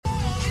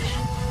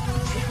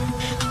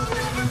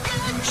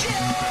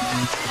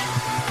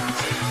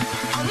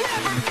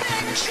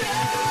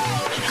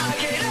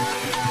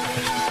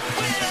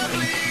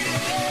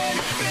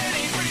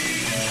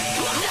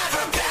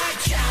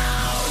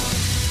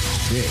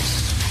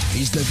This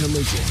is the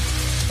collision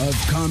of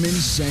common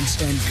sense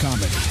and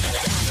comedy.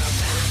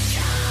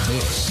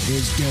 This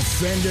is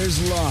Defenders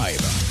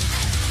Live.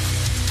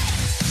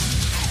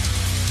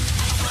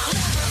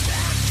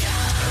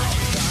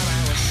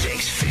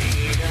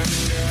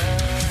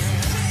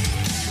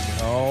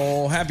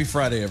 Oh, happy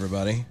Friday,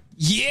 everybody.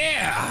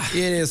 Yeah. It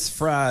is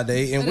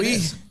Friday, and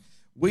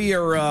we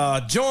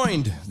are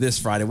joined this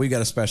Friday. We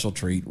got a special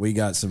treat. We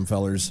got some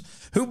fellers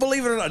who,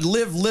 believe it or not,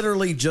 live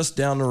literally just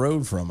down the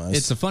road from us.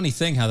 It's a funny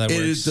thing how that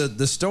works.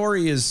 The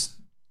story is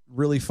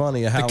really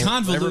funny. How the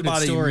convoluted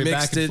everybody story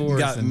mixed back and it,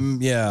 forth.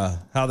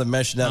 how the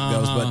meshing up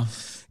goes. But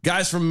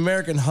guys from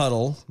American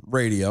Huddle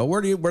Radio,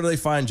 where do they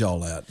find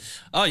y'all at?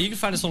 Oh, you can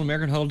find us on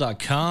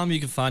AmericanHuddle.com. You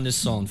can find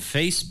us on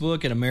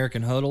Facebook at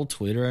American Huddle,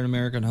 Twitter at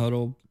American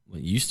Huddle. Well,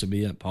 it used to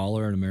be at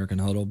Paula and American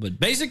Huddle, but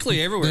basically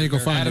everywhere. There you go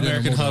find it.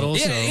 American Huddle.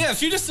 Yeah, so. yeah.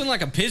 If you just send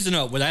like a pigeon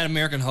up with that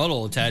American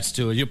Huddle attached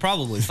to it, you'll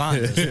probably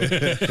find us.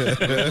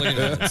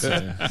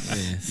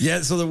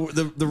 Yeah. So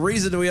the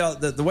reason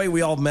the way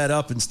we all met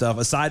up and stuff,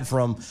 aside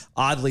from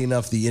oddly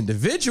enough the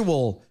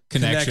individual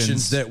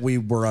connections that we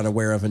were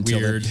unaware of until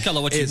Weird. Call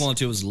it what you want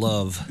to is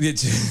love.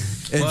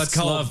 What's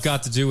love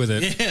got to do with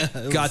it? Yeah,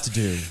 got to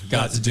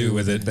do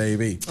with it,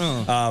 baby.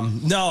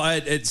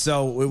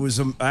 So it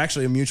was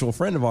actually a mutual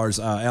friend of ours,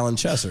 Alan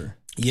Chesser.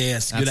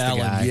 Yes, That's good the Alan.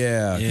 guy.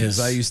 Yeah, because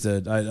I used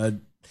to.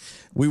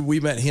 We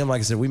met him. Like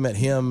I said, we met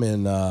him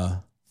in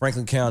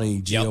Franklin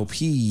County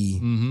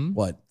GOP.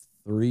 What,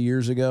 3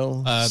 years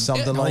ago?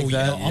 Something like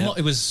that. Almost,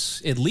 it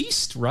was at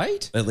least,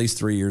 right? At least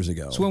 3 years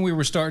ago. It's when we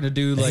were starting to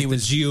do like the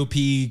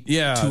GOP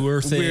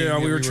tour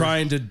thing. We were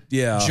trying to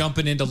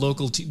jumping into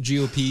local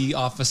GOP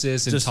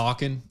offices and Just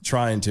talking.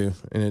 Trying to.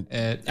 And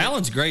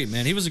Alan's great,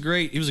 man. He was a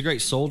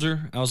great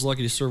soldier. I was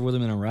lucky to serve with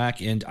him in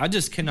Iraq, and I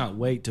just cannot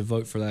wait to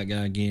vote for that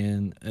guy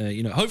again.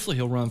 Hopefully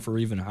he'll run for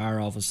even higher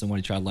office than what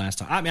he tried last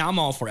time. I mean, I'm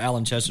all for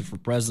Alan Chesser for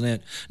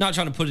president. Not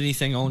trying to put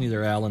anything on you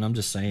there, Alan. I'm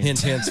just saying.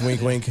 hint,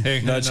 wink, wink.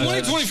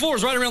 2024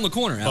 is right around the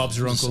corner. Bob's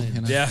your uncle.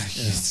 Yeah,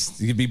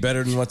 you could be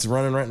better than what's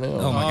running right now.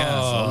 Oh my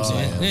gosh. Or what's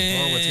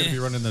going to be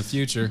running in the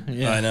future.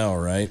 Yeah. I know,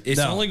 right? It's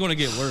only going to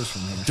get worse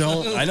from here.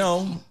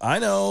 I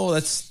know.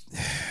 That's.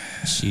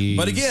 Jeez.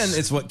 But again,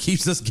 it's what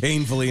keeps us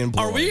gainfully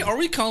employed. Are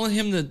we calling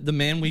him the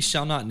man we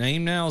shall not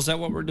name now? Is that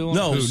what we're doing?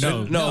 No,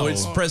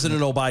 it's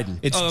President O'Biden.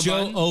 It's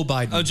Joe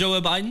O'Biden. Oh, Joe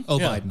O'Biden?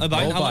 O'Biden.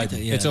 O'Biden. I like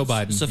that. Yeah. It's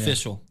O'Biden. It's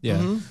official.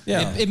 Yeah.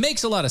 Yeah. It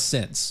makes a lot of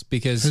sense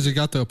because Has it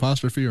got the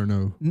apostrophe or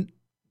no?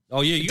 Oh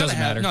yeah, you doesn't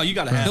matter. No, you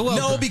gotta have.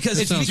 No, because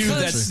it's if you do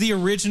because the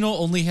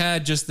original only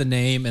had just the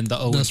name and the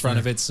O in That's front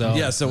of fair. it. So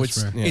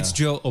it's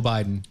Joe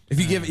O'Biden.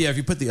 If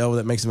you put the O,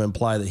 that makes him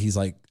imply that he's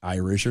like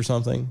Irish or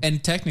something.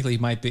 And technically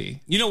might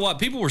be. You know what?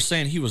 People were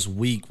saying he was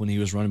weak when he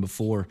was running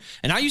before.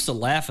 And I used to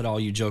laugh at all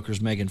you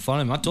jokers making fun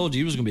of him. I told you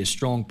he was going to be a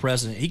strong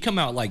president. He come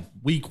out like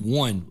week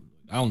 1.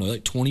 I don't know,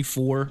 like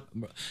 24.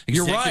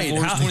 You're right.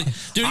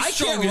 Dude, I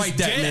can't write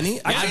that many.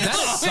 You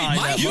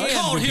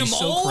called him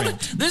old?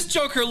 cramped. This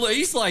joker,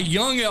 he's like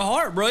young at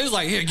heart, bro. He's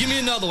like, here, give me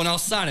another one. I'll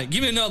sign it.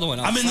 Give me another one.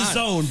 I'm in the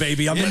zone,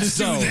 baby. I'm in the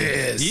zone.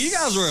 You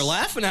guys were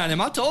laughing at him.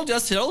 I told you. I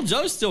said, old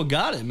Joe still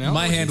got it, man.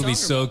 My hand would be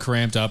so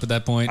cramped up at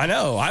that point. I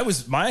know.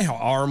 My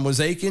arm was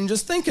aching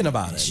just thinking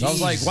about it. Jeez. I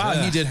was like,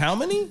 wow, he did how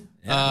many?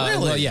 Really? Really?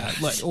 Well, yeah.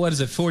 What is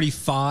it?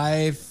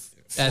 45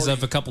 as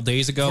of a couple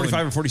days ago.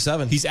 45 and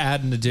 47. He's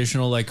added an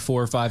additional like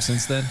 4 or 5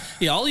 since then.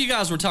 Yeah, all you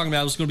guys were talking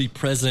about was going to be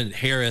President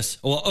Harris.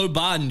 Well,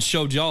 O'Biden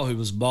showed y'all who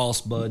was boss,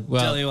 bud.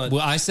 Tell you what.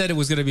 Well, I said it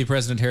was going to be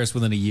President Harris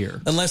within a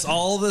year. Unless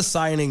all the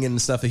signing and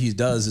stuff that he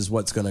does is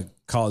what's going to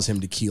cause him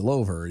to keel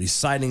over. He's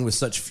signing with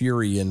such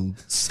fury and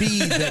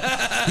speed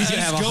that he's going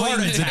to have a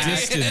heart attack.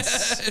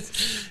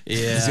 Distance.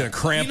 Yeah. He's going to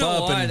cramp you know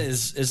up. What? And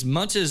as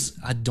much as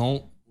I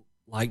don't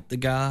like the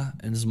guy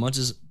and as much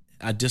as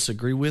I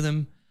disagree with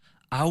him,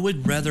 I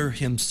would rather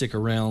him stick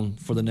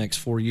around for the next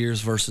 4 years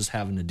versus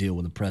having to deal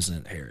with a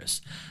President Harris.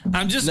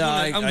 I'm just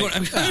I'm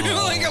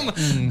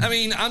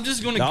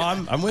just going to.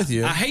 No, I'm with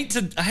you. I hate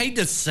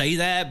to say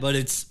that, but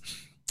it's.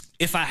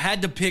 If I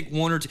had to pick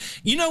one or two,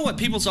 you know what?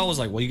 People's always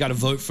like, well, you got to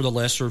vote for the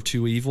lesser of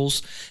two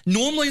evils.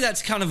 Normally,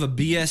 that's kind of a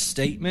BS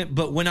statement.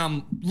 But when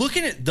I'm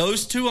looking at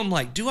those two, I'm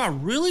like, do I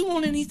really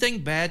want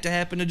anything bad to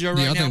happen to Joe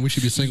right now? I think we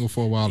should be single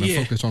for a while and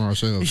focus on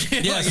ourselves.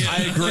 Yes,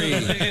 I agree.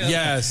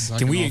 Yes.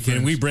 Can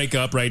we break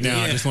up right now?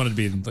 Yeah. I just wanted to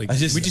be like, we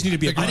just need to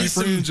be a friends.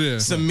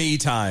 Some me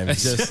time.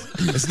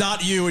 It's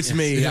not you, it's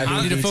me.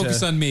 I need to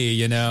focus on me,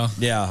 you know?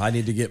 Yeah, I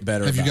need to get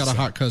better. Have you got a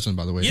hot cousin,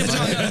 by the way? Yeah,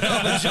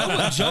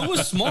 but Joe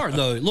was smart,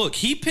 though. Look,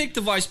 he picked the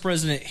vice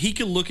president. He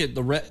could look at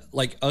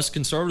us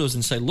conservatives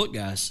and say, look,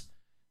 guys,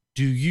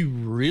 do you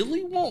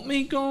really want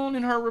me gone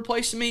and her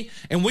replacing me?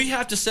 And we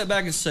have to step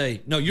back and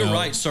say, no, you're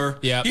right, sir.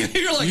 Yeah.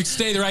 You're like, you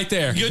stay right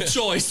there. good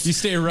choice. You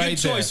stay right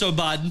there. Good choice, there.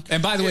 Biden.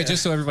 And by the way,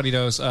 just so everybody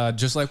knows,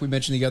 just like we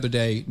mentioned the other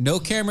day, no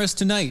cameras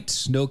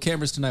tonight. No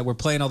cameras tonight. We're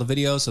playing all the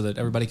videos so that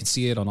everybody can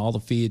see it on all the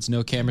feeds.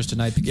 No cameras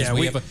tonight because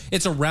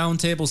it's a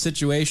round table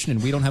situation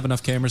and we don't have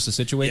enough cameras to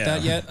situate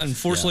that yet.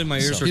 Unfortunately, my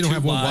ears are you don't too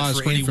have one wide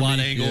for any wide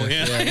angle.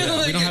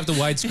 Yeah. We don't have the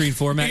widescreen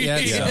format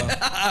yet. So.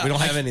 We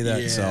don't have any of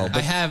that. So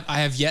I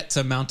have yet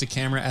to mount a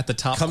camera at the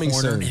top coming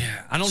corner. soon.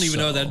 Yeah, I don't even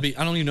know I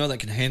don't even know that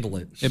can handle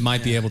it. It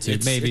might be able to.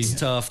 Maybe it's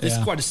tough.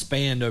 It's quite a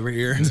span over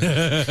here.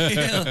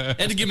 Had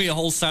to give me a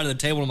whole side of the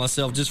table to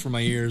myself just for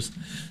my ears.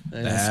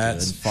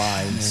 That's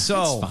fine. Yeah,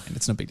 so it's fine.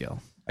 It's no big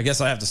deal. I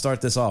guess I have to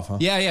start this off, huh?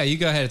 Yeah. You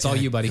go ahead. It's all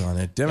you, buddy. On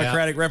it.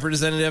 Democratic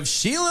Representative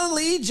Sheila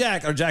Lee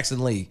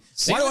Jackson Lee.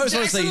 Why do I always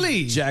want to say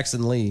Lee?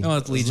 Jackson Lee? Oh,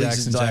 it's Lee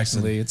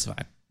Jackson Lee. It's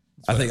fine.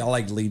 I think I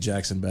like Lee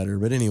Jackson better,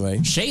 but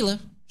anyway.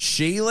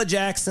 Sheila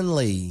Jackson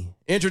Lee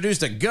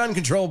introduced a gun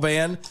control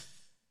ban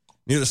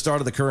near the start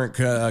of the current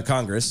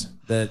Congress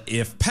that,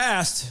 if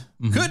passed,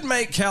 could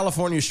make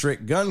California's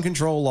strict gun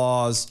control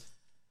laws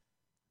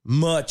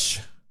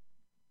much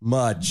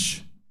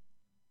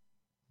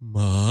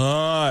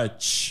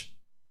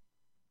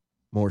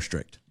more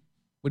strict.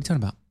 What are you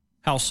talking about?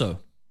 How so?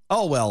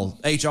 Oh, well,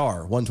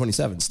 H.R.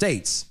 127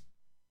 states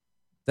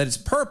that its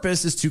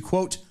purpose is to,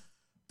 quote,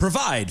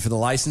 provide for the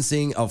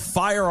licensing of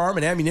firearm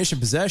and ammunition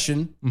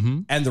possession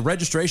and the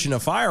registration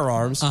of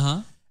firearms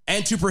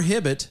and to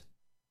prohibit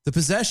the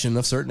possession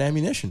of certain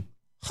ammunition.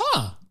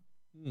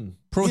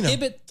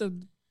 Prohibit the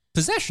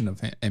possession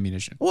of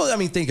ammunition. Well, I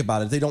mean, think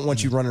about it. They don't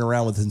want you running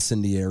around with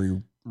incendiary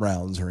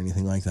rounds or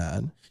anything like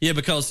that. Yeah,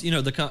 because,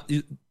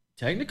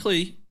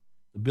 technically,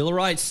 the Bill of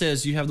Rights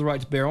says you have the right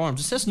to bear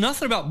arms. It says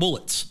nothing about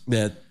bullets.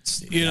 That's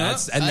the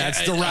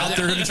route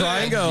they're going to try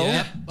and go.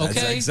 Yeah, okay.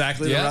 That's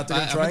exactly the route they're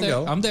going to try and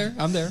go. I'm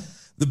there.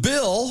 The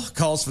bill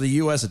calls for the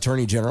U.S.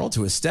 Attorney General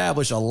to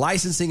establish a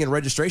licensing and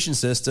registration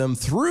system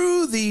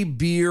through the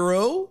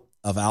Bureau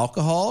of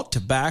Alcohol,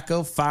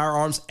 Tobacco,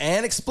 Firearms,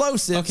 and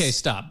Explosives. Okay,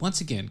 stop.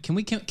 Once again, can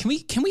we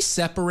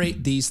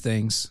separate these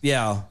things?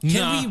 Yeah.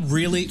 We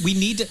really? We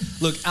need to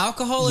look.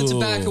 Alcohol and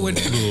tobacco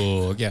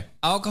and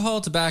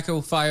alcohol, tobacco,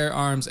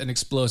 firearms, and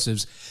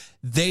explosives.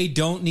 They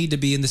don't need to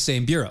be in the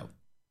same bureau.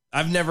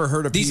 I've never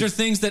heard of these. Are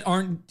things that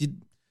aren't.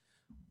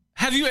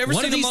 Have you ever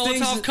seen a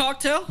Molotov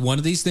cocktail? One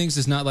of these things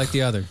is not like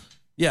the other.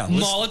 Yeah,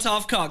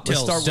 Molotov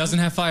cocktails doesn't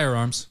have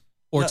firearms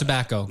or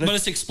tobacco, but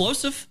it's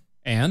explosive.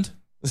 And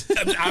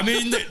I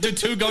mean, the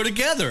two go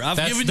together. I've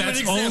given you an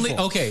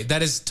example.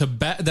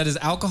 That is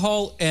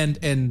alcohol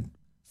and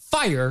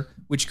fire,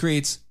 which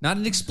creates not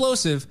an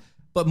explosive,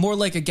 but more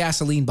like a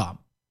gasoline bomb.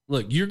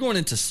 Look, you're going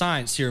into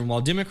science here, and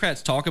while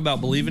Democrats talk about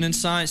believing in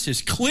science,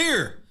 it's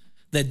clear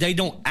that they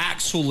don't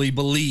actually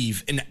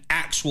believe in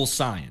actual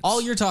science. All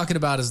you're talking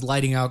about is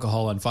lighting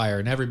alcohol on fire,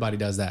 and everybody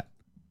does that.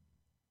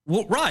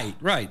 Well,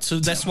 right. So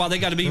that's why they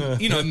got to be,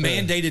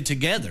 mandated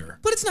together.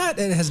 But it's not.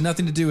 It has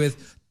nothing to do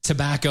with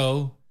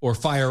tobacco or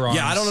firearms.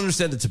 Yeah, I don't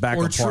understand the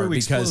tobacco part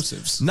because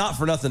explosives. Not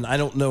for nothing. I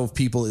don't know of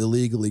people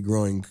illegally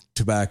growing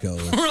tobacco.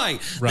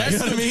 Right. That's you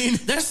know what I mean?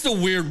 That's the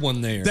weird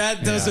one there.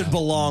 That doesn't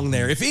belong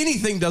there. If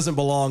anything doesn't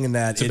belong in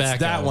that, tobacco. It's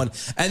that one.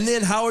 And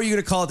then how are you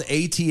going to call it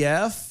the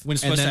ATF? When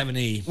it's supposed to have an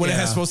E. When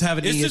it's supposed to have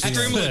an E. It's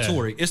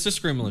discriminatory. It's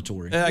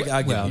discriminatory.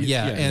 I get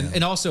it.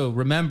 And also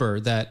remember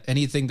that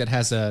anything that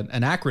has an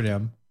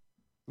acronym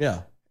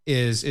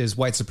is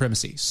white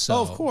supremacy.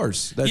 So of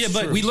course. That's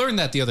but true. We learned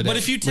that the other day. But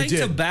if you take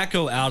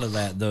tobacco out of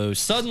that though,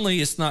 suddenly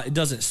it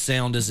doesn't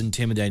sound as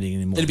intimidating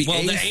anymore. It'd be the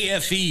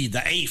AFE, the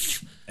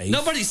AFE.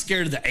 Nobody's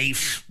scared of the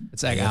AFE.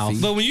 It's AFE.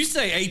 But when you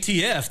say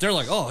ATF, they're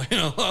like,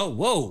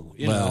 whoa.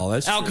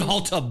 That's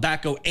alcohol, true.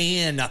 Tobacco,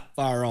 and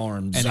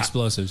firearms. And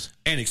explosives.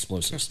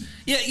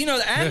 Yeah,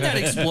 add that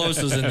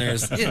explosives in there.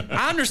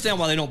 I understand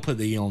why they don't put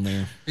the E on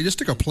there. You just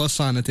stick a plus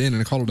sign at the end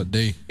and call it a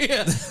D.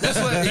 Yeah, that's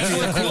what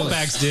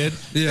Quillbacks did.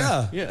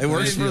 Yeah. It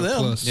works for them.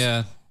 Plus.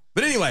 Yeah.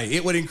 But anyway,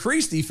 it would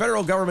increase the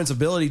federal government's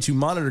ability to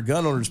monitor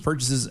gun owners'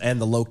 purchases and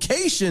the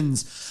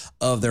locations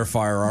of their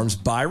firearms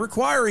by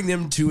requiring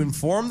them to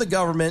inform the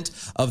government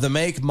of the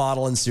make,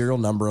 model, and serial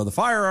number of the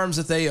firearms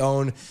that they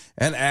own,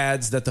 and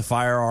adds that the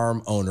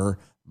firearm owner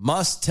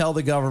must tell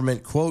the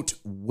government, quote,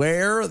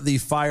 where the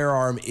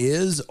firearm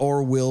is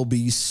or will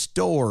be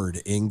stored,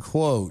 end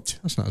quote.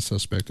 That's not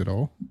suspect at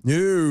all.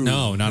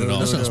 No, not at all.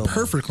 That sounds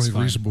perfectly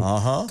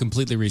reasonable.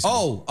 Completely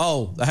reasonable.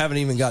 Oh, I haven't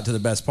even got to the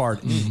best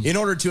part. In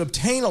order to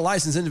obtain a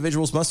license,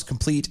 individuals must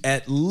complete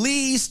at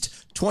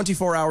least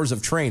 24 hours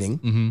of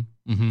training.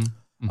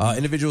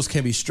 Individuals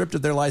can be stripped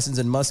of their license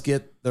and must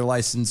get their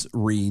license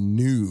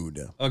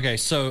renewed. Okay,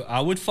 so I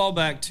would fall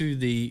back to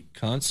the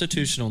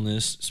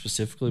constitutionalness,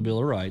 specifically Bill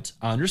of Rights.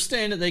 I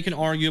understand that they can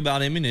argue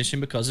about ammunition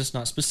because it's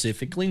not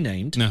specifically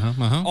named.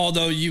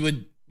 Although you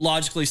would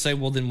logically say,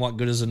 well, then what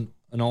good is an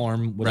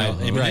arm without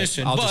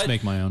ammunition? I'll just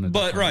make my own.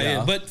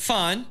 But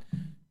fine.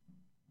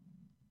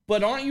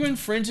 But aren't you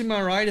infringing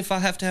my right if I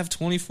have to have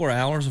 24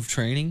 hours of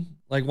training?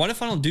 Like, what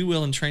if I don't do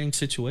well in training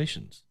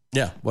situations?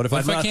 Yeah. What if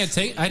What if I'm I not? can't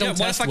take? I don't What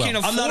test if I can't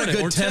well. afford I'm not a it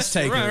good or test it?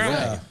 taker. Right.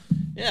 Yeah.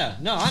 Yeah.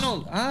 No, I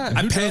don't. I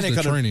Who does panic the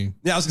under training?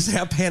 Yeah, I was gonna say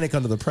I panic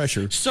under the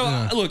pressure.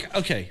 So look,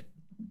 okay.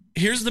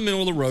 Here's the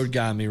middle of the road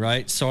guy, me,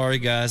 right? Sorry,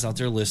 guys out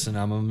there listening.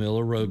 I'm a middle of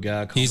the road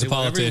guy. Call He's me a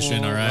whatever you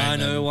politician, want. all right? I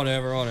know,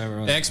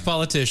 whatever.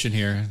 Ex-politician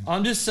here.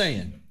 I'm just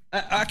saying.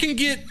 I can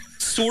get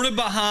sort of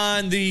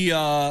behind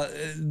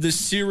the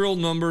serial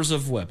numbers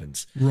of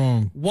weapons.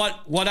 Wrong.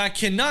 What I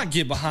cannot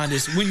get behind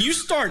is when you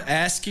start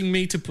asking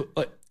me to put,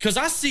 because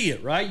I see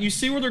it, right? You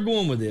see where they're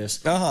going with this.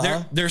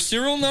 They're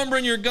serial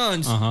numbering your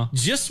guns.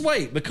 Just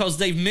wait, because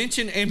they've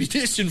mentioned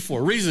ammunition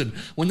for a reason.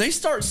 When they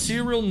start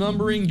serial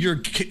numbering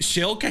your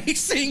shell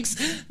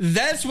casings,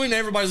 that's when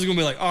everybody's going to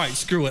be like, all right,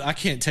 screw it. I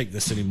can't take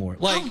this anymore.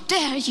 Like, How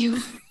dare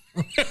you?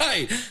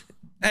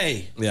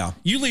 Hey, Yeah.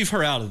 you leave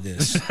her out of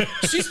this.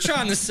 She's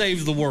trying to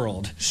save the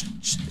world.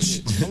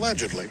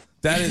 Allegedly.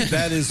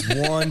 That is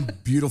one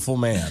beautiful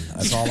man.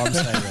 That's all I'm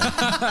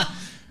saying.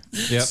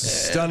 Yep.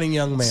 Stunning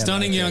young man.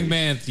 Stunning right young there.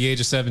 man at the age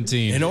of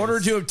 17. In order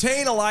to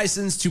obtain a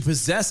license to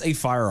possess a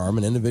firearm,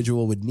 an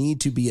individual would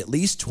need to be at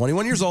least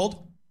 21 years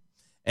old.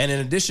 And in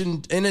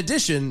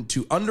addition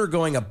to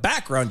undergoing a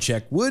background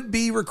check, would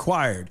be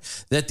required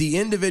that the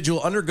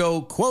individual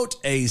undergo, quote,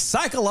 a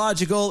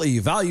psychological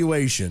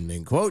evaluation,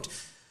 end quote,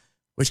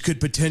 which could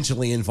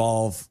potentially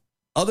involve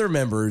other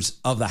members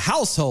of the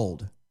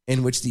household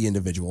in which the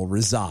individual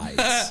resides.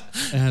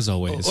 As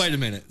always. Wait a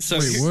minute. So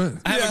Wait, what?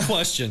 I have a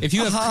question. If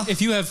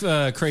you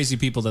have crazy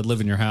people that live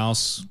in your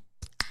house,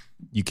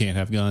 you can't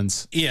have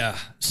guns. Yeah.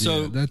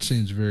 So That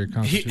seems very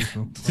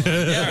constitutional.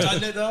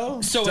 Doesn't it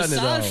though? So Doesn't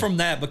it, aside though? from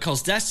that,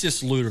 because that's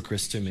just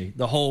ludicrous to me,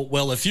 the whole,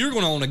 well, if you're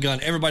going to own a gun,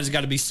 everybody's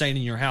got to be sane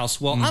in your house.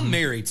 Well, I'm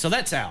married, so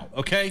that's out,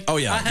 okay? Oh,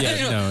 yeah.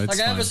 Yeah, no, it's like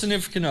I have a fine.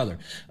 significant other.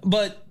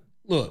 But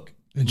look,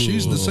 And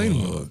she's the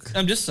same one.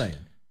 I'm just saying,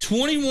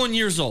 21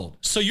 years old.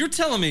 So you're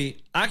telling me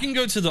I can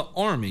go to the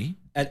Army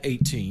at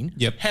 18,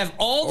 Yep. have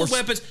all the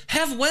weapons,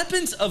 have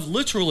weapons of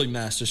literally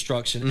mass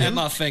destruction at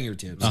my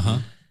fingertips.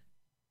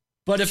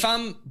 But if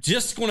I'm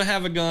just going to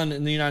have a gun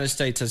in the United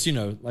States as,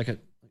 like a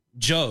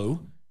Joe,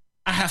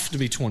 I have to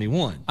be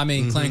 21. I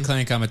mean, clank,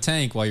 clank, I'm a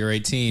tank while you're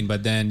 18,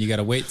 but then you got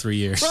to wait 3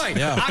 years. Right.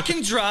 I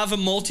can drive a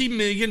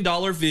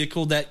multi-million-dollar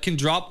vehicle that can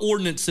drop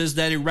ordinances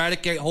that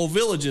eradicate whole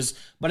villages,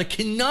 but I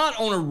cannot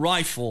own a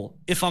rifle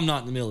if I'm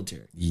not in the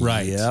military.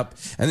 Right. Yep.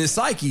 And the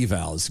psych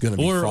eval is going to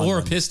be fun Or a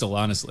one. pistol,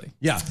 honestly.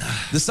 Yeah.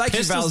 The psych eval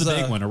Pistol's is the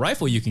big one. A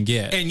rifle you can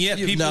get. And yet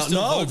people No,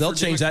 still vote they'll for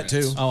change that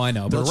Democrats. too. Oh, I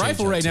know. But They'll a change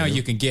rifle that right now too.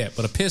 you can get,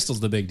 but a pistol's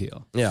the big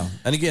deal. Yeah.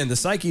 And again, the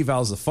psych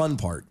eval is the fun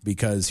part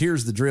because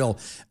here's the drill.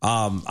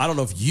 I don't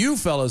know if you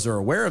fellas are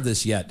aware of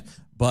this yet,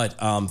 but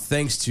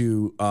thanks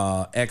to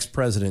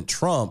ex-President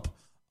Trump,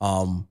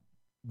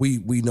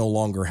 we no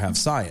longer have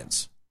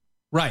science.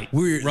 Right.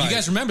 We're, You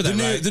guys remember that,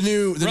 right? The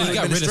new Right. Got rid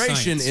of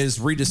administration science. is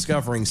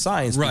rediscovering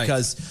science Right.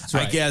 because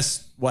right. I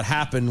guess what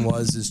happened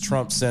is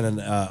Trump sent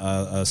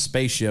a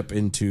spaceship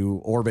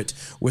into orbit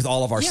with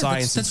all of our Yeah,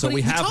 science, and that's so what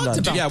we he have talked none.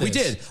 about Yeah, we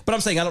this. did. But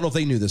I'm saying I don't know if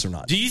they knew this or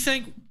not. Do you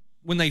think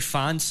when they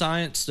find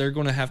science, they're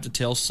going to have to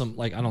tell some,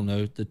 like, I don't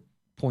know, the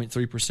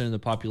 0.3% of the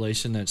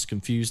population that's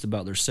confused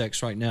about their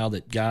sex right now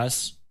that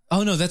guys...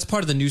 Oh, no, that's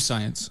part of the new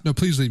science. No,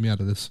 please leave me out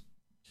of this.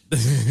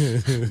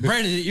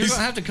 Brandon, you're going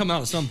to have to come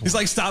out at some point. He's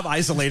like, stop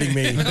isolating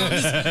me.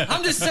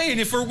 I'm just saying,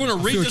 if we're going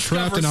to Feel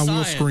rediscover trapped and I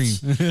will science,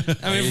 scream.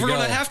 I mean, if you we're going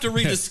go. to have to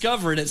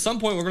rediscover it, at some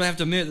point we're going to have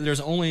to admit that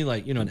there's only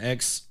like, an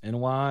X and a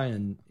Y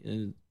and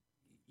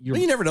you're...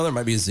 Well, you never know. There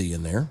might be a Z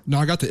in there. No,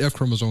 I got the F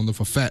chromosome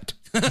for fat.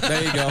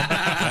 There you go.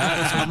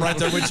 I'm right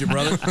there with you,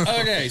 brother.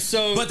 Okay,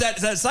 so... But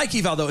that psych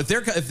eval though, if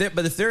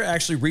they're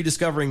actually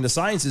rediscovering the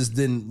sciences,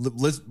 then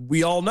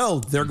we all know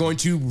they're going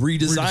to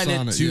redesign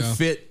Redesign it it, to yeah.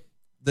 fit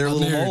their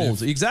little narrative.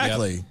 molds.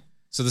 Exactly.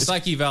 So the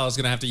psych eval is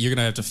going to you're going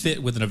to have to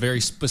fit within a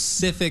very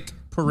specific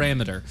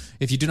parameter.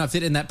 If you do not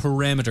fit in that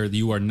parameter,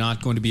 you are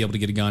not going to be able to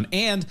get a gun.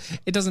 And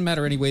it doesn't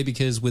matter anyway,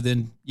 because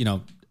within,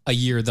 a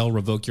year, they'll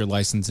revoke your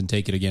license and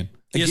take it again.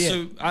 Yeah,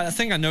 Again. so I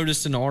think I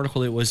noticed in the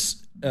article it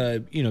was,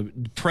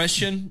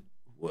 depression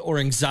or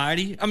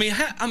anxiety. I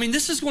mean,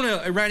 this is going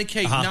to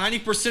eradicate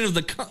 90% of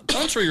the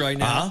country right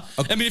now.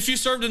 I mean, if you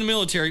served in the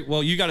military,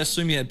 well, you got to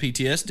assume you had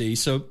PTSD.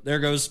 So there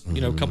goes,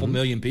 a couple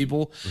million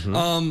people.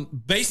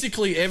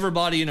 Basically,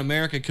 everybody in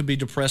America could be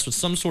depressed with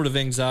some sort of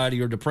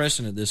anxiety or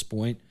depression at this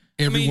point.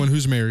 Everyone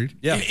who's married.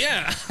 Yeah.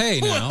 Yeah. Hey,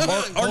 now.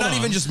 Or not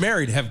even just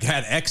married, have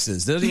had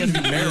exes. Doesn't even have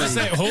to be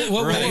married.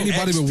 Whoa, Right.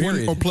 Anybody Ex with one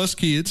period. or plus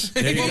kids.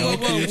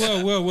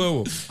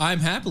 Whoa. I'm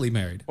happily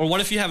married. Or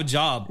what if you have a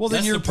job? Well, then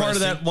That's you're part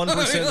of depressing. that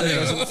 1% that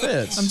doesn't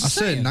fit. I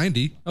said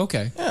 90.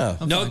 Okay. Yeah.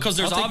 I'm No, fine. because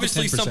there's I'll take the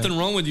obviously 10%. something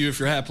wrong with you if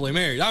you're happily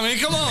married. I mean,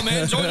 come on,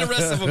 man. Join the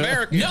rest of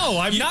America. No,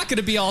 I'm not going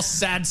to be all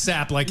sad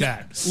sap like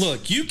that.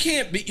 Look, you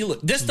can't be.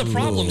 Look, that's the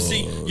problem.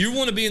 See, you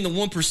want to be in the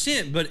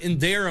 1%, but in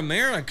their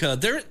America,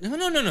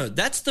 no.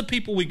 That's the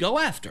people we go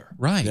after.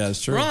 Right. Yeah,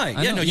 that's true. Right.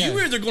 I Yeah, know, no, yeah.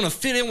 you're either going to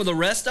fit in with the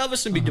rest of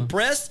us and be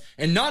depressed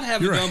and not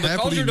have You're a a gun because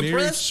happily you're married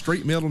depressed.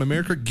 straight male in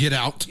America. Get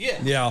out. Yeah.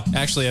 Yeah.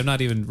 Actually, I'm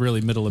not even really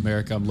middle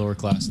America. I'm lower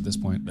class at this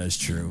point. That's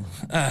true.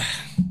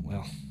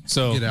 Well,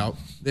 So Get out.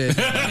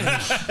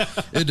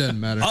 It doesn't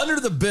matter. Under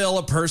the bill,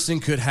 a person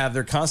could have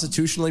their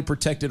constitutionally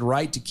protected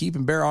right to keep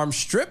and bear arms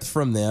stripped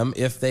from them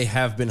if they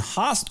have been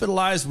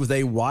hospitalized with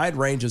a wide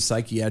range of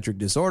psychiatric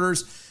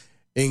disorders,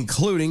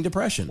 including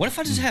depression. What if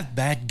I just have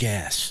bad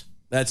gas?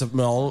 That's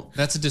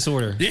a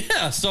disorder.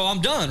 Yeah, so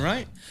I'm done,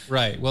 right?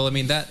 Right. Well, I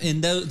mean that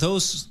in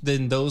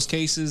those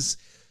cases,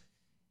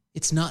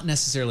 it's not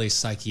necessarily a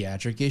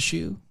psychiatric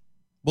issue.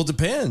 Well,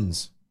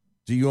 depends.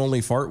 Do you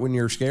only fart when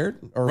you're scared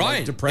or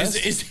like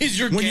depressed? Is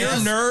your when gas?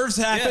 your nerves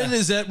happen? Yeah.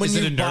 Is that when Is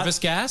you it a nervous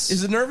gas?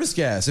 Is it nervous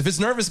gas? If it's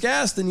nervous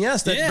gas, then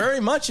yes, that very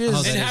much is.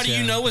 Oh, that And how is, do you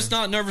yeah. know it's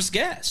not nervous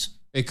gas?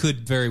 It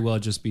could very well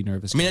just be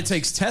nervous. I mean, gas. it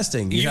takes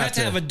testing. You have to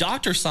have a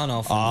doctor sign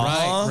off.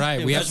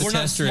 Right. We have to We're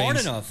not test your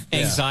smart enough.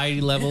 anxiety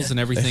levels and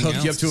They everything hook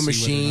else. you up to a see whether or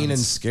machine not and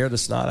it's- scare the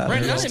snot out of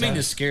Brandon, you. I didn't mean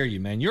to scare you,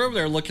 man. You're over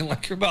there looking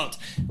like you're about.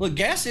 Look,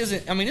 gas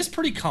isn't. I mean, it's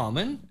pretty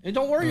common. And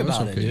don't worry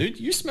about it, okay. dude.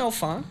 You smell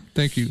fine.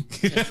 Thank you.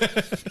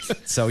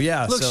 So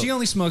yeah, Look, so, she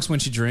only smokes when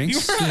she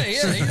drinks. You're right.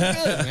 Yeah, you're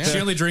good, man. She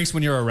only drinks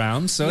when you're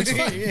around, so it's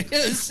fine.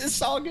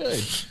 it's all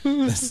good.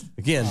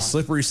 again,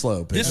 slippery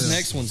slope. This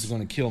next one's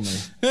going to kill me.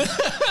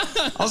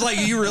 I was like,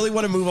 you really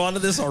want to move on to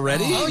this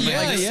already? Oh,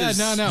 yeah, Like, this yeah,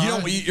 is-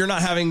 no. You're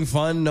not having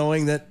fun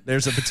knowing that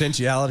there's a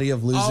potentiality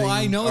of losing Oh,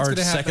 I know it's our going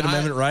to happen. Second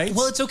Amendment rights.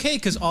 Well, it's okay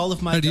because all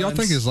of my Hey, do y'all guns-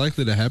 think it's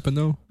likely to happen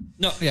though?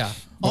 No, Yeah.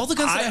 All the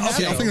guns that I have.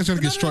 I think it's going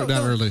to get struck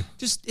down early.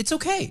 Just, it's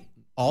okay.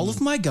 All of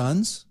my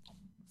guns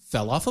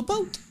fell off a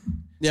boat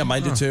yeah,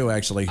 mine did too,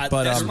 actually.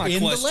 But that's my in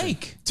question. the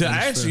lake. to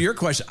answer your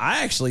question,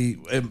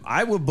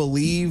 I would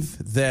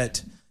believe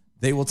that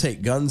they will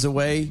take guns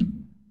away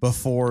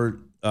before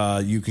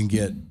you can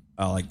get,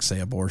 like, say,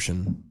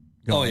 abortion.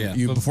 Oh, yeah.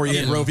 Before you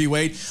get Roe v.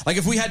 Wade. Like,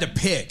 if we had to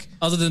pick,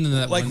 Other than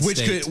that like, one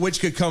state. which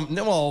could come.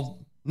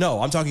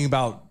 No, I'm talking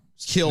about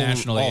kill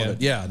Nationally, all yeah. of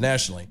it. Yeah,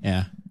 nationally.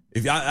 Yeah.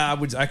 If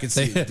I could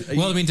see.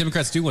 Well, I mean,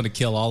 Democrats do want to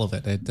kill all of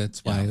it.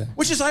 That's why.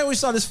 Which is, I always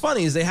thought is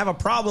funny, is they have a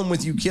problem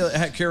with you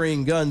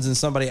carrying guns and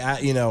somebody,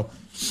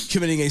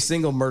 committing a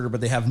single murder, but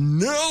they have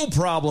no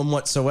problem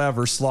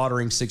whatsoever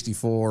slaughtering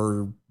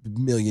 64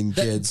 million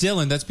kids.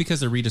 Dylan, that's because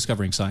they're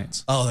rediscovering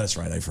science. Oh, that's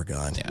right. I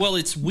forgot. Well,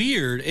 it's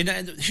weird. And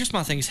here's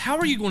my thing: is how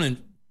are you going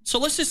to? So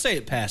let's just say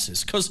it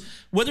passes, because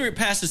whether it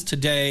passes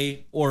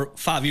today or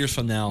 5 years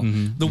from now,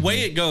 the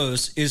way it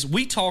goes is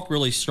we talk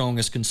really strong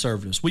as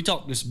conservatives. We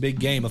talk this big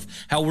game of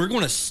how we're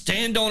going to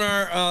stand on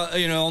our,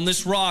 on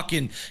this rock,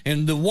 and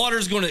the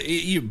water's going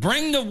to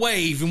bring the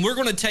wave, and we're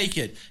going to take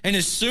it. And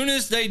as soon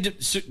as they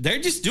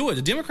just do it.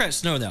 The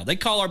Democrats know that. They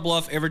call our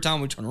bluff every time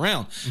we turn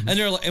around, and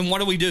they're like, and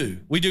what do?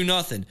 We do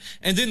nothing.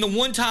 And then the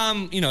one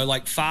time,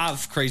 like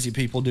 5 crazy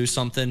people do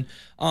something.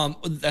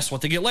 That's what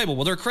they get labeled.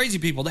 Well, they're crazy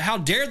people. How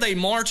dare they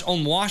march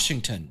on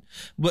Washington?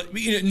 But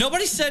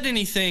nobody said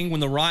anything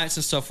when the riots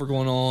and stuff were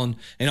going on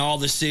in all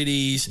the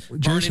cities.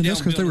 Jason, that's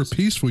because they were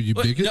peaceful, you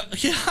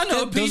bigot. Yeah, I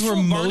know. Those peaceful, were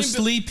burning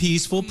mostly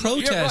peaceful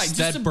protests yeah, right, just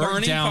that a burnt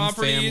burning down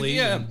property, family.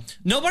 Yeah,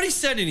 nobody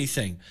said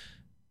anything.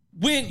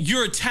 When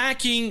you're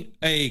attacking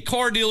a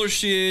car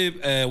dealership,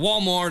 a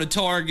Walmart, a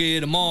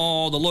Target, a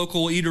mall, the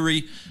local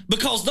eatery,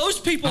 because those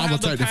people I've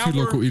have the attacked a power.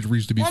 few local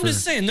eateries, to be I'm fair.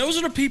 just saying, those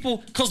are the people,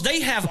 because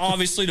they have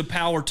obviously the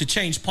power to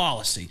change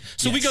policy.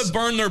 So we go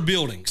burn their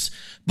buildings.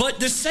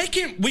 But the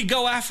second we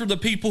go after the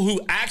people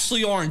who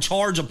actually are in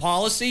charge of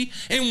policy,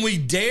 and we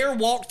dare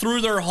walk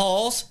through their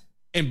halls,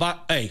 and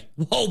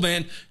whoa,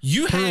 man,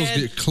 you Pearls had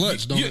get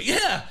clutched, don't it?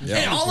 Yeah,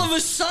 and all of a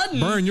sudden,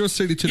 Burn your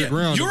city to the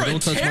ground, You're but a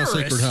don't touch my terrorist.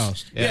 sacred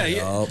house.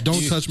 Yeah.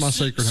 Don't touch my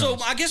sacred So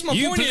house. I guess my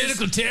point is,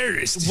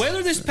 terrorist.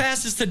 whether this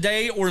passes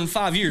today or in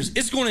 5 years,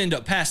 it's going to end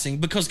up passing,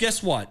 because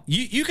guess what?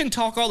 You can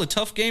talk all the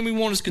tough game we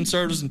want as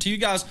conservatives until you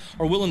guys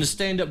are willing to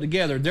stand up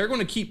together. They're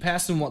going to keep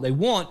passing what they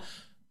want.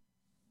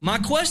 My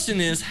question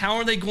is, how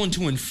are they going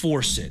to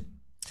enforce it?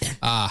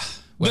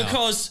 Well,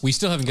 Because- we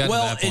still haven't gotten to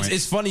that point.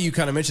 it's funny you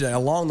kind of mentioned that.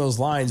 Along those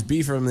lines,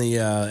 B from the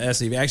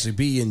SCV, actually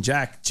B in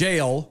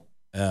jail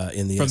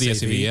in the From the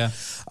SCV,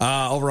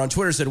 SCV, over on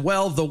Twitter said,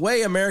 well, the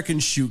way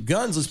Americans shoot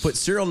guns, let's put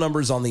serial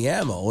numbers on the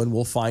ammo and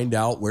we'll find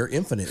out where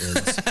Infinite is.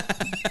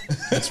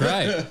 That's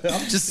right. I'm just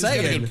That's a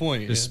saying. good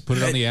point. Just put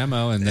it on the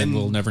ammo, and then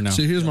we'll never know.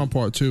 See, here's my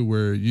part too,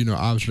 where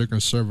obviously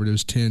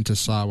conservatives tend to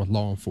side with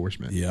law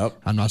enforcement. Yep.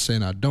 I'm not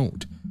saying I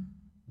don't,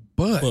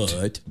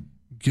 but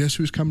guess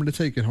who's coming to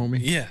take it, homie?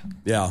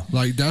 Yeah.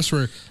 Like that's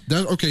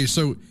okay.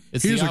 So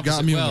It's here's the what got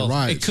opposite. me Well, on the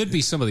ride. It could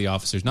be some of the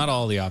officers, not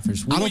all the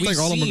officers. I don't think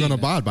all of them are going to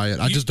abide by it.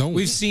 I just don't.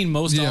 We've seen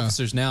most Yeah.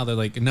 officers now. They're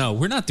like, no,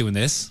 we're not doing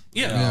this.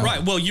 Yeah,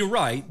 right. Well, you're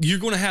right. You're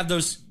going to have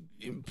those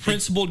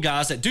principled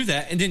guys that do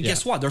that, and then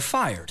guess what? They're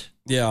fired.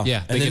 Yeah. Yeah, they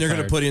And then get they're going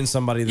to fired. put in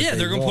somebody that Yeah,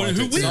 they're going to put in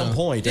who at will. some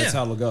point. That's Yeah.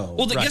 how it'll go.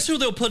 Well, guess who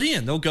they'll put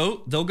in? They'll go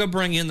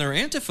bring in their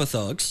Antifa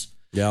thugs.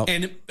 Yep.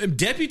 And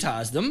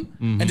deputize them,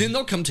 and then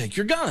they'll come take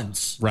your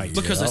guns, Right.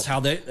 Because Yep. that's how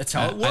it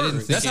I didn't works.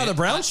 think- That's how the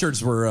brown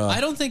shirts were. I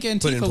don't think put in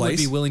Antifa would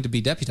place. be willing to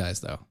be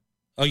deputized, though.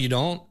 Oh, you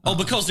don't? Oh,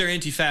 because they're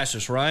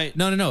anti-fascist, right?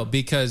 No,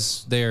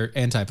 because they're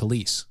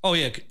anti-police. Oh,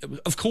 yeah,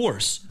 of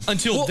course.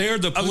 Until Well, they're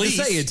the I was police.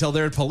 gonna say until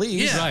they're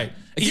police. Yeah. Right.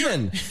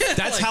 Again,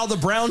 that's how the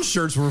brown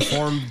shirts were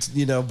formed,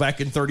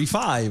 back in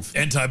 35.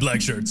 Anti-black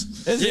shirts.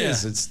 It Yeah.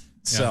 is. It's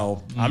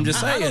So I'm just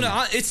saying. I don't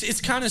know.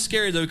 It's kind of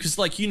scary though, because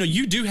like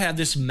you do have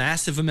this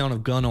massive amount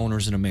of gun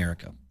owners in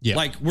America. Yeah.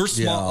 Like we're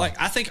small. Yeah.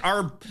 Like I think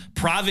our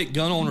private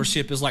gun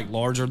ownership is like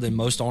larger than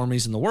most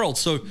armies in the world.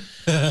 So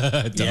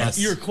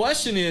your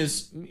question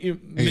is,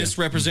 Miss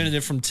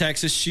Representative from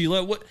Texas,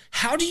 Sheila.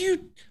 How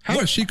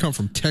does she come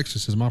from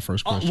Texas? Is my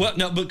first question. Well,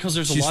 no, because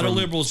there's a lot of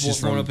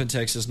liberals growing up in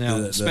Texas now,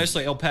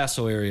 especially El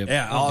Paso area.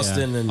 Yeah,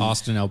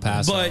 Austin, El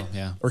Paso, But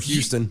or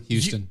Houston.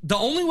 The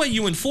only way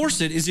you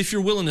enforce it is if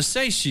you're willing to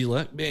say,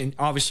 Sheila, and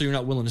obviously you're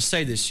not willing to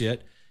say this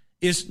yet,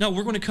 is no,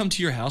 we're going to come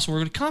to your house and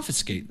we're going to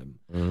confiscate them.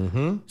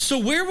 Mm-hmm. So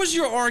where was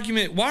your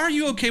argument? Why are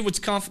you okay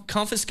with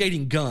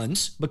confiscating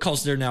guns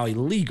because they're now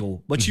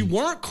illegal? But you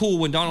weren't cool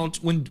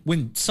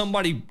when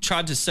somebody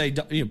tried to say,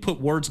 put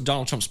words in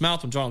Donald Trump's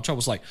mouth when Donald Trump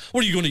was like,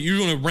 "What are you going to? You're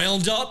going to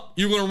round up?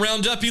 You're going to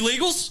round up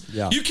illegals?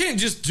 Yeah. You can't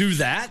just do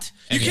that.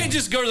 You can't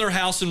just go to their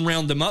house and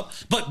round them up.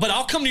 But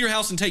I'll come to your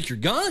house and take your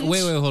guns.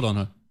 Wait, hold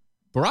on.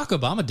 Barack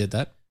Obama did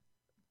that.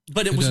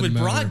 But it was with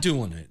Barack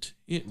doing it.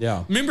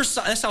 Yeah. Remember,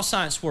 that's how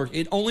science works.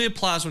 It only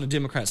applies when a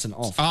Democrat's in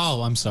office.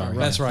 Oh, I'm sorry.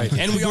 That's right.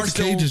 And we are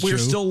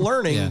still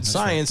learning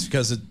science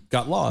because it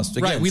got lost.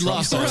 Again, right, we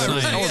lost our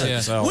science. Yeah.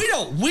 So.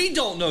 We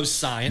don't know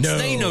science. No,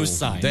 they know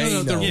science.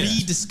 They're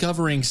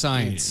rediscovering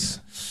science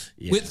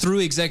through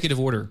executive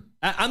order.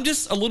 I'm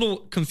just a little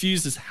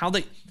confused as how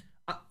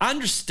I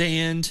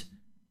understand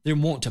they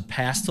want to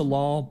pass the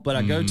law, but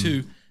I go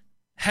to,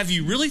 have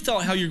you really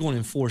thought how you're going to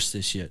enforce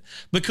this yet?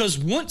 Because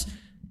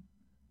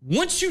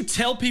once you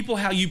tell people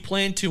how you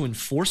plan to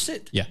enforce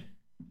it,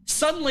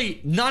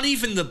 suddenly not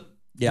even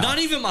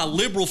my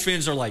liberal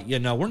friends are like, we're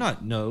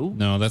not.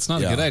 No, that's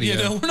not a good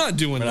idea. We're not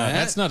doing that.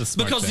 That's not a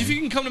smart because thing. if you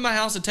can come to my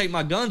house and take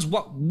my guns,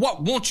 what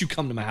won't you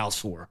come to my house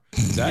for?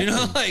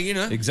 Exactly.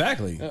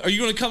 Exactly. Are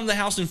you going to come to the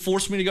house and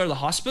force me to go to the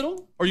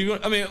hospital? Are you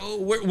going? I mean,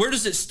 where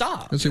does it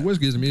stop? And see, what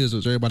gives me is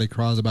everybody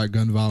cries about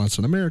gun violence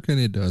in America, and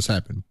it does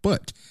happen.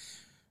 But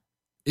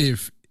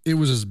if it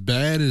was as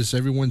bad as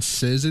everyone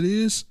says it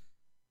is,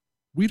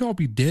 we'd all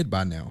be dead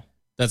by now.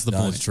 That's the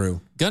point. That's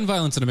true. Gun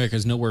violence in America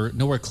is nowhere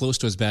close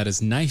to as bad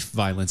as knife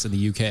violence in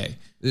the UK.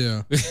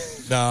 Yeah.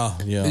 Yeah,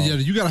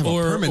 you got to have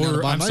a permit now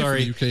to buy a I'm knife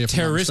sorry, in the UK. If I'm not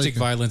terroristic mistaken.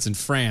 violence in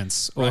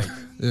France. Or,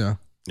 Yeah.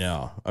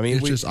 I mean,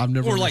 it's just I've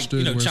never or like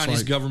understood where it's Chinese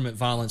like, government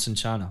violence in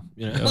China.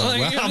 That's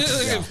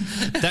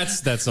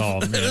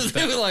all. Man.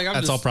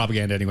 That's all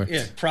propaganda anywhere.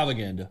 Yeah,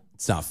 propaganda.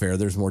 It's not fair.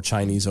 There's more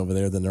Chinese over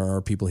there than there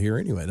are people here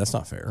anyway. That's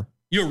not fair.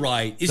 You're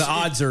right. The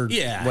odds are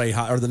way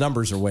high, or the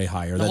numbers are way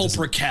higher. The whole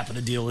per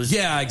capita deal is.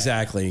 Yeah,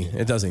 exactly.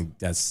 It doesn't.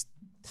 It's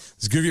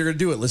good if you're going to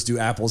do it. Let's do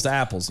apples to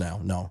apples now.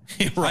 No.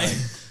 Right.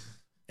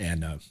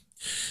 And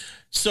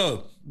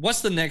so,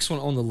 what's the next one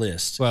on the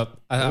list? Well,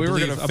 I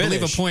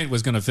believe a point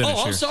was going to finish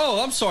here.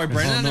 I'm sorry,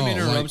 Brandon. I didn't mean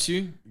to interrupt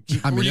you.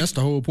 I mean, that's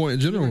the whole point in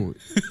general.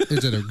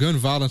 Is that if gun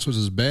violence was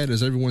as bad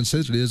as everyone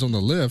says it is on the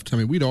left, I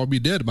mean, we'd all be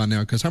dead by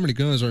now because how many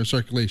guns are in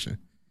circulation?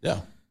 Yeah.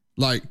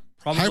 Like,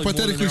 Probably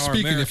hypothetically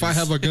speaking, if I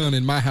have a gun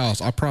in my house,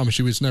 I promise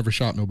you it's never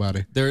shot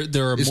nobody. There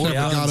are It's more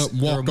never got up,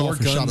 walked off,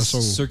 and shot a guns soul.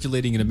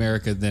 circulating in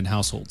America than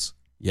households.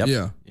 Yep.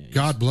 Yeah.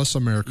 God bless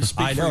America.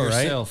 I know,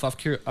 right? Yourself.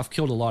 I've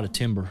killed a lot of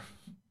timber.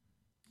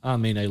 I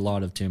mean, a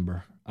lot of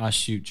timber. I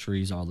shoot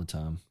trees all the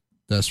time.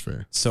 That's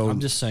fair. So I'm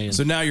just saying.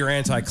 So now you're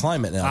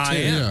anti-climate now, too. I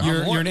am.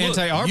 Yeah. You're an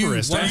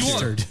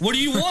anti-arborist. What do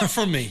you want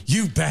from me?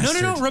 You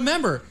bastard. No.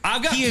 Remember,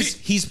 I've got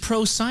he's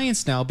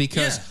pro-science now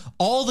because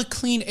all the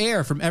clean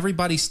air from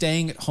everybody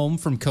staying at home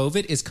from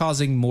COVID is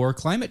causing more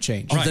climate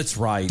change. Oh, that's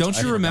right.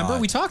 Don't you remember?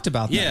 forgot. We talked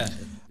about that. Yeah.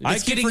 I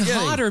It's keep getting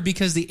forgetting. hotter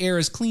because the air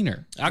is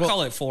cleaner. I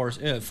call it forest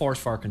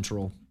fire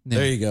control.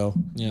 There you go.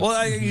 Yeah.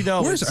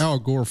 Well, Where's Al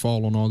Gore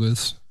fall on all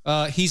this?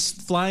 He's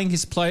flying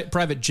his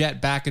private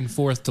jet back and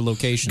forth to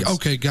locations.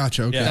 Okay,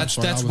 gotcha. Okay, Yeah. I'm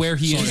sorry. That's I was- where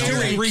he is. sorry, I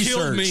was- doing Kerry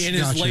killed me in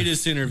his Gotcha.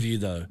 latest interview,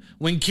 though.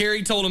 When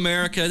Kerry told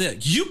America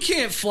that you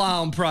can't fly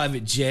on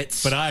private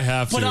jets, But I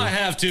have to. But I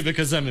have to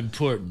because I'm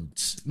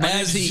important.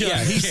 As he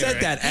said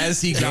that as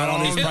he got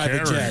on his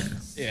private jet.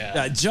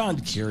 Yeah.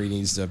 John Kerry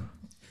needs to.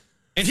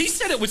 And he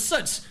said it with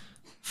such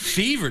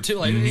fever too.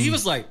 Like he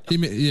was like, He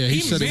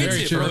said it meant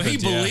very it, bro. He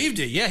cheerful. believed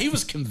it. Yeah, he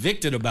was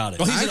convicted about it.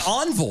 Well, he's an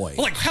envoy.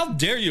 Like, how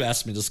dare you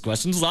ask me this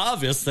question? It's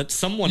obvious that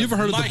someone You ever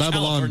heard of my the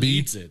Babylon caliber Bee?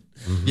 needs it.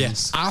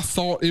 Yes. I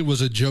thought it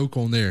was a joke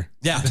on there.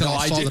 Yeah, Until no, I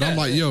I saw did. that. I'm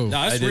like, yo, No,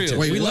 that's I did real. too.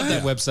 wait, We love what?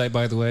 that website,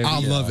 by the way. I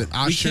love it.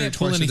 I We share can't it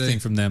pull twice a anything day.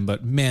 from them,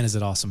 but man, is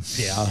it awesome.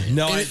 Yeah.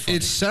 No,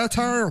 It's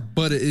satire,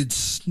 but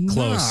it's Close.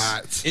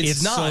 not.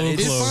 it's not. so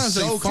It's It close. finds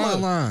so a fine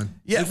close. line.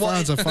 Yeah, it well,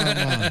 finds a fine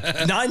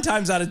line. 9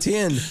 times out of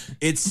 10,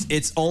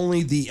 it's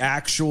only the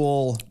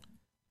actual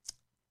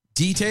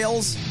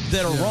details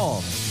that are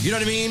wrong. You know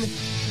what I mean?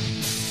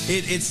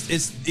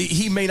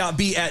 He may not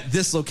be at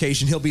this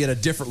location. He'll be at a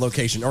different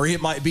location, or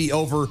it might be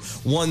over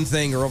one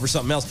thing or over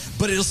something else.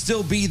 But it'll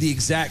still be the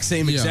exact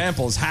same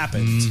example as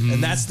happened,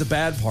 and that's the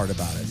bad part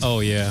about it. Oh,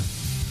 yeah.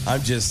 I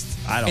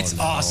don't It's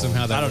know. awesome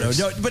how that I don't works.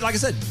 know. No, but like I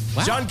said,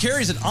 Wow. John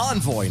Kerry's an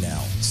envoy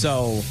now.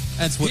 So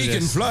That's what he it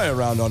can is. fly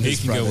around on He his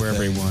can go private wherever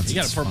thing. he wants. You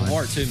got It's a Purple fine.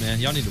 Heart too, man.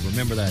 Y'all need to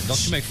remember that.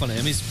 Don't you make fun of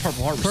him. He's a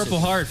Purple Heart. Purple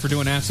Heart for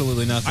doing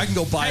absolutely nothing. I can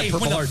go buy Hey, a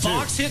Purple when Heart the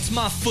box hits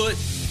my foot,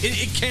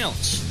 it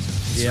counts.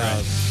 too. Yeah.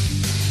 right.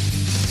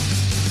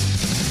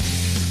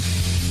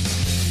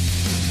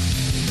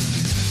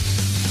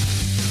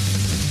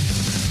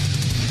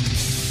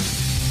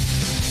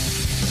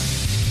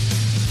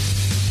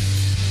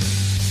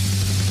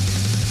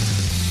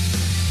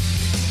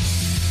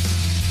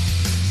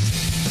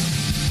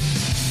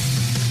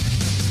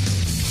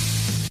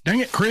 Dang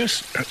it,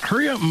 Chris.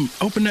 Hurry up and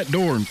open that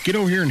door and get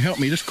over here and help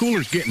me. This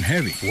cooler's getting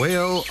heavy.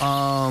 Well,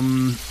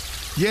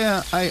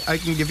 yeah, I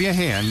can give you a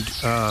hand,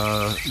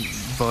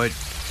 but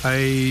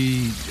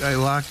I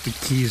locked the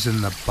keys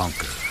in the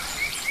bunker.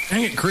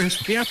 Dang it,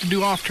 Chris. We have to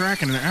do off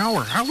track in an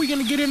hour. How are we going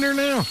to get in there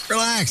now?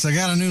 Relax, I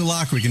got a new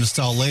lock we can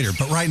install later,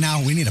 but right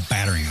now we need a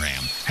battering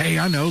ram. Hey,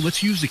 I know.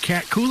 Let's use the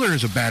cat cooler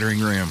as a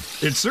battering ram.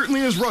 It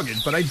certainly is rugged,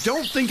 but I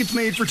don't think it's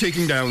made for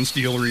taking down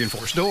steel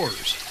reinforced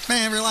doors.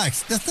 Man,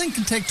 relax. The thing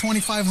can take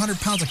 2,500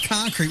 pounds of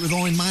concrete with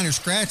only minor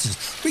scratches.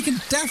 We can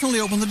definitely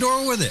open the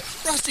door with it.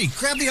 Rusty,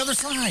 grab the other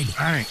side.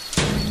 All right.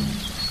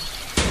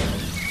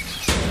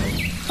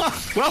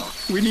 Well,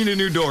 we need a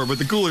new door, but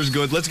the cooler's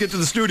good. Let's get to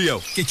the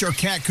studio. Get your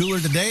cat cooler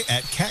today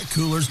at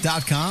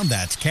catcoolers.com.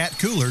 That's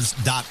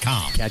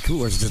catcoolers.com. Cat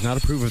Coolers does not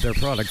approve of their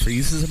product for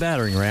use as a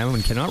battering ram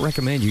and cannot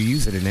recommend you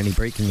use it in any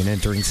breaking and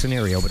entering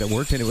scenario, but it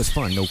worked and it was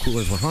fun. No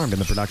coolers were harmed in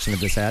the production of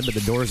this ad, but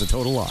the door is a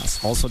total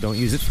loss. Also, don't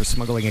use it for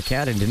smuggling a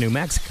cat into New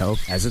Mexico,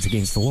 as it's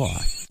against the law.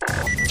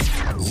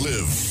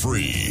 Live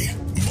free.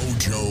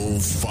 Mojo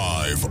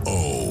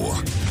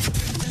 50.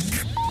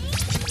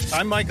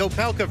 I'm Mike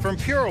Opelka from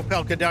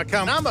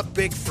PureOpelka.com. I'm a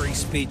big free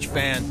speech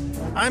fan.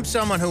 I'm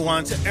someone who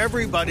wants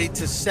everybody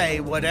to say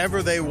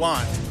whatever they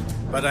want.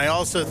 But I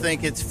also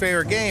think it's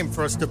fair game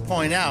for us to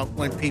point out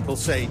when people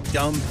say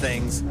dumb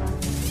things.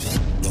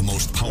 The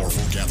most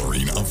powerful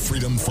gathering of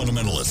freedom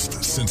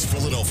fundamentalists since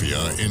Philadelphia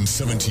in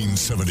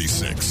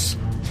 1776.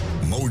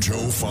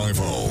 Mojo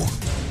 50.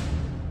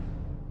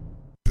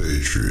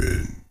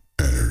 Patriot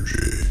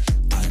Energy.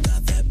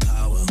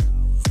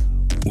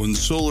 When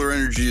solar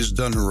energy is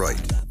done right,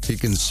 it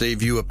can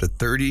save you up to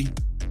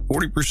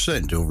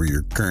 40% over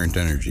your current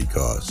energy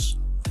costs.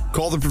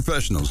 Call the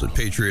professionals at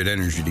Patriot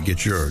Energy to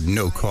get your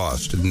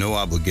no-cost and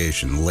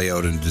no-obligation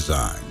layout and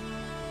design.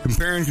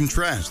 Compare and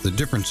contrast the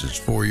differences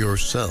for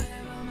yourself.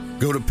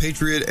 Go to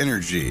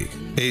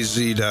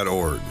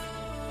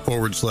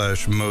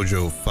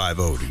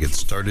patriotenergy.org/Mojo50 to get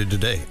started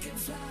today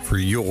for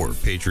your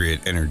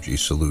Patriot Energy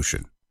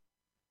solution.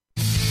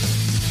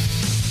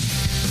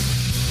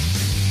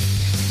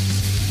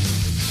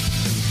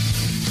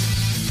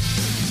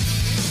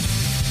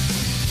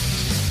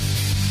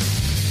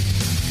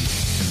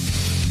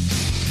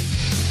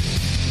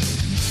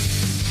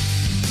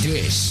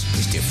 This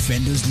is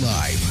Defenders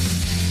Live.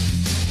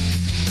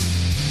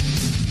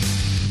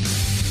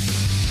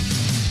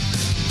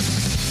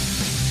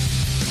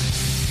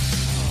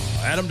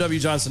 Adam W.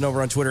 Johnson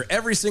over on Twitter.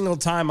 Every single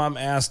time I'm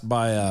asked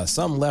by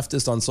some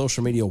leftist on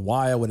social media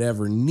why I would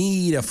ever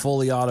need a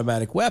fully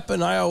automatic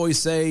weapon, I always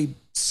say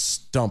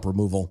stump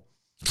removal.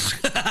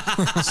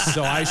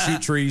 So I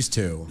shoot trees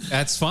too.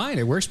 That's fine.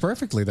 It works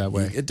perfectly that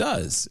way. It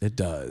does. It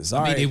does.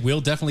 I mean, it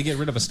will definitely get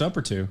rid of a stump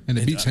or two. And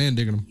it beats hand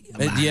digging them.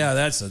 Yeah,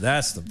 that's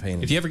the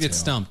pain. If you ever get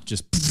stumped,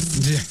 just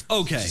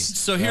Okay,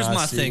 so here's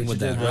my thing with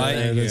that,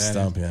 right?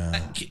 Stump, yeah.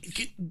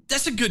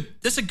 That's a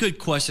good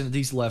question that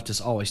these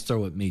leftists always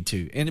throw at me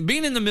too. And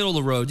being in the middle of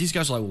the road, these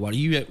guys are like, "What do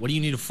you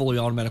need a fully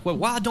automatic weapon?"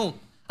 Well,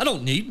 I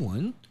don't need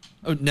one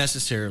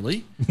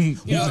necessarily. You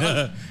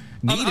know,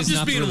 I'm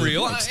just being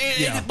real.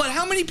 But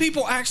how many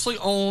people actually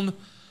own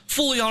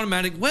fully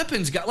automatic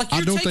weapons? Like,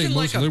 you're I don't taking think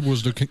most like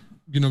liberals,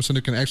 you know what I'm saying,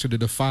 they can actually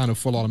define a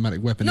full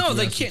automatic weapon. No,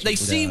 they can't. They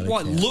see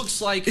what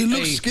looks like It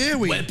looks a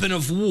scary. weapon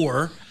of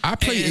war. I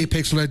play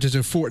Apex Legends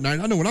and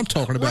Fortnite. I know what I'm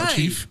talking about, Right.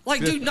 Chief.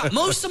 Like, dude,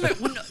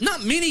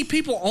 not many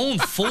people own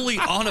fully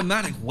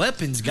automatic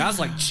weapons. Guys,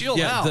 like,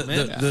 chill out,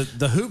 man.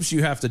 The hoops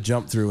you have to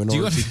jump through in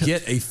order to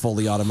get a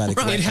fully automatic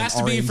weapon. It has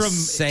to are be from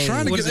insane.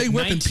 Trying to what get is it, a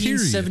weapon,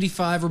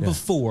 1975 or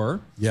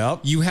before. Yep.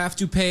 You have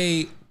to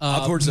pay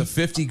Upwards of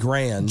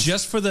 $50,000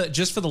 just for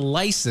the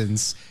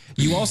license.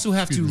 You also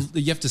have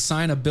to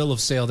sign a bill of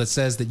sale that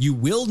says that you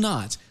will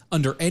not,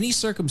 under any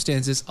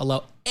circumstances,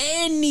 allow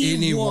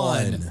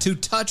anyone to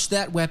touch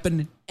that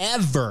weapon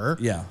ever.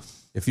 Yeah.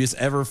 If you just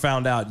ever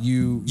found out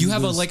you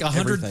have lose like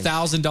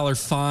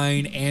 $100,000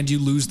 fine and you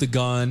lose the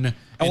gun.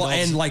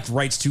 And like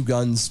rights to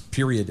guns,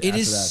 period. It after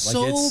is that.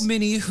 Like, so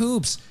many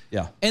hoops.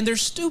 Yeah. And they're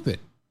stupid.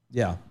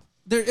 Yeah.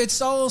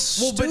 It's all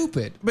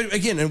stupid. But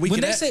again, and when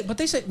they say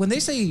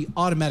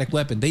automatic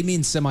weapon, they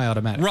mean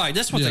semi-automatic. Right,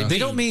 that's what they They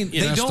don't mean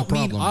Yeah, they don't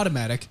mean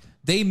automatic.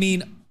 They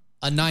mean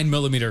a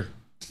 9mm.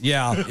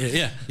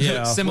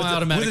 Yeah.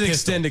 Semi-automatic with an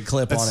pistol. extended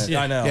clip on it.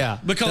 I know. Yeah,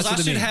 Because that's I what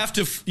should mean. have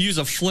to use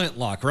a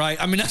flintlock, right?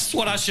 I mean, that's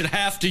what I should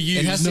have to use.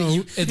 It has to,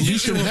 at you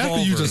least should a have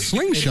to use a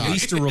slingshot. At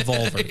least a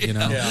revolver, you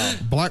know. Yeah.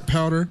 Black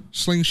powder,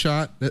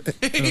 slingshot, and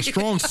a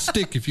strong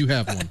stick if you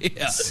have one.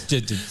 Best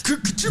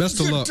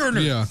of luck.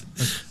 Yeah.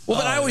 Well,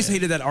 but I always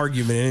hated that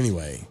argument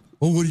anyway.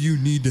 Well, what do you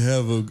need to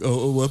have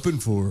a weapon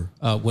for?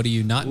 What do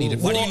you not need it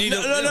for? What do you need?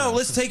 No.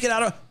 Let's take it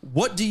out of.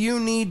 What do you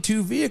need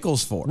 2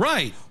 vehicles for?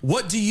 Right.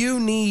 What do you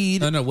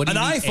need? No. What do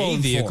an you need iPhone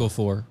a vehicle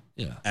for?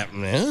 Yeah.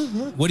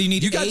 What do you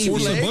need? You got 2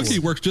 Horse and legs. buggy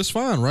works just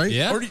fine, right?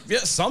 Yeah. Or,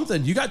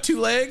 something. You got 2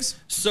 legs.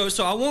 So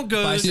I won't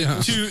go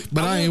Yeah. to.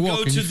 But I ain't won't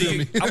walking, go you to feel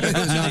me? I won't go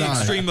to Not the I.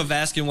 extreme of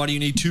asking why do you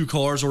need 2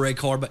 cars or a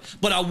car.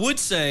 But I would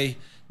say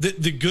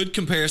the good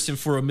comparison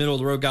for a middle of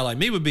the road guy like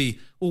me would be,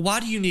 well,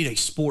 why do you need a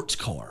sports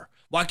car?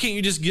 Why can't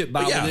you just get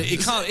by with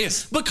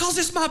it? Because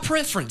it's my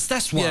preference.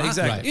 That's why. Yeah,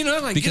 exactly. Right. You know,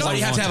 like Because Why do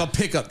you have to want have a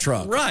pickup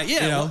truck? Right,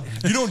 yeah. You know?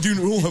 You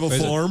don't have a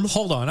farm.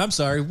 Hold on, I'm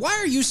sorry. Why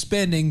are you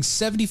spending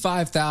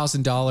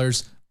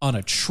 $75,000 on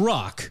a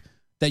truck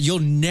that you're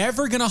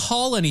never going to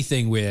haul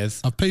anything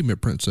with? A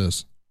pavement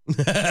princess.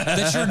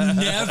 That you're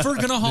never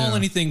going to haul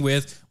anything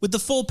with the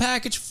full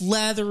package,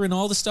 leather and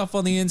all the stuff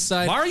on the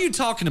inside. Why are you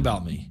talking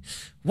about me?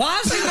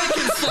 Why is he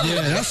making fun? Yeah,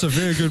 that's a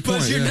very good point.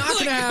 But you're yeah. not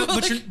going to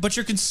have. But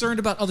you're concerned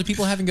about other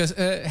people having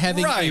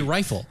a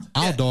rifle.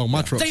 I'll dog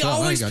my truck. They out. I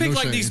ain't always got pick no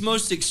like shame. these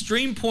most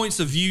extreme points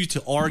of view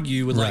to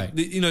argue with, Right.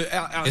 like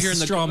out It's here in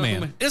the straw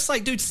man. It's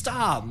like, dude,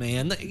 stop,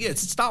 man.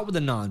 Stop with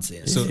the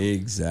nonsense. So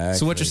exactly.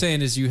 So what you're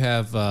saying is you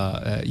have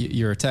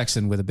you're a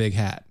Texan with a big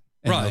hat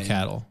and no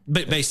cattle.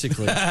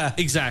 Basically,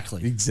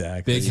 exactly.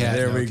 Exactly. Big hat.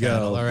 There no we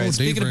cattle. go. All right. Oh,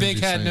 Speaking Dave of big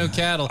Ramsey hat, no saying.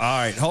 cattle. All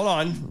right, hold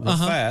on, real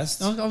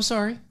fast. Oh, I'm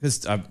sorry.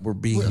 Because we're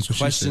being That's what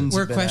she questions. said.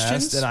 have been We're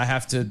questions? asked, and I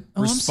have to Oh,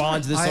 I'm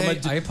respond to this. sorry. I'm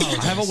gonna I apologize.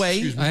 I have a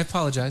way. I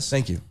apologize.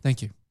 Thank you.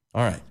 Thank you.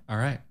 All right, All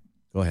right.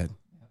 go ahead.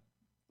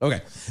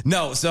 Okay.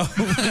 No, so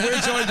we're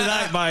joined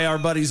tonight by our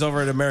buddies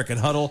over at American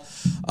Huddle.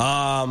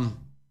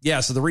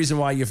 So the reason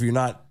why, if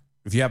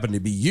you happen to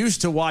be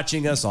used to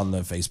watching us on the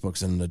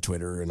Facebooks and the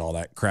Twitter and all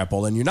that crap,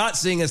 and you're not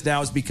seeing us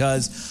now, is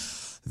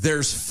because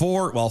there's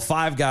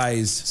 5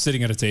 guys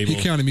sitting at a table.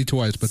 He counted me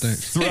twice, but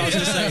thanks. I was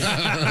just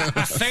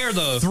saying, Fair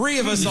though. 3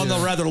 of us on the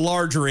rather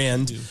larger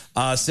end,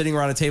 sitting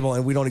around a table,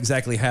 and we don't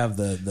exactly have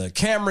the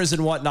cameras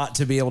and whatnot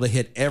to be able to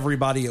hit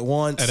everybody at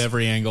once At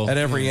every angle.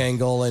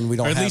 and we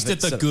don't. Or at have least it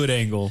at the set- good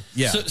angle.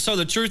 Yeah. So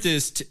the truth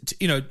is,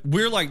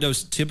 we're like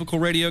those typical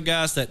radio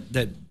guys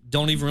that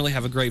don't even really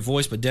have a great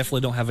voice, but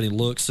definitely don't have any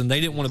looks, and they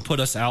didn't want to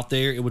put us out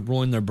there; it would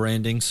ruin their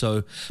branding.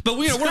 So, but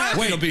we're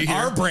happy to be here.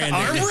 Our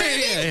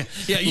branding.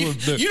 Yeah. You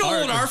don't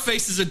want our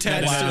faces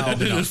attached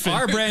to it.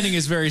 Our branding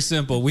is very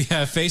simple. We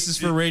have faces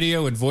for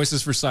radio and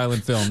voices for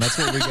silent film. That's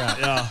what we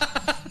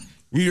got.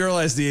 You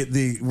realize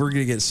we're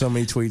gonna get so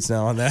many tweets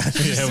now on that.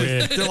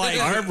 They're like,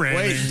 Our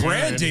branding. Wait,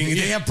 branding?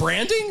 They have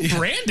branding?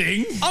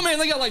 Branding? Oh man,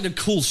 they got like the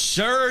cool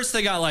shirts.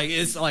 They got like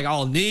it's like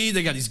all neat.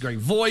 They got these great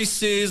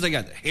voices. They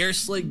got the hair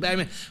slick back. I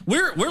mean,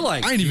 we're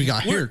like I ain't even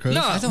got hair, cuz.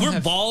 we're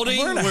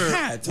balding. I'm wearing a We're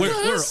hat.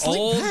 we're Slick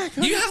old. back,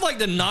 huh? You have like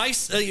the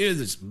nice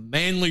this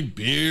manly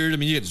beard. I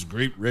mean, you get this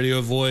great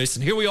radio voice.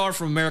 And here we are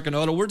from American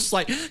Auto. We're just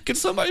like, can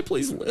somebody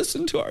please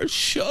listen to our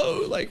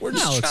show? Like we're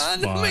just No, it's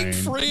trying to make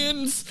fine.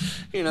 friends.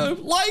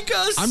 Like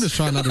us. I'm just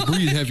trying not to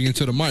breathe heavy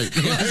into the mic.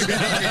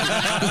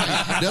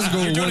 That's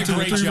going You're doing 1, a 2,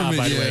 great 3 for job, me.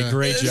 by the way. Yeah.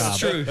 Great This job. is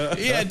true.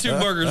 He had 2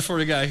 burgers for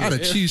the guy I had a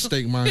here.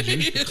 cheesesteak, mind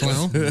you,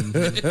 clown.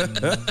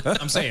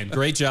 I'm saying,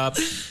 great job.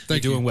 You're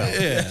Thank you. doing well.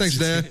 Thanks,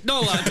 Dad.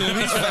 Don't lie to him.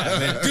 He's fat,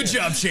 man. Good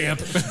job, champ.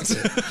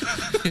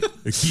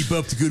 Keep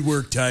up the good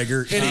work,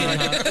 Tiger.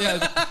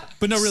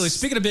 But no, really,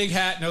 speaking of big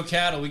hat, no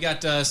cattle, we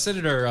got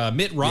Senator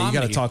Mitt Romney. You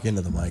got to talk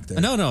into the mic there.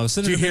 No,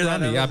 Senator Did you hear Mitt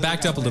that? Romney. I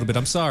backed up a little bit.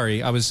 I'm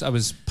sorry. I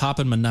was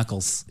popping my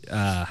knuckles.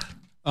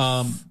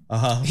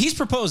 He's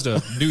proposed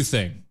a new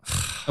thing,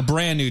 a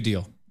brand new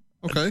deal.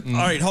 Okay. All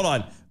right, hold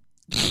on.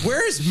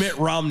 Where has Mitt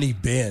Romney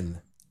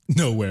been?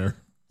 Nowhere.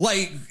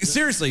 Like,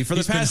 seriously, for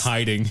He's the past been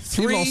hiding. He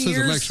 3 lost his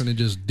years? election and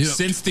just dipped.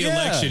 Since the Yeah.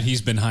 election,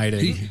 he's been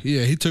hiding.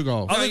 He took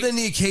off. Other than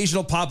the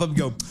occasional pop up and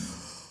go,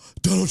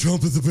 Donald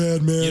Trump is a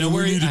bad man. You know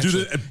where we need to do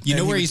actually, that. you know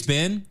And where he- he's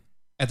been?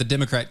 At the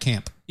Democrat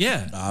camp.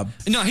 Yeah.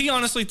 No, he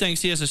honestly thinks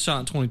he has a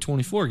shot in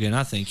 2024 again,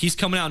 I think. He's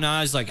coming out now.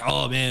 He's like,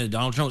 oh, man,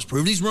 Donald Trump's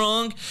proved he's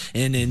wrong.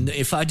 And then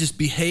if I just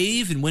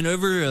behave and went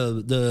over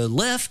the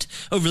left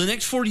over the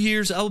next 40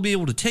 years, I'll be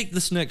able to take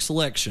this next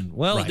election.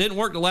 Well, Right. it didn't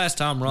work the last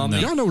time,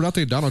 Romney. Y'all know what I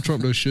think Donald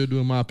Trump should do,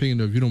 in my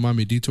opinion, if you don't mind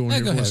me detouring here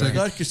go for a ahead, second.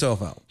 Knock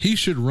yourself out. He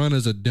should run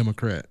as a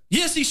Democrat.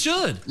 Yes, he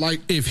should. Like,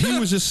 if he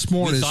was just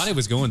smart We as... thought he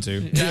was going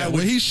to. Yeah,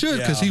 well, he should,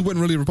 because he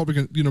wasn't really a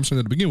Republican, you know what I'm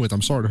saying, to begin with.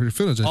 I'm sorry to hurt your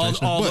feelings.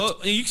 Although,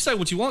 you can say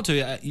what you want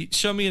to.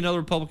 Show me another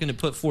Republican that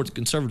put forth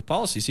conservative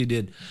policies. He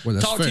did. Well,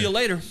 that's Talk fair. to you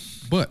later.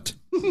 But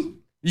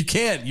You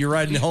can't. You're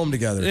riding home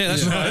together. Yeah,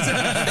 that's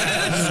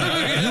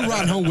right. you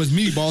ride home with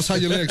me, boss. How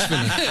your legs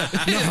feeling?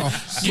 No,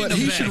 but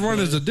he should run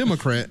as a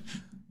Democrat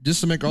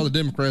just to make all the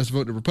Democrats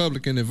vote the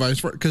Republican and vice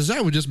versa. Because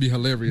that would just be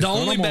hilarious. The though.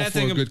 only I'm all bad for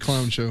thing a good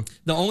clown show.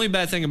 The only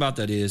bad thing about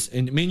that is,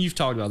 and I mean, you've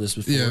talked about this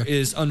before, Yeah.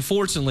 is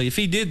unfortunately, if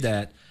he did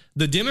that,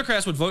 The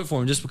Democrats would vote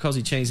for him just because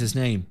he changed his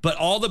name. But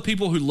all the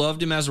people who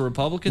loved him as a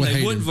Republican,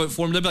 they wouldn't vote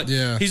for him. They'd be like,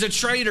 he's a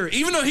traitor.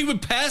 Even though he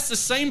would pass the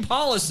same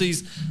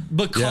policies,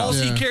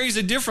 because he carries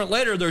a different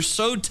letter, they're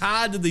so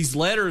tied to these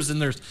letters. And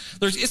there's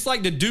it's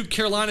like the Duke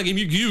Carolina game.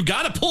 You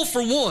got to pull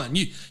for one.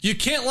 You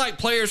can't like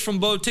players from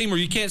both teams, or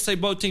you can't say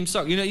both teams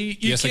suck. You know, you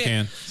yes, can't. I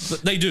can.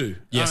 But they do.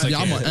 Yes, I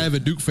can. I'm an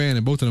avid Duke fan,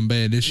 and both of them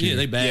bad this year. Yeah,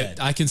 they bad.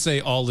 Yeah, I can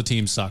say all the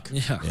teams suck.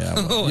 Yeah.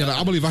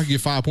 I believe I could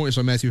get 5 points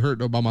on Matthew Hurt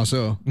though by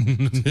myself.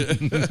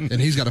 And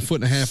he's got a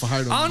foot and a half of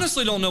height on I him.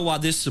 honestly don't know why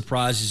this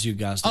surprises you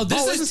guys. Oh,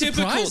 this is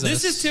typical.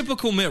 This is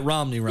typical Mitt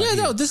Romney right Yeah,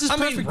 here. no, this is I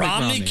perfect mean, Mitt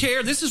Romney Romney.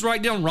 care. This is right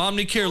down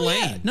Romney care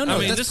lane. No, I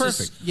mean, that's this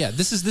perfect.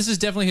 This is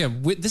definitely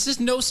him. This is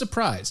no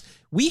surprise.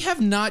 We have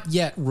not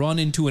yet run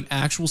into an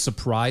actual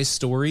surprise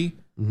story.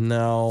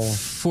 No.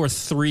 For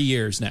 3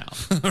 years now.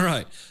 All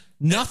right.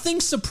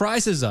 Nothing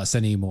surprises us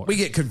anymore. We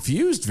get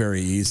confused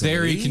very easily.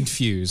 Very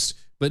confused,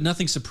 but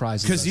nothing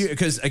surprises us.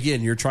 Because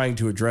again, you're trying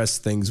to address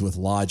things with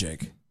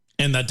logic.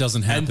 And that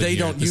doesn't happen. And they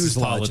here. don't This use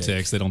is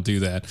politics. They don't do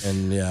that.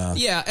 And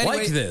yeah. Anyway,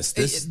 like this.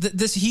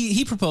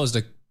 He proposed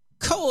a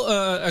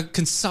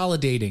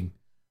consolidating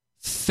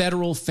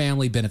federal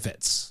family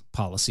benefits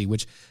policy,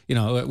 which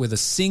with a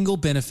single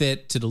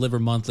benefit to deliver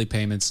monthly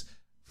payments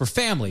for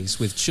families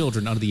with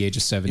children under the age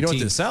of 17. You know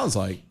what this sounds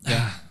like?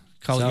 Yeah.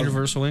 Call it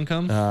universal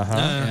income.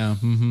 Yeah.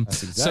 Mm-hmm.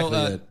 That's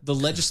exactly it. The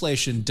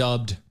legislation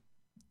dubbed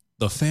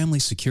the Family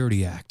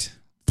Security Act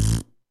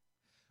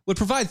would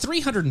provide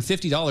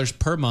 $350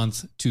 per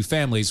month to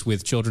families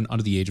with children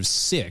under the age of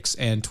 6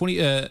 and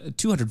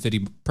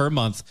 $250 per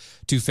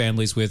month to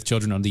families with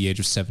children under the age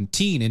of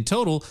 17. In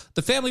total,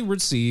 the family would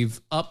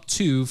receive up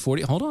to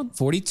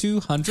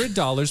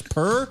 $4,200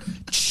 per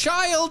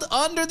child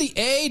under the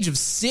age of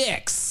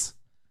 6.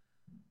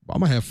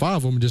 I'm gonna have 5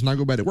 of them and just not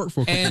go back to work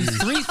for a couple And years.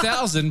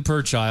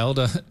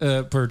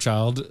 $3,000 per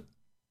child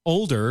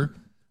older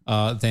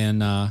than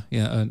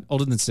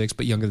 6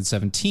 but younger than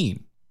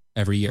 17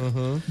 every year.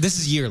 This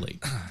is yearly.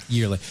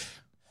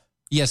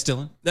 Yes,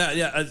 Dylan.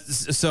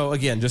 So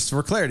again, just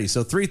for clarity,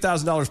 so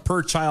 $3,000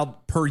 per child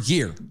per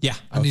year. Yeah,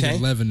 I need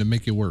 11 to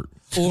make it work.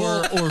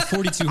 Or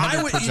 $4,200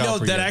 I would, per child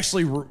per that year.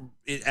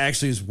 it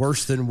actually is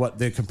worse than what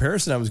the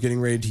comparison I was getting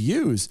ready to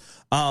use.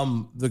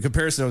 The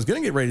comparison I was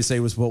going to get ready to say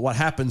was, well, what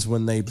happens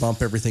when they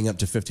bump everything up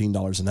to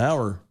 $15 an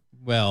hour?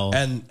 Well,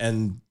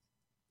 and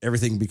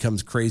everything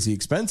becomes crazy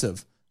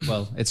expensive.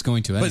 Well, it's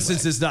going to anyway. But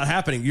since it's not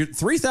happening, you're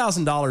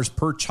 $3,000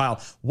 per child.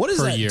 What does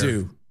that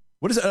do?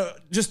 What does it?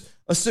 Just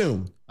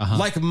assume.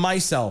 Like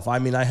myself, I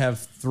mean, I have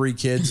 3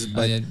 kids,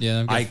 but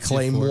I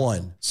claim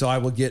 1, so I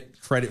will get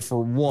credit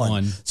for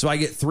one. So I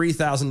get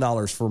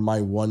 $3,000 for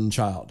my one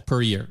child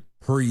per year.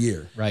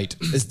 Right?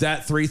 Is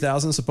that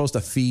 $3,000 supposed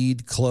to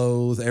feed,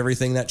 clothe,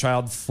 everything that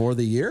child for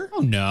the year?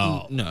 Oh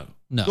no.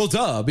 Well,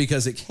 duh,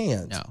 because it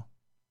can't. No.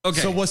 Okay.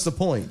 So what's the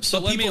point?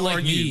 So people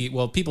like me,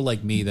 people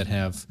like me that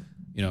have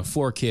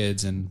 4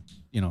 kids and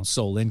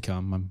sole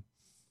income.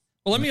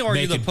 Well, let me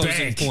argue the making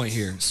opposing point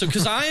here. So,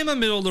 because I am a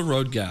middle of the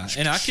road guy,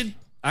 and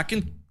I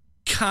can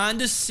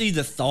kind of see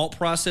the thought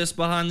process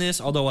behind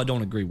this, although I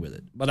don't agree with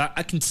it. But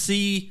I can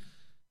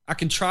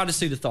try to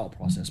see the thought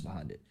process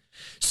behind it.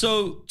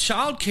 So,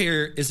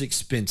 childcare is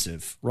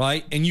expensive,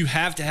 right? And you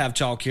have to have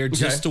childcare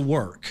just to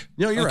work.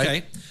 No, you're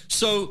right.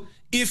 So,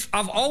 if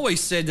I've always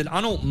said that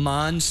I don't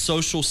mind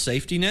social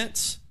safety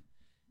nets,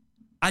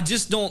 I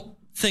just don't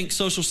think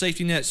social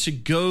safety nets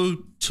should go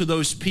to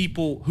those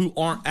people who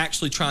aren't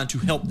actually trying to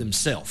help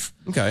themselves.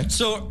 Okay.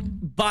 So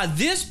by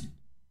this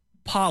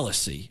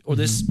policy or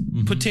this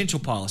potential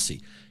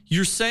policy,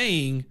 you're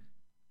saying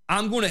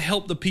I'm going to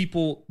help the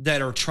people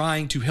that are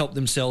trying to help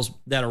themselves,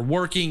 that are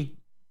working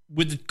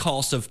with the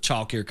cost of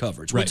childcare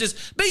coverage, which is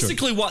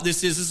basically what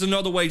this is. It's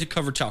another way to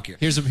cover childcare.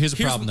 Here's a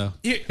problem though.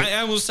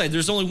 I will say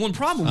there's only one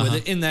problem with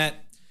it in that.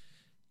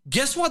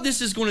 Guess what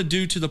this is going to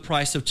do to the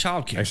price of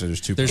childcare? Actually,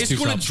 there's two. It's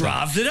going to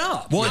drive it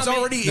up. Well, it's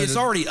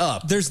already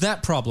up. There's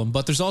that problem,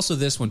 but there's also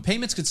this one.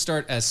 Payments could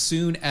start as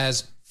soon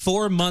as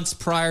 4 months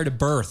prior to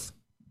birth.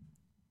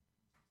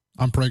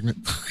 I'm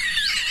pregnant.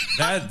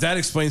 That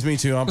explains me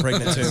too. I'm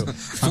pregnant too.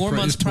 4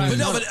 months prior.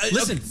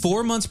 Listen,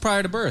 4 months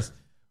prior to birth.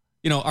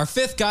 Our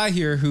 5th guy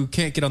here who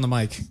can't get on the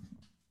mic.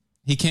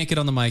 He can't get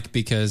on the mic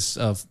because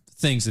of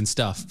things and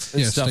stuff.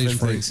 Yeah, stuff stage and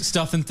fright. things.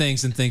 Stuff and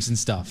things and things and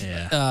stuff.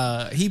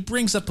 Yeah. He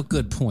brings up a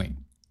good point.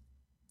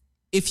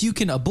 If you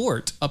can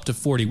abort up to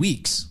 40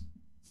 weeks,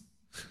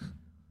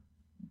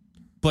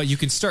 but you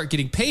can start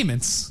getting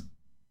payments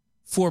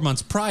 4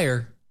 months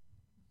prior.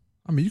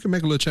 I mean, you can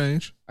make a little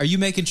change. Are you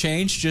making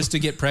change just to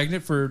get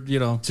pregnant for,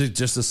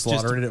 just to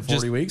slaughter it at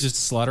 40 weeks? Just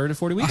to slaughter it at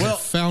 40 weeks? I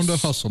found a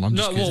hustle. I'm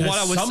just kidding.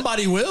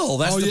 Somebody will.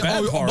 That's the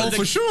bad part.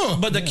 For sure.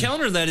 But the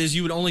counter to that is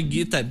you would only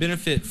get that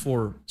benefit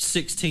for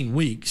 16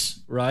 weeks,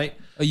 right?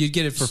 Oh, you'd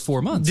get it for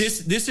 4 months.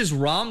 This is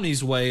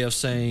Romney's way of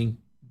saying,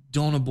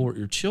 don't abort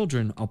your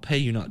children. I'll pay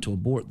you not to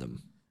abort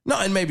them. No,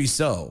 and maybe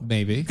so.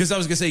 Maybe. Because I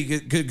was going to say,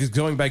 because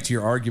going back to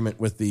your argument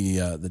with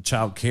the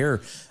child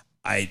care,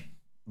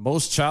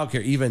 most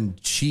childcare, even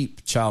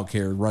cheap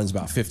childcare, runs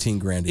about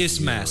 $15,000 a year. It's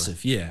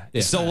massive, yeah.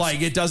 So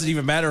like, it doesn't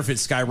even matter if it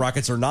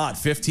skyrockets or not.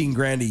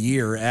 $15,000 a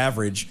year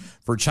average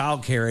for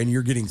childcare, and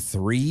you're getting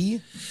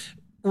 3.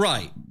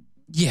 Right.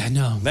 Yeah,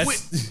 no.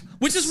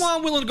 Which is why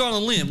I'm willing to go on a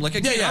limb. Like,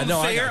 again, I'm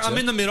fair. I'm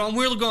in the middle. I'm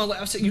willing to go on a limb.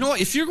 I'm saying, you know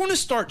what? If you're going to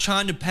start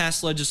trying to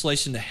pass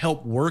legislation to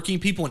help working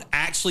people and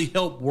actually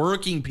help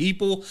working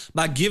people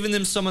by giving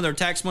them some of their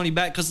tax money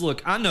back, because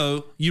look, I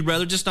know you'd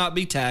rather just not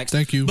be taxed.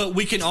 Thank you. But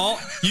we can all,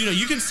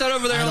 you can sit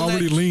over there. I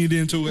already leaned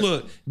into it.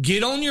 Look,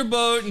 get on your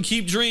boat and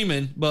keep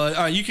dreaming.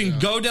 But you can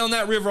go down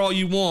that river all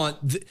you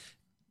want.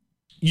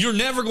 You're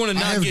never going to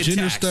not have get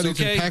gender taxed. studies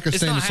Okay? in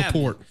Pakistan to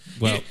support.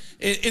 Well,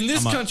 in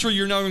this country,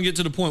 you're not going to get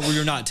to the point where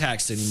you're not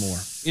taxed anymore.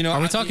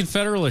 Are we talking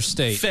federal or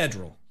state?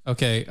 Federal.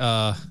 Okay,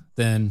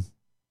 then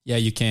yeah,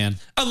 you can.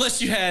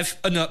 Unless you have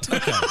enough.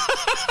 Okay.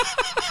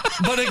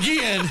 But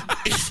again,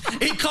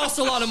 it costs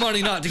a lot of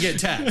money not to get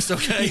taxed,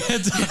 okay? Yeah,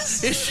 it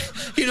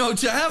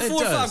does. To have 4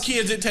 or 5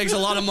 kids, it takes a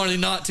lot of money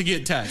not to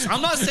get taxed.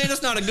 I'm not saying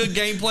it's not a good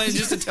game plan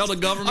just to tell the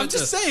government I'm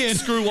just to saying,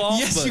 screw off.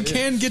 Yes, you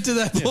can get to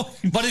that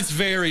point. But it's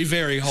very,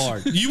 very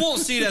hard. You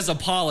won't see it as a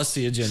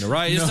policy agenda,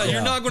 right?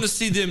 You're not going to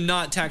see them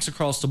not tax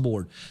across the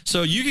board.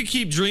 So you can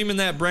keep dreaming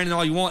that, Brandon,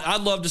 all you want.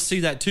 I'd love to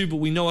see that too, but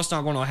we know it's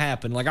not going to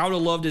happen. Like, I would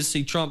have loved to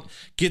see Trump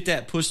get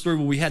that pushed through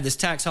where we had this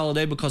tax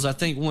holiday, because I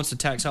think once the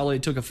tax holiday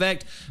took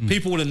effect,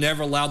 people would have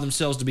never allowed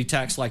themselves to be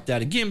taxed like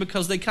that again,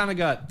 because they kind of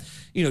got,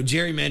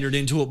 gerrymandered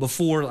into it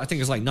before. I think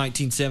it was like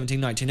 1917,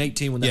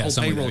 1918 when the whole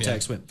payroll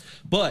tax went.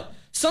 But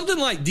something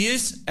like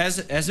this, as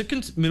a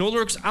middle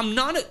works, I'm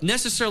not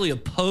necessarily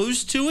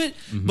opposed to it,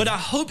 but I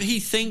hope he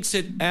thinks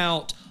it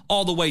out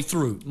all the way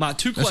through. My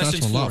two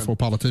questions That's a lot for a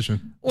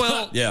politician.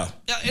 Well, yeah.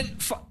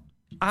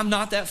 I'm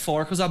not that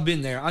far because I've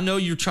been there. I know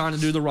you're trying to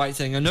do the right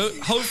thing. I know,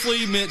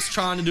 hopefully, Mitt's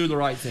trying to do the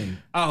right thing.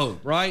 I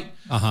hope, right?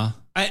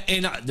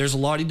 There's a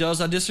lot he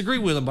does I disagree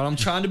with him, but I'm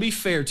trying to be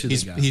fair to the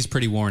guy. He's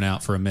pretty worn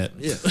out for a Mitt.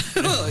 Yeah,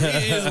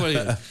 it is what it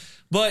is.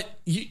 But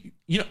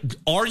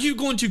are you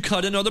going to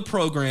cut another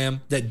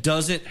program that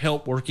doesn't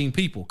help working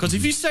people? Because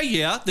if you say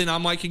then I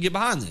might can get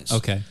behind this.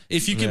 Okay.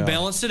 If you can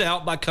balance it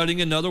out by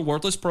cutting another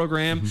worthless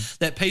program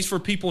that pays for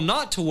people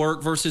not to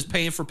work versus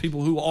paying for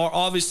people who are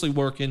obviously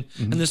working,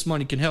 and this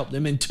money can help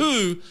them. And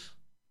 2,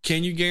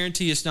 can you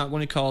guarantee it's not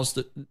going to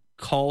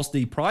cause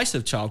the price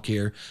of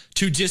childcare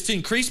to just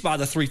increase by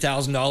the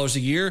 $3,000 a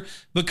year?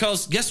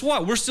 Because guess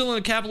what? We're still in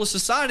a capitalist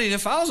society. And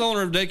if I was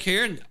owner of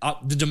daycare and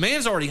the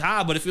demand's already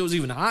high, but if it was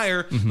even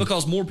higher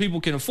because more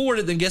people can afford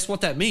it, then guess what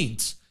that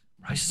means?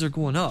 Prices are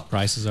going up.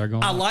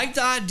 I like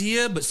the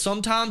idea, but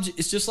sometimes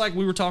it's just like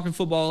we were talking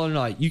football the other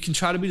night. You can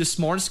try to be the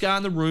smartest guy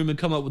in the room and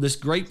come up with this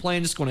great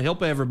plan that's going to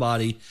help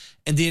everybody,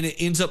 and then it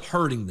ends up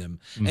hurting them.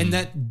 And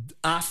that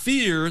I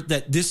fear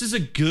that this is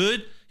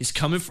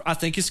I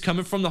think it's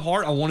coming from the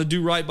heart. I want to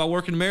do right by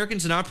working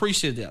Americans, and I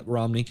appreciate that,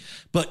 Romney.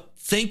 But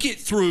think it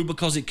through,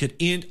 because it could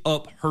end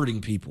up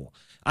hurting people.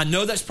 I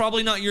know that's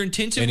probably not your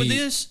intention with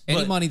this.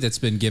 Any money that's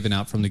been given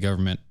out from the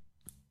government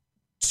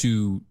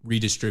to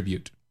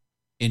redistribute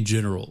in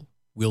general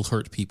will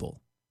hurt people.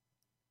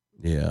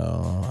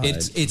 Yeah.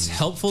 It's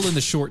helpful in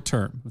the short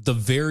term, the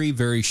very,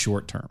 very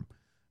short term.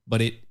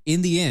 But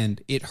in the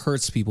end, it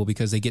hurts people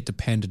because they get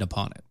dependent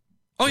upon it.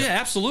 Oh yeah,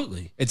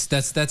 absolutely.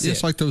 That's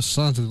It's like those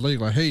signs of the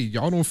lake, like, hey,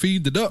 y'all don't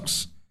feed the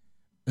ducks.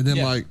 And then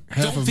like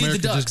half of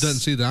America just doesn't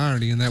see the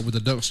irony in that, where the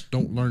ducks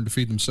don't learn to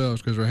feed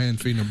themselves because they're hand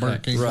feeding a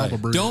bird. Can't swallow a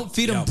bird. Don't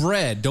feed them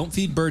bread. Don't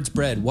feed birds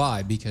bread.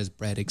 Why? Because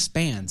bread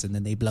expands and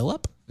then they blow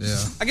up. Yeah.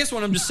 I guess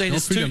what I'm just saying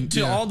is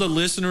to all the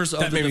listeners of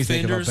the That made me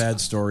think of a defenders. bad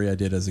story I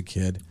did as a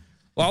kid.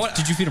 Well,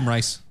 did you feed them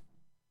rice?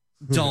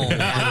 Don't. Did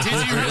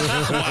you really?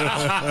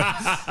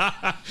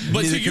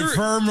 But neither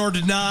confirm nor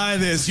deny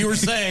this. You were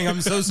saying,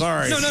 I'm so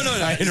sorry. No.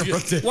 I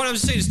interrupted. What I'm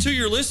saying is, to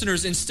your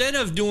listeners, instead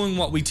of doing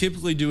what we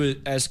typically do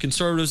as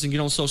conservatives and get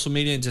on social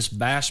media and just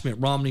bash Mitt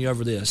Romney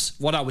over this,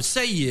 what I would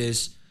say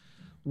is,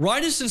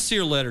 write a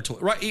sincere letter to him.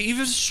 Right,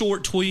 even a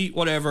short tweet,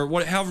 whatever,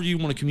 however you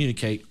want to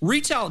communicate.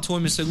 Reach out to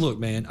him and say, look,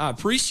 man, I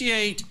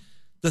appreciate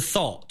the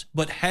thought,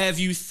 but have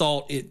you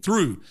thought it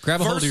through? Grab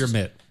a hold of your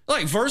mitt.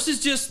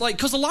 Versus just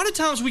because a lot of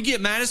times we get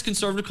mad as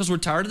conservative because we're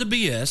tired of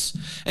the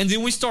BS, and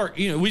then we start,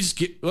 we just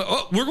get,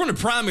 we're going to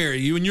primary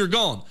you and you're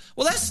gone.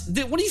 Well,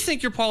 what do you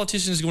think your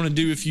politician is going to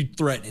do if you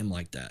threaten him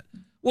like that?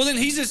 Well,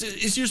 then you're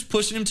just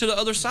pushing him to the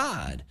other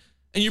side,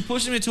 and you're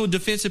pushing him into a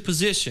defensive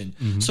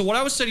position. So what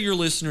I would say to your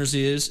listeners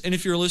is, and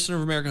if you're a listener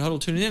of American Huddle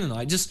tuning in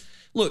tonight, just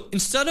look,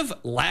 instead of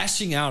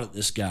lashing out at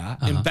this guy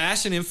and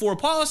bashing him for a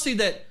policy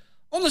that,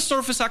 on the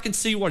surface, I can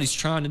see what he's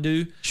trying to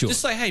do. Sure.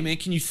 Just say, hey, man,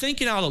 can you think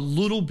it out a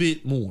little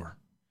bit more?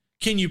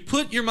 Can you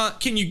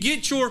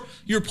get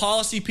your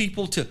policy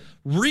people to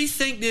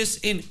rethink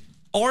this? And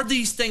are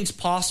these things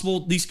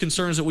possible? These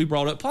concerns that we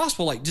brought up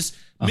possible? Like, just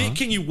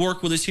can you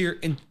work with us here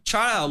and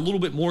try out a little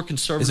bit more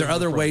conservative? Is there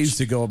other ways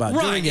to go about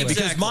doing it?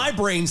 Because my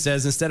brain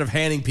says, instead of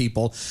handing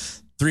people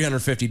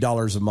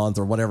 $350 a month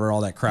or whatever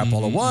all that crap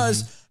all it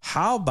was,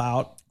 how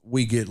about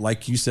we get,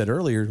 like you said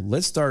earlier,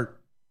 let's start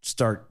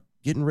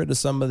getting rid of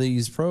some of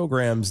these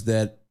programs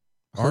that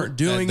aren't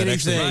doing that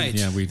actually- anything.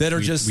 Yeah,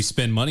 we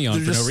spend money on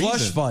they're for just no slush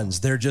reason. funds.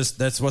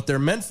 That's what they're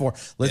meant for.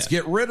 Let's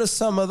get rid of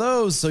some of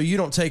those so you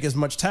don't take as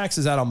much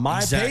taxes out of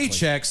my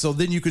paycheck. So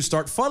then you could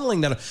start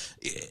funneling that.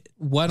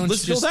 Why don't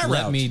Let's you go just that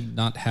let route. me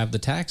not have the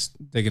tax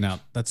taken out?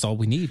 That's all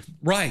we need.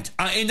 Right.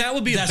 And that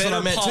would be That's a better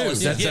what I meant, too.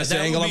 policy. That's the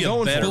that angle would I'm be a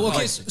going better for. But, okay,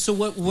 policy. so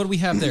what do we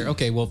have there?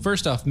 Okay, well,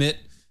 first off, Mitt,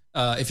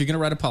 if you're going to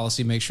write a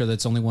policy, make sure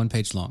that's only one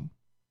page long.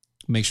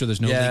 Make sure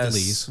there's no Yes,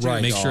 legalese.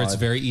 right. Make sure it's God.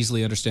 very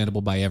easily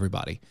understandable by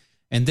everybody.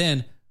 And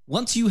then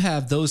once you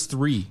have those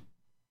three,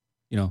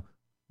 no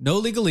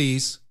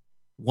legalese,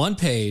 one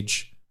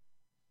page,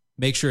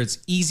 make sure it's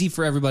easy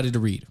for everybody to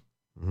read.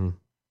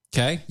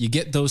 Okay? You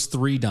get those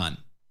three done.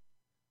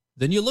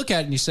 Then you look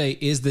at it and you say,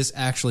 is this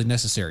actually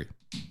necessary?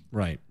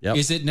 Right. Yep.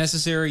 Is it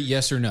necessary?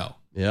 Yes or no?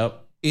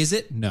 Yep. Is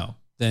it? No.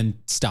 Then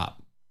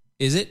stop.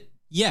 Is it?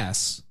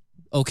 Yes.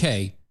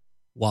 Okay.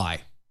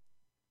 Why?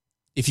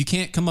 If you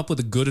can't come up with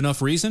a good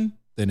enough reason,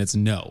 then it's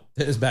no.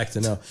 It's back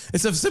to no.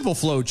 It's a simple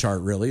flow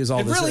chart, really. Is all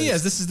It this really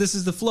is. is. This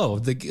is the flow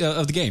of the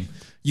game.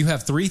 You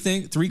have three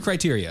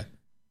criteria.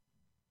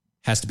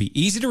 Has to be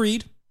easy to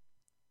read,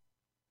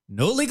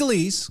 no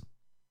legalese,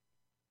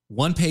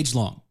 one page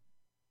long.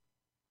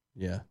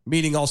 Yeah.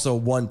 Meaning also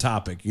one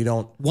topic. You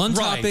don't. One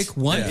topic,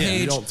 one Yeah.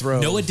 page, You don't throw.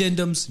 no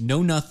addendums,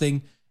 no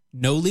nothing,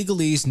 no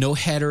legalese, no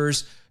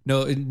headers,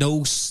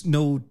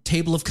 no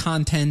table of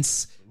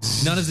contents,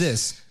 none of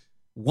this.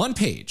 One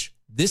page.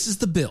 This is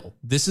the bill.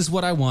 This is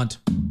what I want.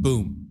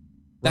 Boom.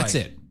 That's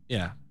Right. it.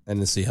 Yeah. And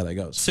to see how that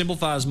goes.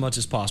 Simplify as much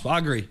as possible. I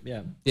agree.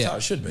 Yeah. That's how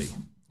it should be.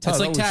 It's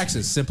like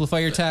taxes. Simplify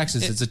your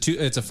taxes. It's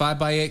a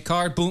 5x8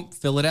 card. Boom.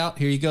 Fill it out.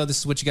 Here you go. This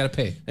is what you got to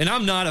pay. And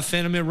I'm not a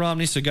fan of Mitt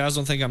Romney, so guys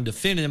don't think I'm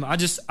defending him. I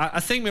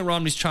think Mitt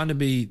Romney's trying to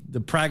be the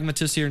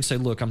pragmatist here and say,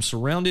 look, I'm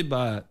surrounded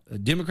by a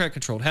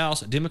Democrat-controlled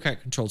House, a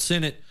Democrat-controlled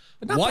Senate.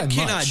 not What by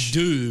can much. I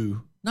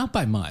do? Not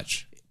by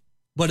much.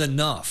 But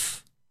enough.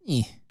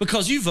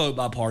 Because you vote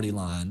by party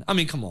line. I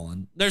mean, come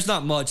on. There's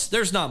not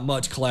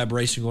much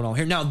collaboration going on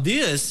here. Now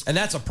this, and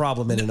that's a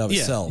problem in and of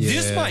itself.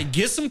 This might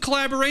get some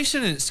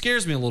collaboration, and it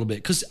scares me a little bit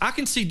because I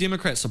can see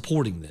Democrats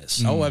supporting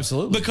this. Oh,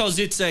 absolutely. Because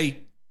it's a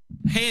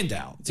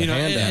handout. It's a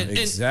handout.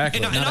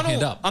 Exactly. And Not a I don't-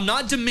 hand up. I'm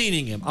not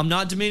demeaning him. I'm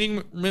not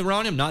demeaning Mitt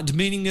Romney. I'm not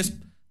demeaning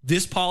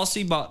this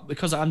policy, but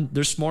because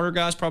there's smarter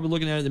guys probably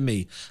looking at it than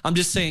me. I'm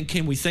just saying,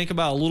 can we think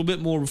about it a little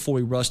bit more before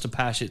we rush to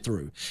pass it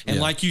through? And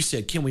Yeah. like you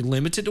said, can we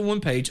limit it to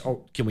one page,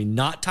 or can we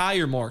not tie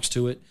your marks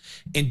to it?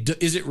 And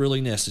is it really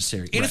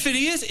necessary? And if it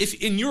is, if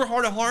in your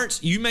heart of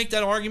hearts you make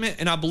that argument,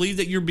 and I believe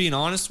that you're being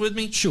honest with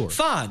me, sure,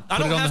 fine. I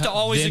Put don't it on have the- to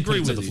always then put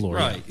agree it to with the you. floor,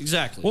 Right? yeah.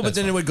 Exactly. Well, but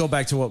then it would go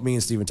back to what me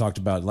and Steven talked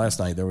about last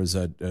night. There was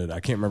I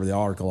can't remember the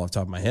article off the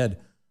top of my head,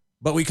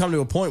 but we come to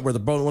a point where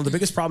one of the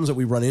biggest problems that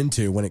we run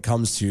into when it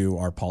comes to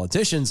our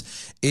politicians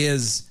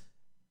is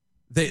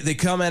they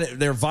come at it,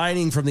 they're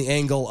vining from the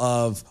angle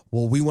of,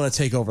 well, we want to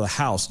take over the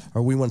House,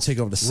 or we want to take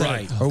over the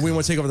Senate, Right. or we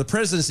want to take over the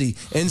presidency,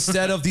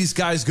 instead of these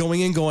guys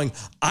going in going,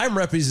 I'm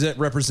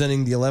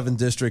representing the 11th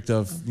district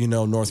of,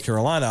 North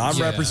Carolina. I'm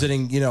Yeah.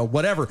 representing,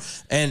 whatever,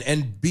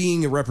 and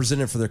being a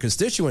representative for their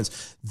constituents.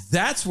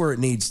 That's where it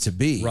needs to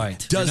be. Right.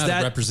 Does You're not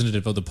that a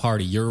representative of the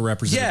party. You're a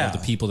representative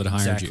of the people that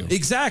hired you.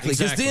 Exactly.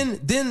 Because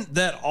then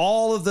that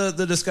all of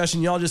the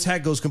discussion y'all just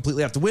had goes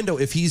completely out the window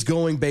if he's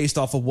going based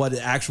off of what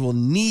the actual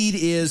need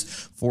is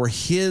for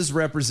his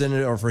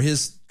representative or for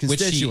his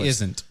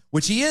constituents.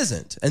 Which he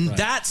isn't. And Right.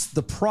 that's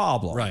the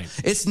problem. Right.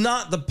 It's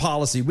not the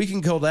policy. We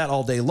can go that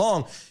all day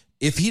long.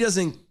 If he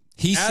doesn't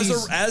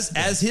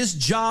as his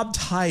job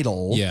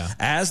title,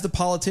 as the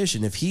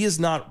politician, if he is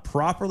not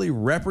properly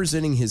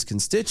representing his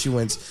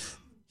constituents,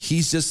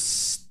 he's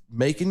just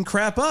making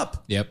crap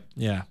up. Yep.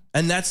 Yeah.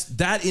 And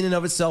that in and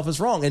of itself is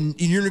wrong. And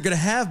you're going to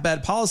have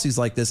bad policies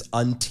like this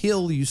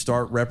until you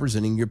start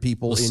representing your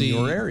people in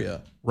your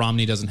area.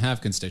 Romney doesn't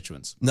have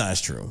constituents. No,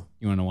 that's true.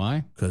 You want to know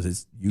why?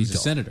 Because he's a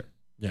senator.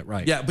 Yeah,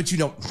 right. Yeah, but you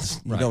know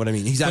what I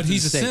mean. He's but after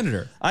he's the a state.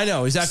 senator. I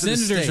know. He's after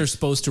Senators the state. are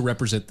supposed to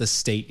represent the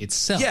state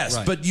itself. Yes,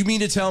 but you mean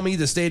to tell me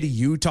the state of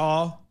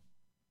Utah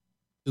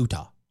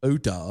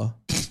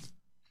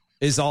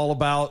is all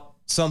about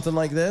something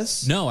like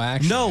this? No,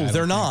 actually, I no, don't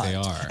they're think not. they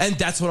are. And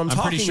that's what I'm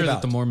talking pretty sure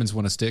about. that the Mormons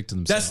want to stick to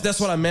themselves. That's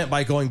what I meant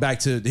by going back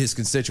to his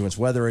constituents,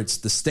 whether it's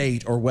the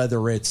state or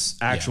whether it's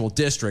actual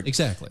district.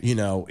 Exactly.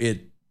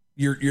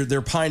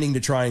 They're pining to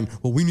try and,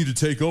 well, we need to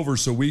take over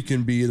so we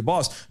can be the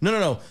boss.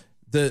 No.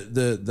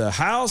 The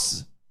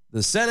House,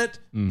 the Senate,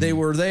 they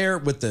were there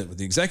with the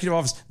executive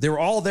office. They were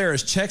all there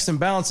as checks and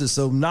balances,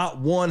 so not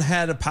one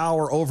had a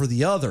power over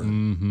the other.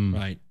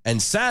 Right.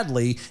 And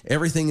sadly,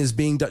 everything is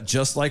being done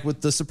just like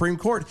with the Supreme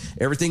Court.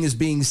 Everything is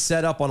being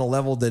set up on a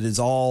level that is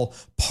all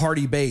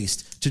party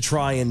based to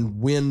try and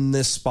win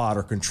this spot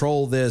or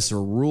control this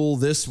or rule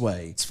this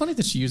way. It's funny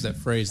that you use that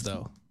phrase,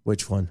 though.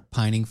 Which one?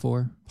 Pining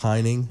for.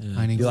 Pining.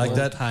 Pining. You like for.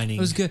 that? Pining.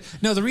 It was good.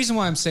 No, the reason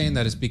why I'm saying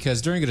that is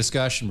because during a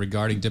discussion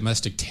regarding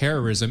domestic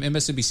terrorism,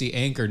 MSNBC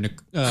anchor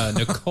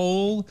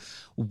Nicole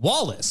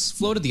Wallace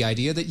floated the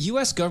idea that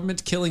U.S.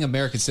 government killing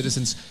American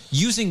citizens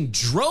using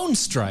drone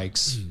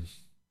strikes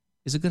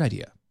is a good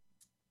idea.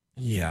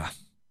 Yeah.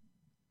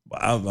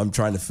 I'm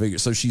trying to figure.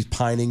 So she's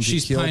pining.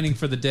 She's pining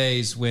for the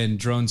days when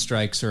drone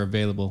strikes are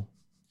available.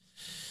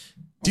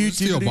 The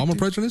Obama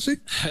presidency?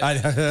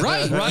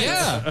 Right,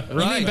 yeah. You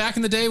mean back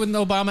in the day when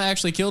Obama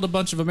actually killed a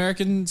bunch of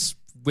Americans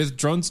with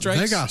drone strikes?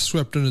 They got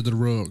swept under the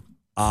rug.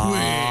 Oh,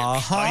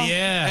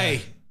 yeah.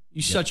 Hey,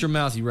 you shut your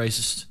mouth, you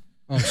racist.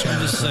 I'm sorry.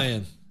 I'm just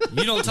saying.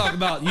 You don't talk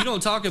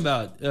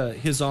about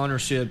his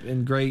ownership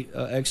and great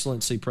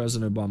excellency,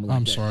 President Obama. Like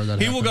I'm that. sorry that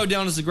he happened. will go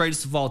down as the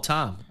greatest of all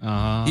time.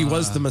 He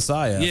was the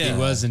Messiah. Yeah, He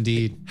was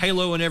indeed.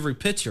 Halo in every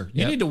picture.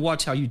 You Yep. need to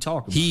watch how you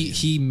talk. About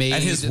He made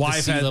And his wife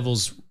the sea had-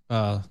 levels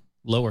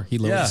lower. He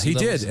lowered Yeah, the sea he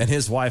levels. did. And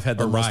his wife had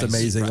the Or most rise,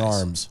 amazing rise.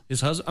 arms.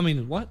 His husband. I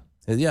mean, what?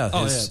 Yeah,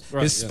 Oh, his, yeah,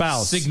 right, his yeah.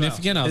 spouse,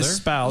 Significant other. his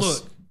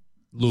spouse.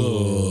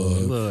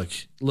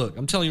 Look.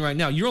 I'm telling you right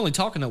now, you're only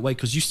talking that way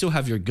because you still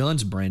have your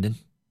guns, Brandon.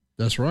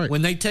 That's right.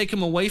 When they take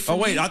them away from Oh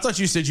wait, you, I thought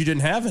you said you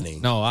didn't have any.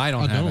 No, I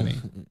don't have any.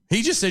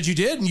 He just said you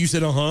did, and you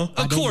said, of course,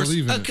 I of course.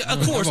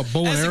 have a bow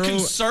and As a arrow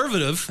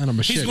conservative, and a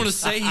machete. he's going to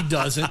say he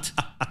doesn't.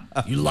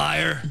 You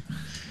liar.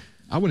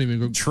 I wouldn't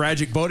even go.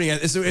 Tragic boating.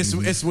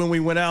 It's when we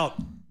went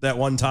out that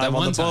one time That on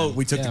one the boat. time.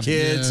 We took Yeah. the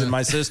kids Yeah. and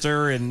my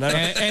sister and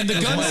the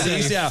gun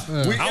safe.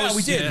 Yeah,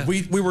 we did. yeah.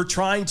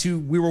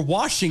 We were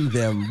washing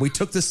them. We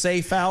took the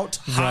safe out.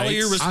 Highly I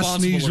irresponsible.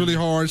 sneezed really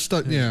hard.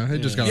 Stuck. Yeah, it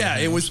just got. Yeah,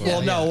 it was.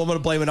 Well, no, I'm going to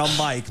blame it on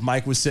Mike.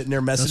 Mike was sitting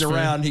there messing That's fair.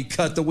 around. He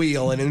cut the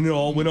wheel, and it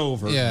all went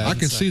over. Yeah, I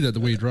can see that the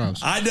way he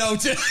drives. I know.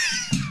 Too.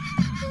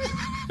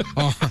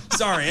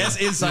 Sorry, that's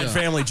inside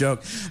family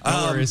joke.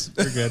 No worries.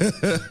 You're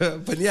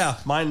good. But yeah,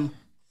 mine.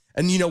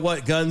 And you know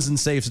what? Guns and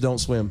safes don't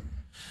swim.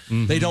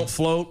 They don't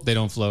float. They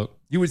don't float.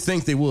 You would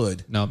think they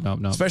would, No.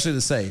 especially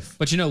the safe.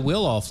 But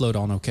we'll all float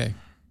on okay.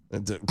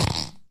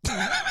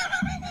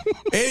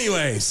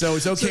 Anyway, so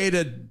it's okay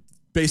to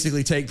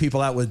basically take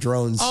people out with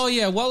drones. Oh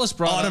yeah, Wallace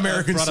brought On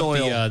American brought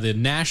soil. up the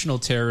National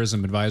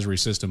Terrorism Advisory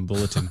System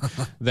bulletin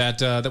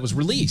that was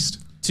released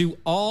to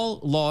all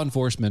law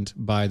enforcement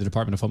by the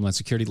Department of Homeland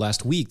Security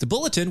last week. The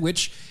bulletin,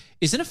 which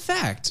is in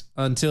effect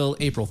until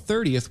April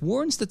 30th,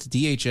 warns that the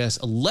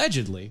DHS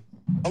allegedly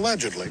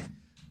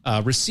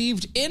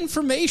received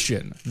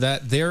information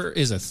that there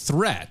is a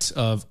threat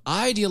of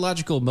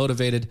ideological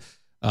motivated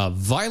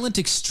violent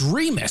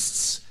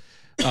extremists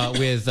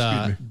with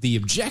the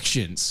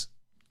objections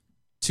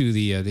to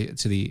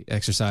the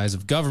exercise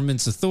of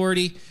government's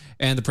authority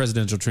and the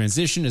presidential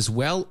transition, as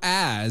well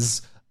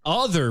as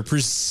other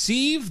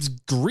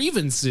perceived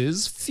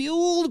grievances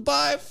fueled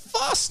by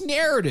false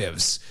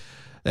narratives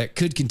that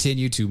could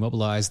continue to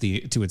mobilize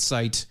to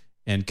incite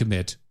and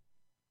commit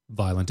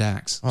violent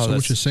acts. So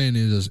what you're saying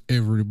is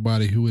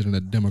everybody who isn't a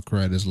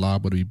Democrat is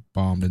liable to be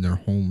bombed in their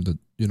home. That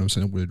you know what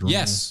I'm saying with a drone.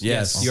 Yes,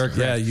 you're correct.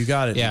 Yeah, you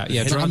got it. Yeah.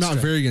 And I'm not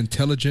very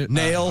intelligent.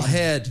 Nail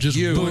head. Just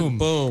you. boom.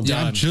 Yeah,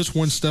 Done. I'm just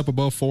one step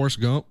above Forrest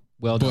Gump.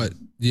 Well done. But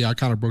yeah, I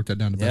kind of broke that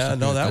down. The best Yeah, I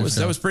no, could. that Thanks, was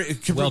guys.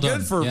 pretty Well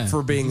good done.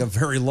 for being a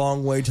very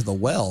long way to the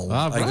well.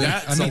 Right.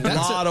 That's I mean, a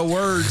that's lot of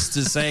words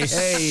to say.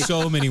 Hey,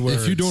 So many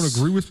words. If you don't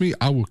agree with me,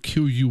 I will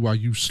kill you while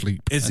you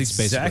sleep. it's That's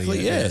exactly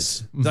basically it. it.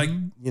 It's like,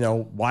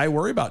 why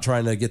worry about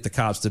trying to get the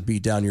cops to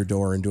beat down your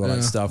door and do all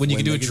that stuff when you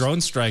can do a they drone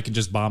strike and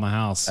just bomb a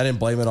house. I didn't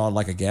blame it on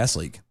like a gas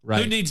leak.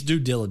 Right. Who needs due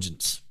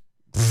diligence?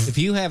 If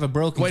you have a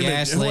broken Wait a minute.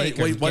 gas leak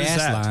or Wait, what is gas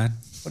that? line,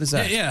 What is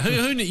that? Yeah, who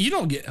you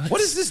don't get. What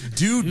is this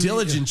due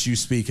diligence you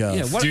speak of?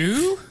 Yeah, what,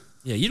 do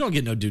yeah, you don't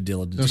get no due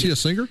diligence. Is he a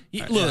singer?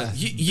 Look,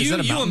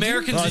 you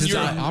Americans and Is your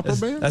that an opera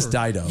band? That's or-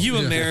 Dido. you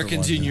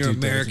Americans and your Due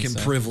American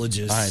diligence,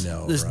 privileges. I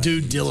know, this right.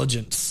 due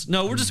diligence.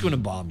 No, we're just going to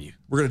bomb you.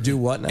 We're gonna do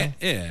what now?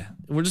 Yeah,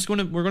 we're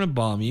gonna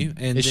bomb you.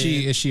 And is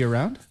she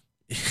around?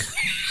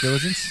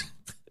 Diligence.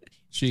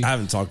 I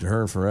haven't talked to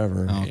her in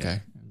forever. Oh,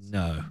 okay.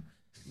 No.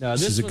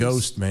 She's a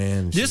ghost,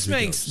 man. This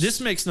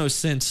makes no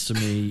sense to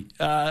me.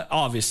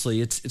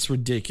 Obviously, it's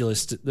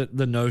ridiculous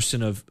the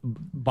notion of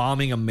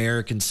bombing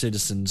American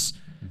citizens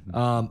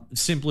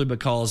simply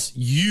because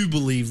you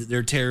believe that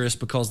they're terrorists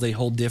because they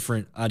hold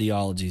different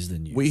ideologies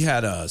than you. We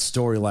had a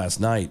story last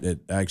night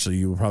that actually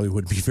you probably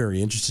would be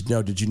very interested to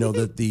know. Did you know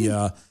that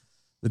the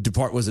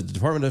Department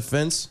of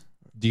Defense?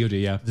 DOD,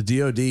 yeah. The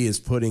DOD is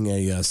putting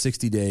a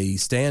 60-day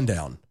stand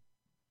down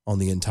on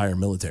the entire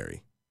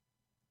military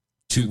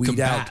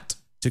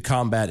to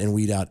combat and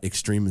weed out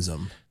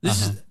extremism.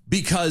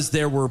 Because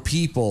there were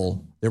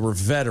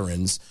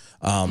veterans,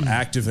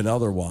 active and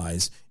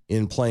otherwise,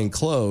 in plain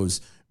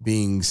clothes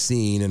being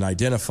seen and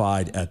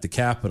identified at the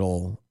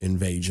Capitol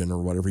invasion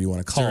or whatever you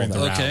want to call it.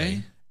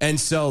 Okay. And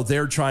so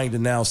they're trying to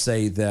now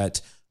say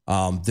that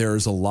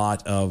there's a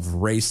lot of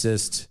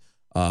racist,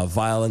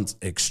 violent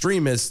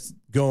extremists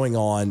going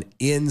on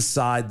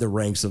inside the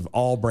ranks of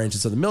all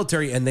branches of the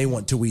military, and they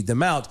want to weed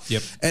them out.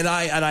 Yep. And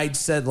I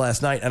said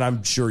last night, and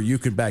I'm sure you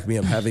could back me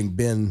up, having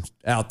been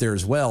out there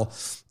as well.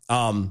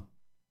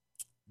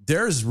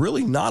 There's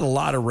really not a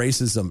lot of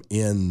racism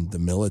in the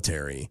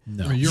military.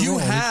 No, you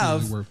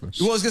have. Well,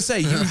 I was gonna say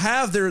you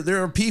have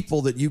there are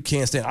people that you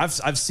can't stand.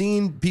 I've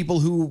seen people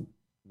who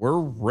were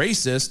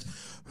racist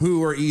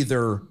who are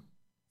either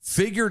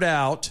figured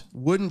out,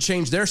 wouldn't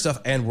change their stuff,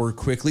 and were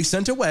quickly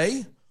sent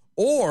away,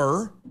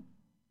 or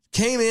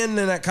came in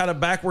that kind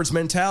of backwards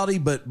mentality,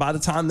 but by the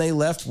time they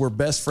left, were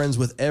best friends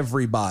with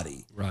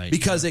everybody. Right.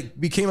 Because it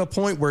became a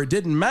point where it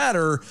didn't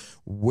matter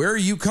where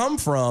you come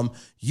from.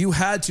 You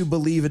had to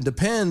believe and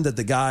depend that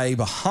the guy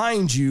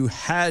behind you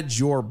had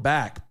your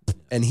back,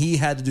 and he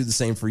had to do the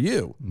same for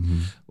you.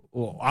 Mm-hmm.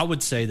 Well, I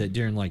would say that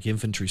during like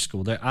infantry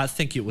school, I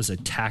think it was a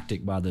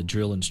tactic by the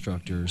drill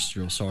instructors,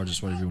 drill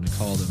sergeants, whatever you want to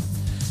call them,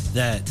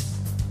 that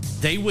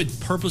they would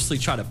purposely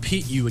try to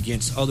pit you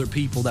against other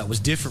people that was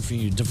different from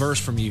you, diverse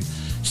from you,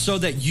 so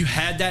that you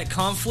had that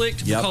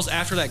conflict. Yep. Because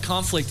after that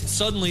conflict,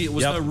 suddenly it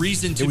was no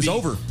reason to. It was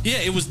over. Yeah,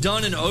 it was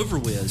done and over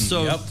with.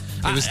 So it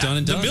was done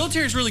and done. The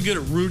military is really good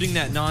at rooting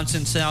that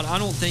nonsense out. I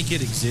don't think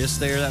it exists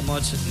there that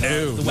much.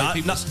 No, the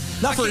way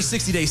not for a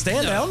 60-day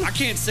stand down. No, I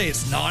can't say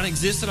it's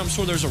non-existent. I'm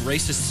sure there's a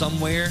racist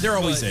somewhere. There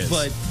always is.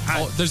 But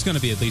there's going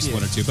to be at least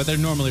one or two, but they're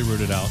normally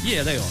rooted out.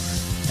 Yeah, they are.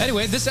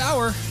 Anyway, this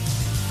hour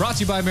brought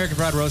to you by American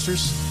Pride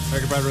Roasters.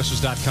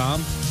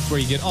 AmericanPrideRoasters.com, where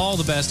you get all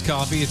the best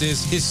coffee. It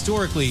is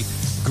historically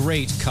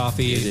great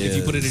coffee. If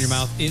you put it in your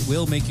mouth, it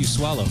will make you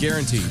swallow.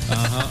 Guaranteed.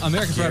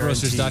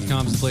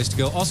 AmericanPrideRoasters.com is the place to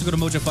go. Also go to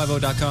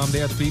Mojo50.com.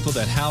 They are the people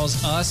that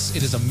house us.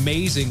 It is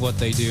amazing what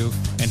they do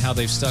and how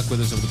they've stuck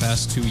with us over the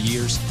past 2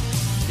 years.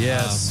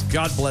 Yes.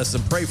 God bless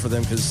them. Pray for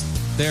them because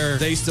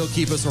they still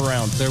keep us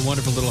around. They're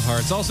wonderful little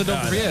hearts. Also,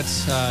 don't forget,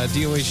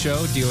 DOA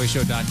Show,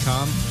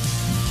 DOAShow.com.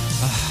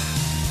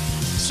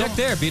 Check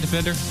there, be a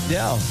defender.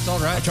 Yeah. It's all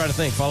right. I'm trying to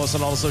think. Follow us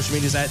on all the social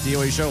medias at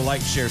DOA Show.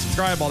 Like, share,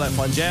 subscribe, all that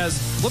fun jazz.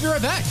 We'll be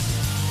right back.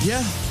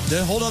 Yeah.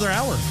 The whole other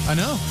hour. I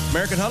know.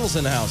 American Huddle's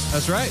in the house.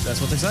 That's right.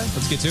 That's what they say.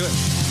 Let's get to it.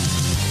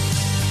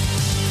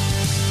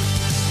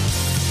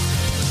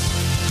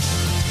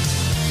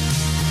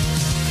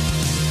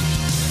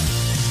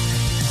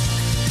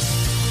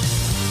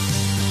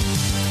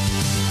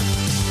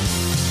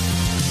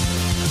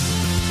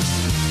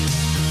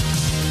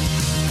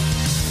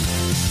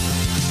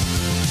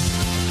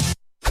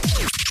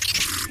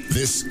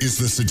 This is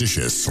the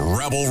seditious,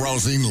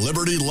 rabble-rousing,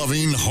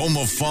 liberty-loving, home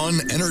of fun,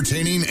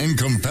 entertaining, and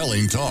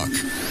compelling talk.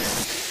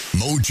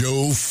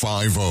 Mojo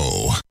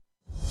 50.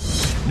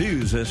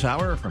 News this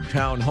hour from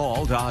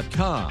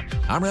townhall.com.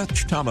 I'm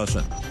Rich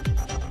Thomason.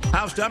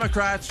 House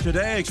Democrats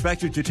today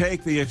expected to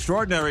take the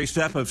extraordinary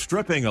step of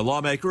stripping a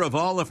lawmaker of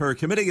all of her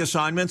committee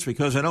assignments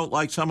because they don't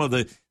like some of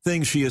the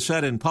things she has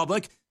said in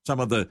public,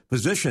 some of the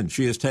positions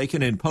she has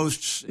taken in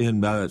posts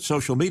in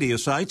social media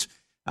sites.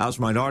 House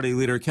Minority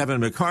Leader Kevin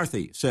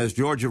McCarthy says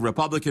Georgia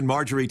Republican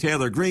Marjorie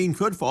Taylor Greene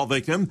could fall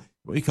victim to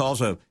what he calls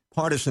a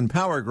partisan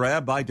power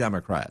grab by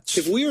Democrats.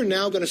 If we are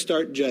now going to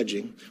start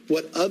judging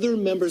what other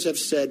members have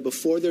said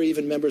before they're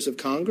even members of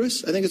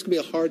Congress, I think it's going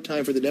to be a hard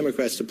time for the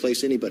Democrats to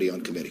place anybody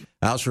on committee.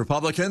 House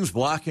Republicans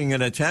blocking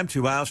an attempt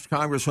to oust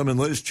Congresswoman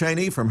Liz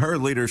Cheney from her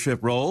leadership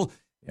role.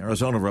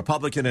 Arizona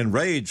Republican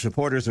enraged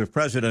supporters of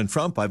President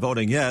Trump by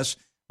voting yes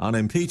on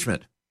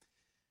impeachment.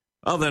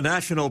 Well, the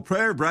National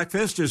Prayer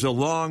Breakfast is a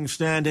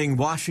long-standing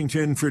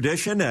Washington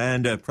tradition,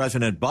 and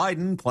President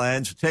Biden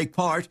plans to take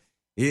part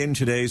in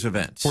today's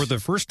event. For the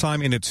first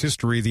time in its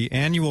history, the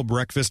annual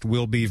breakfast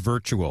will be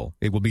virtual.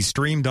 It will be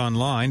streamed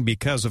online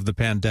because of the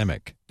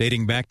pandemic.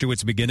 Dating back to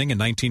its beginning in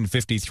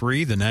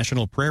 1953, the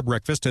National Prayer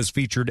Breakfast has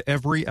featured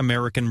every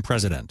American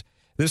president.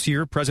 This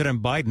year,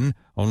 President Biden,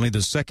 only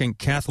the second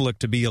Catholic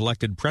to be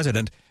elected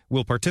president,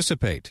 will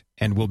participate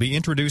and will be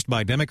introduced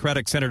by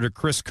Democratic Senator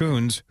Chris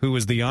Coons, who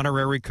is the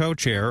honorary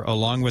co-chair,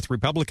 along with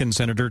Republican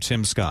Senator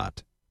Tim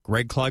Scott.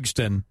 Greg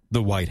Clugston,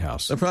 the White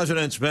House. The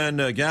president's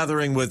been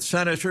gathering with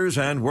senators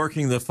and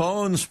working the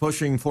phones,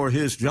 pushing for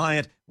his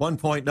giant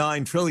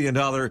 $1.9 trillion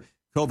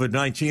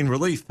COVID-19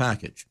 relief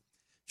package.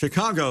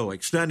 Chicago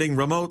extending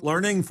remote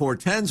learning for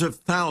tens of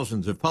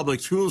thousands of public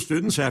school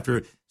students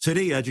after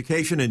city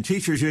education and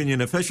teachers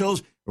union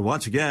officials were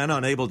once again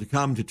unable to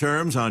come to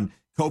terms on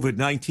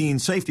COVID-19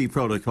 safety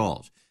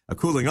protocols. A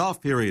cooling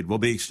off period will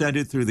be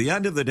extended through the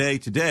end of the day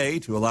today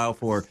to allow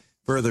for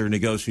further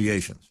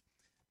negotiations.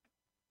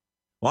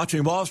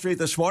 Watching Wall Street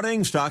this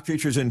morning, stock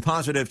futures in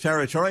positive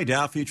territory.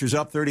 Dow futures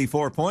up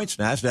 34 points.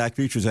 NASDAQ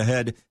futures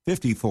ahead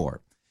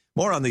 54.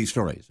 More on these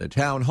stories at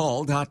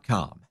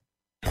townhall.com.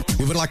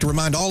 We would like to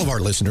remind all of our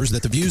listeners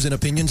that the views and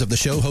opinions of the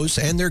show hosts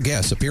and their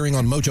guests appearing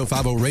on Mojo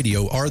 50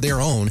 Radio are their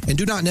own and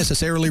do not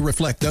necessarily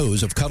reflect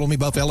those of Cuddle Me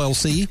Buff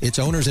LLC, its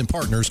owners and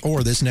partners,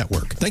 or this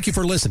network. Thank you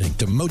for listening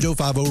to Mojo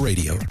 50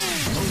 Radio.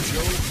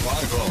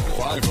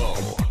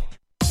 Mojo 50.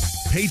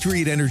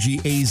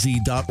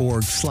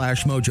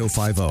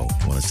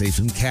 PatriotEnergyAZ.org/Mojo50. Want to save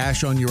some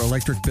cash on your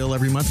electric bill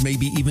every month?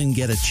 Maybe even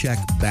get a check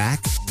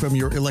back from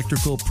your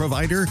electrical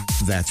provider?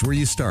 That's where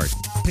you start.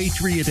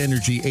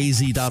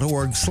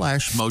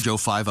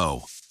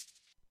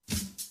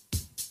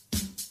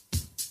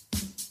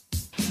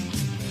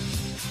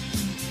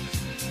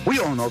 PatriotEnergyAZ.org/Mojo50. We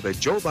all know that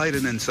Joe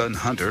Biden and son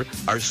Hunter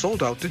are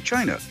sold out to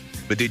China.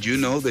 But did you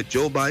know that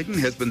Joe Biden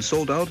has been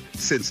sold out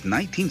since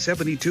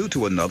 1972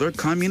 to another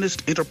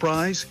communist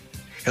enterprise?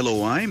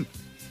 Hello, I'm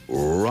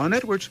Ron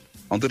Edwards.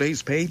 On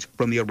today's page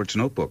from the Edwards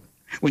Notebook.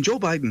 When Joe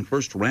Biden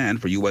first ran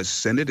for U.S.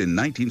 Senate in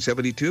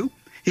 1972,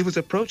 he was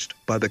approached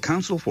by the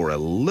Council for a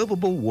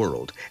Livable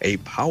World, a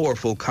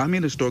powerful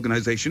communist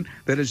organization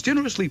that has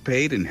generously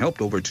paid and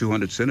helped over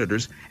 200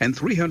 senators and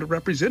 300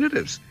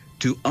 representatives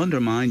to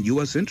undermine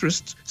U.S.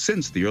 interests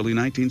since the early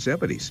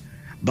 1970s.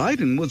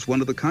 Biden was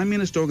one of the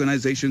communist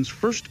organization's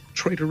first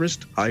traitorous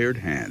hired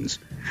hands.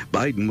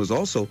 Biden was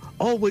also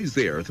always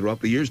there throughout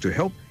the years to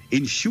help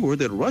ensure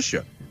that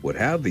Russia would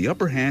have the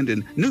upper hand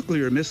in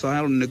nuclear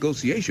missile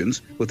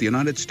negotiations with the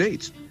United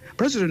States.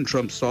 President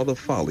Trump saw the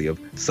folly of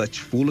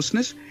such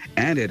foolishness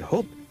and had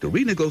hoped to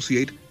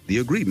renegotiate the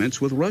agreements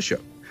with Russia.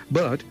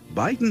 But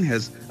Biden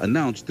has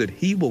announced that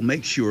he will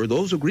make sure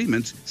those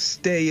agreements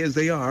stay as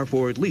they are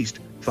for at least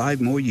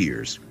 5 more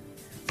years.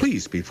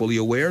 Please be fully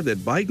aware that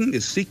Biden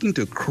is seeking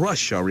to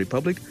crush our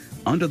republic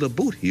under the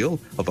boot heel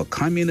of a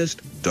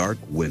communist dark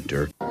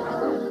winter.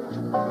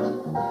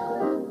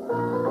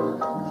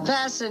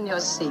 Fasten your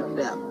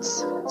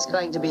seatbelts. It's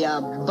going to be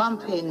a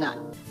bumpy night.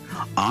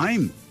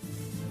 I'm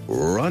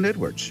Ron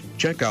Edwards.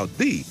 Check out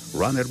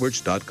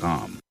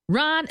theronedwards.com.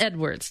 Ron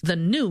Edwards, the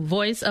new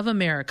voice of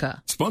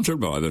America. Sponsored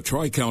by the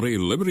Tri-County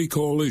Liberty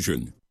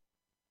Coalition.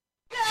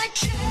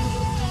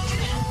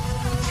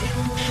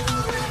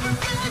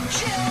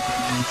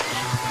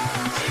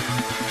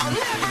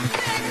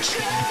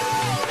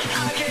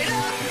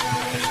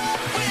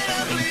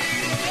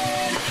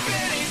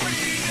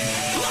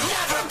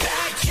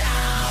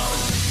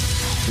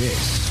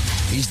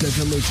 This is the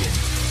collision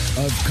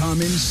of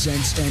common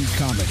sense and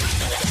comedy.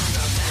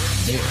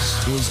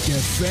 This is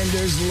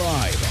Defenders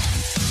Live.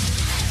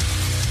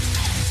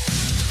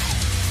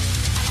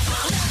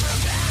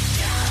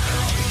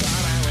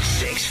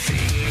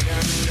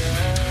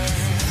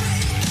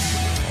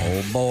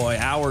 Oh boy,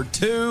 hour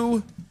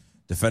 2,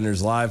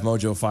 Defenders Live,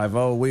 Mojo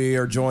 50. We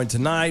are joined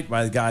tonight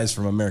by the guys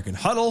from American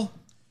Huddle.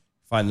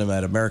 Find them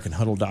at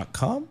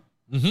AmericanHuddle.com.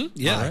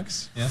 Yeah.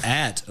 Yeah.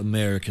 At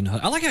American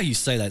Huddle. I like how you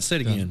say that. Say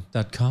it again.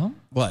 .com?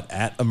 What?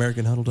 At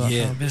AmericanHuddle.com?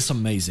 Yeah, it's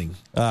amazing.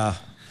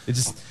 It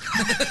just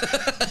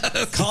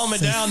calm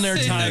it down there,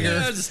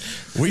 Tiger.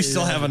 We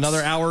still have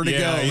another hour to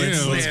go.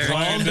 Let's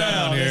calm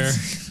down here.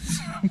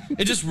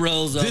 It just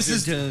rolls up. I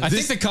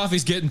think the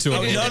coffee's getting to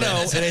him.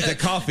 No, it ain't the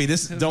coffee.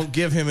 Don't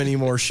give him any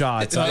more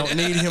shots. I don't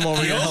need him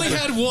over He here. only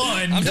had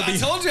one. I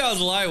told you I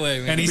was a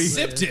lightwave, man. And he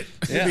sipped it.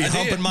 He'll be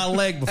humping my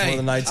leg before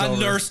the night's over. I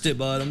nursed it,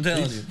 bud. I'm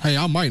telling you. Hey,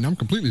 I might, and I'm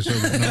completely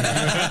sober.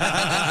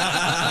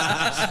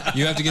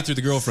 You have to get through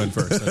the girlfriend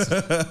first.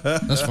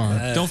 That's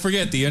fine. Don't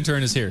forget, the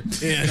intern is here.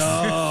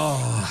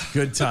 Oh,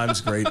 good times,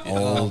 great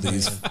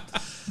oldies.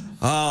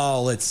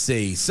 Oh, let's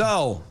see.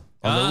 So,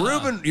 on the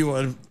Reuben, you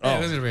want? Yeah,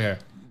 it was over here.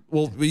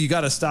 Well, you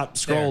got to stop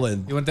scrolling.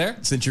 There. You went there?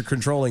 Since you're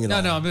controlling it. No,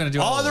 I'm going to do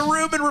it. Oh, the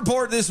Reuben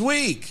report this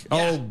week.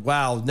 Yeah. Oh,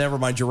 wow. Never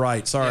mind. You're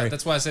right. Sorry. Yeah,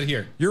 that's why I said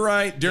here. You're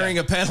right. During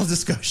a panel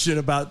discussion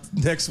about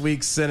next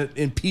week's Senate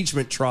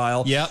impeachment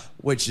trial. Yep.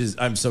 Which is,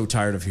 I'm so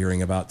tired of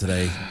hearing about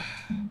today.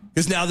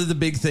 Because now that the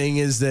big thing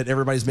is that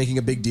everybody's making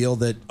a big deal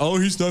that,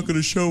 he's not going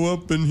to show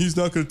up and he's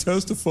not going to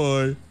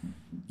testify.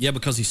 Yeah,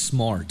 because he's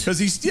smart. Because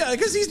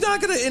he's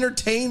not going to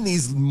entertain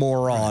these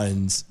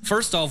morons.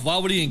 First off, why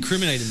would he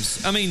incriminate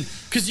him? I mean,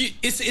 because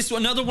it's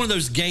another one of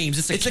those games.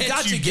 It's a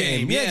gotcha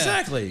game. Yeah,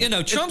 exactly. You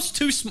know, Trump's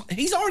too smart.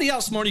 He's already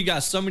outsmarted you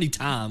guys so many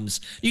times.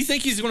 You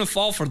think he's going to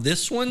fall for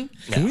this one?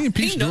 Can we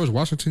impeach George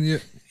Washington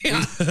yet?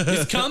 Yeah,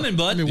 it's coming,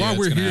 bud. I mean, while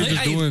we're here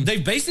just doing... They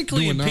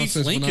basically impeached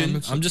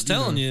Lincoln. I'm just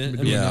telling you. In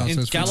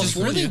California. It's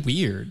really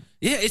weird.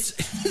 Yeah, it's...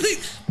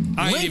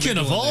 Lincoln,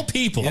 of all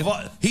people.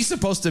 He's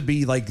supposed to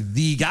be like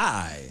the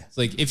guy. It's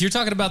like, if you're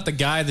talking about the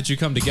guy that you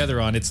come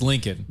together on, it's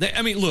Lincoln.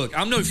 I mean, look,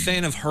 I'm no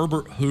fan of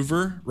Herbert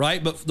Hoover,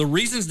 right? But the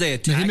reasons they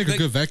attack... He make a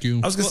good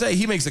vacuum. I was going to say,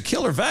 he makes a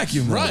killer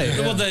vacuum. Right.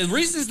 Yeah. Well, the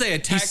reasons they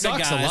attack the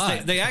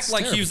guys, they act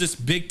like he was this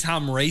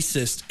big-time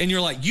racist. And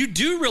you're like, you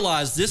do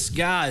realize this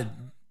guy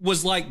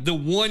was like the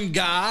one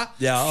guy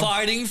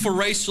fighting for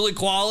racial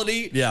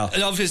equality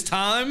of his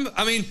time.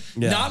 I mean,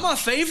 not my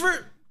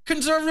favorite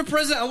conservative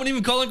president. I wouldn't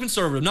even call him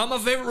conservative. Not my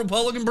favorite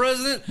Republican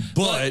president.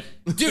 But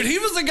dude, he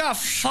was the guy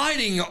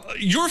fighting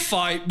your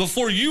fight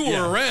before you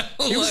were around.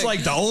 He was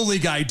like the only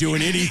guy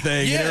doing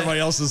anything, and everybody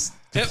else is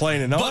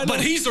complaining.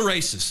 But he's a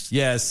racist.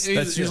 Yes,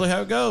 that's usually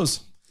how it goes.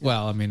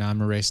 Well, I mean,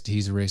 I'm a racist.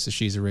 He's a racist.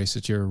 She's a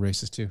racist. You're a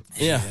racist too.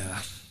 Yeah.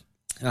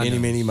 Any,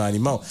 mini, mighty,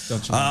 mo.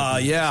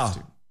 Yeah.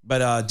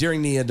 But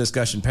during the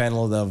discussion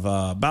panel of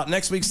about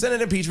next week's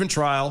Senate impeachment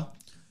trial,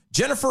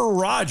 Jennifer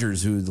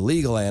Rogers, who's the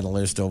legal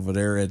analyst over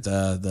there at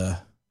the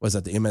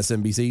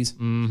MSNBC's?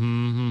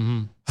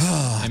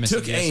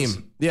 Took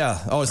aim. Yeah.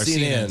 Oh,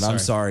 CNN. I'm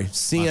sorry.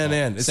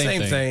 CNN. It's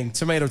same thing.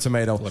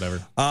 Tomato.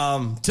 Whatever.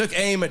 Took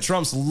aim at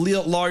Trump's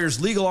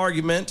lawyer's legal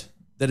argument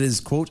that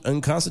is, quote,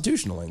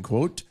 unconstitutional, end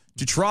quote,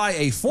 to try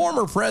a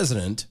former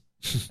president,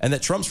 and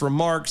that Trump's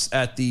remarks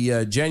at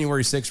the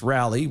January 6th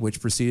rally,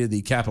 which preceded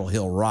the Capitol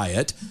Hill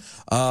riot,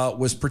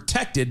 was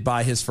protected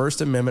by his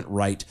First Amendment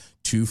right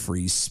to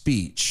free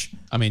speech.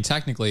 I mean,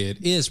 technically,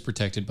 it is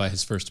protected by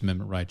his First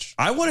Amendment right.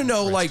 I want to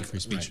know, like, free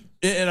speech.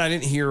 And I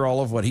didn't hear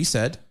all of what he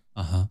said.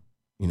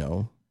 You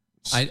know,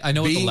 I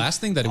know what the last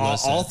thing that it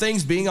was. All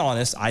things being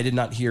honest, I did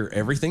not hear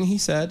everything he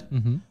said.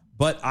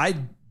 but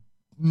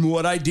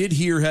what I did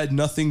hear had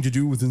nothing to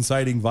do with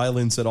inciting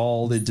violence at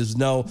all. It does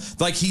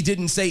he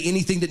didn't say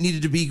anything that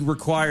needed to be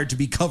required to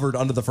be covered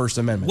under the First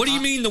Amendment. What do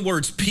you mean the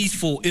words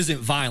peaceful isn't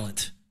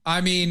violent?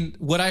 I mean,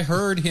 what I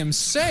heard him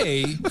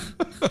say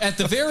at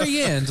the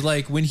very end,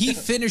 like when he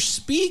finished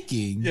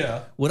speaking,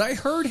 what I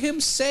heard him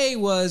say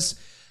was,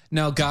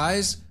 now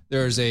guys,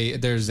 there's a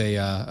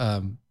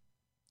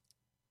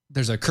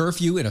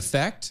curfew in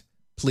effect.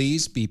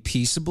 Please be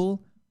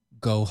peaceable.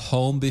 Go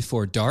home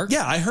before dark.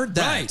 Yeah, I heard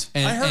that. Right.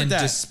 And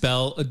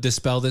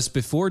dispel this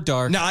before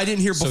dark. Now, I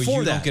didn't hear before so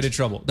you that. don't get in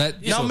trouble.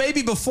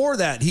 Maybe before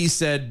that, he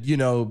said,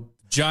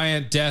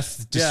 giant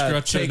death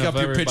destruction. Take up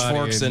your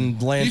pitchforks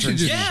and lanterns. He should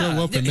just show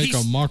up and make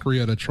a mockery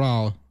at a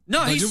trial.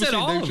 No, he said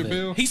all of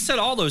it. He said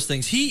all those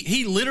things.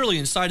 He literally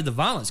incited the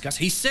violence, guys.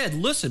 He said,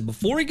 listen,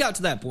 before he got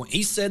to that point,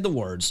 he said the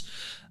words,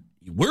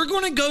 we're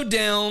going to go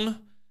down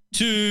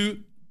to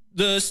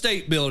the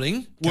state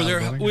building where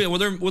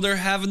they're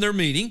having their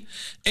meeting,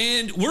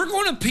 and we're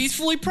going to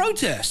peacefully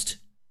protest.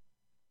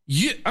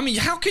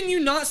 How can you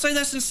not say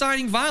that's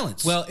inciting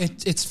violence? Well,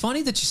 it's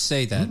funny that you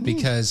say that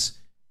because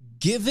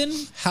given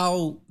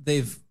how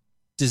they've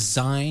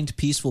designed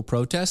peaceful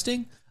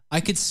protesting,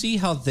 I could see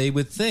how they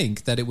would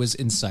think that it was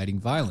inciting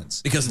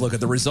violence. Because look at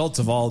the results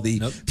of all the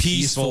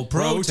peaceful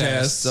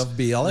protests of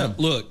BLM.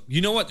 No, look,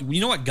 you know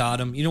what got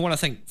them? You know what I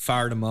think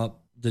fired them up,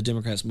 the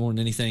Democrats, more than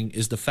anything,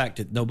 is the fact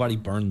that nobody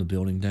burned the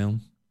building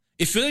down.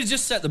 If they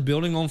just set the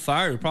building on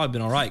fire, it would probably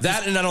been all right.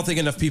 That, and I don't think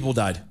enough people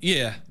died.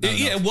 Yeah.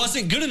 It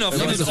wasn't good enough.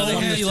 It was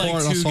only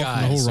like 2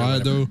 guys. The whole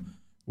ride, though.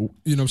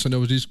 You know what I'm saying? There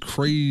was these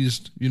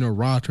crazed,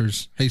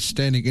 rioters,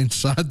 standing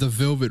inside the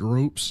velvet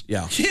ropes.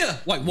 Yeah. Yeah.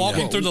 Like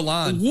walking through the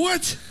line.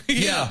 What?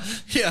 Yeah.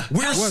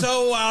 We're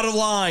so out of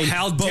line.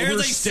 How dare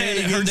they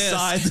staying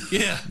inside?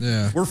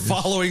 Yeah. We're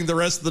following the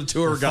rest of the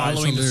tour guys.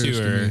 Following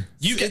the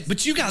tour.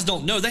 But you guys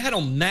don't know. They had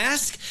on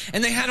masks,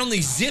 and they had on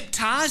these zip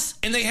ties,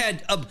 and they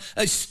had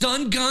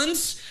stun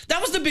guns.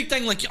 That was the big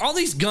thing. Like all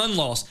these gun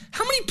laws.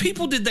 How many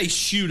people did they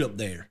shoot up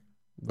there?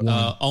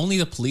 Only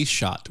the police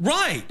shot.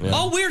 Right. Yeah.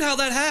 Oh, weird how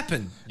that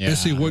happened. Yeah, and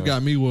see, what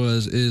got me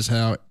is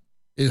how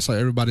it's like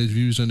everybody's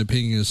views and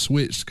opinions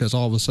switched because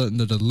all of a sudden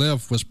the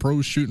left was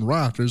pro shooting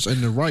rioters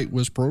and the right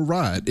was pro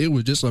riot. It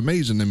was just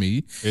amazing to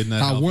me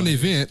how one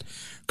event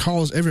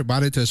caused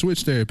everybody to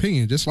switch their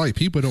opinion. Just like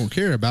people don't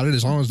care about it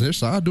as long as their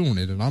side doing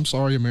it. And I'm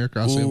sorry, America,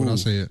 I said what I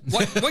said.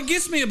 What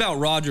gets me about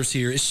Rogers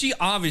here is she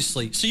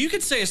obviously, so you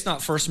could say it's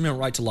not First Amendment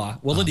right to lie.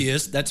 Well, it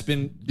is. That's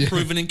been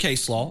proven in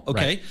case law.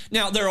 Okay. Right.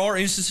 Now, there are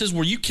instances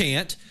where you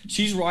can't.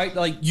 She's right.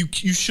 Like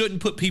you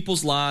shouldn't put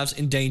people's lives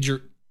in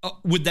danger.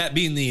 With that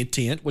being the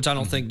intent, which I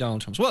don't think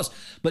Donald Trump's was.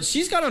 But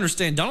she's got to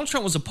understand Donald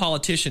Trump was a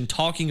politician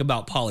talking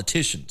about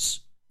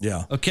politicians.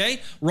 Yeah. Okay?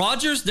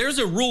 Rogers, there's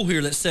a rule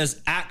here that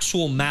says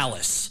actual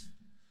malice.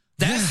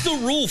 That's the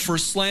rule for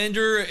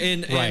slander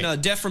and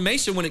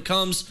defamation when it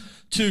comes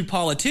to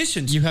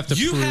politicians. You have to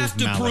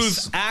prove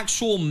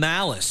actual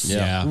malice.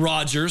 Yeah.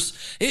 Rogers.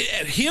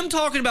 Him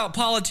talking about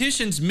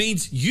politicians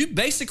means you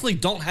basically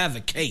don't have a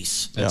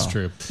case. That's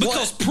true.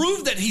 Because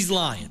prove that he's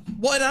lying.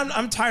 What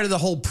I'm tired of the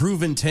whole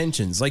prove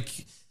intentions. Like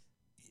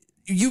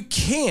you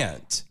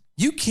can't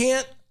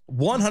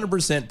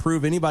 100%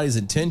 prove anybody's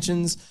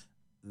intentions,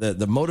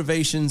 the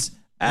motivations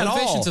at all.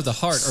 Motivations of the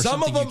heart are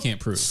something you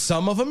can't prove.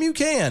 Some of them you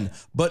can,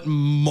 but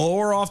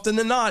more often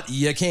than not,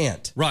 you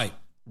can't. Right.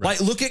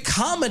 Like, look at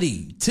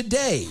comedy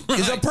today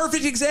is a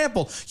perfect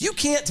example. You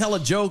can't tell a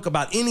joke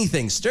about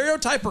anything,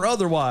 stereotype or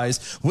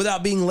otherwise,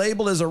 without being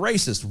labeled as a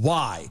racist.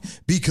 Why?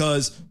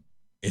 Because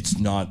it's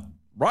not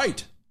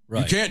right.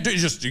 You can't.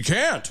 You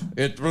can't.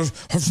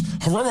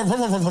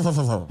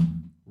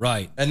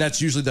 Right. And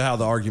that's usually how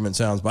the argument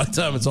sounds by the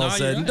time it's all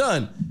said and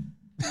done.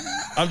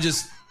 I'm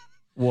just,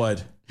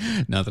 what?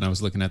 Nothing. I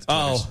was looking at the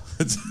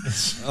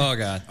Oh,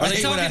 God. Are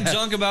they talking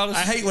junk about us?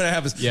 I hate when it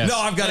happens. Yes. No,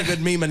 I've got a good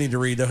meme I need to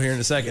read though here in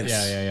a second.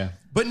 Yeah.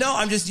 But no,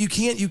 I'm just, you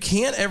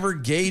can't ever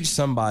gauge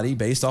somebody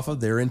based off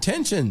of their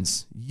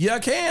intentions. You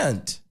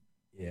can't.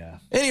 Yeah.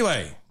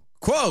 Anyway,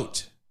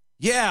 quote,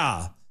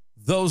 yeah,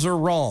 those are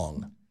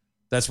wrong.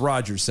 That's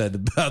Rogers said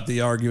about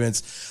the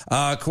arguments.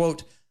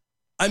 Quote,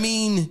 I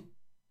mean,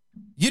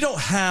 you don't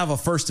have a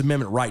First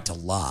Amendment right to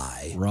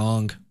lie.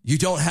 Wrong. You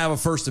don't have a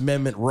First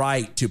Amendment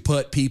right to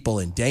put people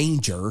in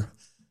danger.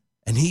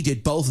 And he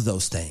did both of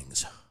those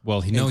things.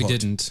 Well, he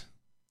didn't.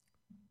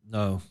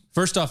 No.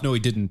 First off, no, he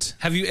didn't.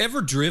 Have you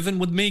ever driven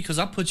with me? Because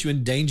I put you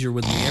in danger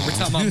with me every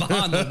time I'm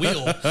behind the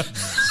wheel.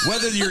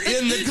 Whether you're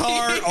in the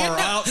car or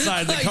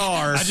outside the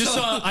car.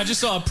 I just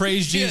saw a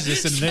praise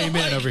Jesus and an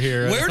amen over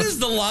here. Where does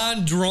the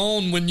line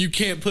drawn when you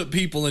can't put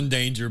people in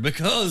danger?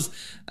 Because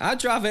I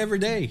drive every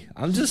day.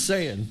 I'm just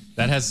saying.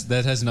 That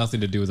has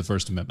nothing to do with the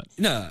First Amendment.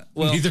 No.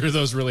 Well, neither of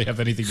those really have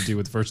anything to do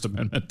with the First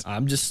Amendment.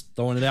 I'm just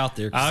throwing it out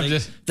there.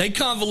 They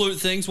convolute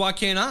things. Why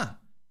can't I?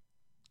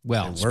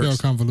 Well, spell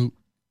convolute.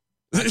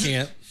 I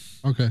can't.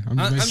 Okay,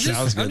 I'm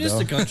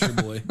just a country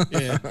boy.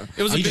 Yeah,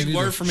 it was a big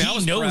word for me. I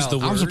was knows proud. the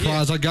word. I'm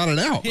surprised I got it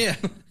out. Yeah,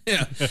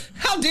 Yeah.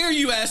 How dare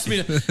you ask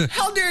me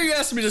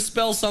to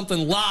spell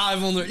something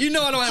live on the? You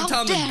know I don't have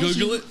time to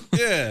Google it.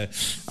 Yeah.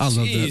 I love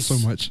that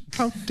so much.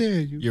 How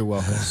dare you? You're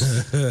welcome.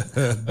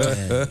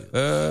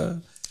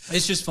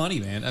 It's just funny,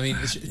 man. I mean,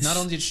 not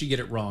only did she get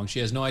it wrong, she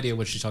has no idea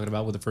what she's talking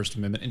about with the First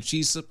Amendment, and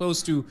she's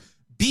supposed to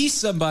be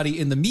somebody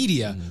in the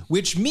media,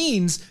 which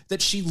means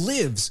that she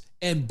lives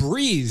and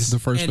breathes the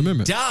First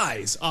Amendment,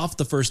 dies off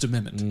the First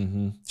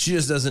Amendment. She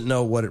just doesn't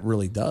know what it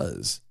really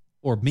does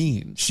or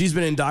means. She's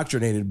been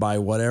indoctrinated by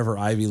whatever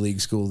Ivy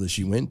League school that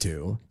she went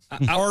to,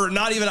 or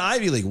not even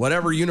Ivy League,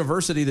 whatever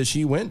university that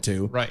she went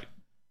to. Right.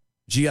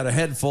 She got a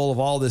head full of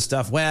all this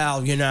stuff.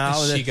 Well, you know,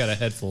 she got a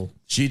head full.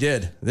 She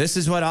did. This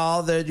is what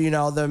all the, you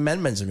know, the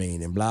amendments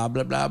mean and blah,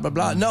 blah, blah, blah,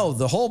 blah. No,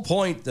 the whole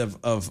point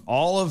of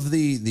all of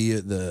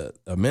the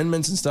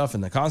amendments and stuff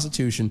in the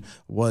Constitution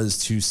was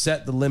to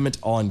set the limit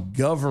on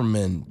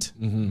government.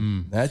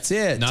 That's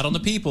it. Not on the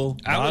people.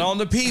 Not on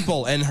the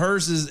people. And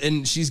hers is,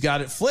 and she's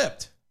got it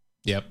flipped.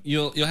 Yep.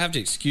 You'll have to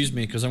excuse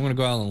me because I'm going to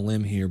go out on a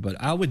limb here, but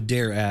I would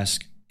dare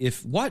ask,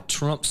 if what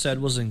Trump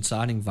said was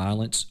inciting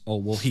violence,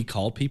 he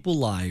called people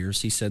liars.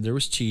 He said there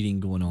was cheating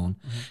going on.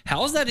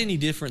 How is that any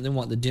different than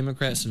what the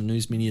Democrats and the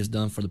news media has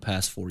done for the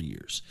past 4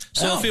 years?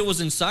 So if it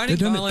was inciting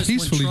violence,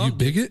 peacefully, when Trump,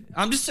 you bigot.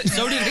 I'm just saying.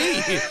 So did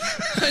he.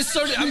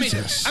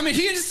 I mean,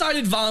 he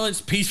incited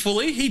violence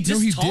peacefully. He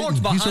just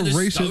talked behind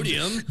a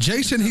podium.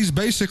 Jason, he's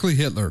basically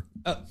Hitler.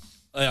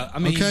 I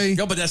mean, okay.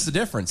 No, but that's the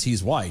difference.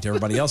 He's white.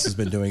 Everybody else has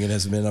been doing it,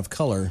 hasn't been of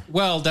color.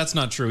 Well, that's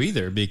not true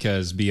either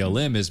because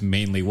BLM is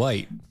mainly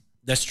white.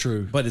 That's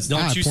true. But it's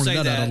don't you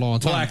say that. A long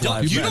time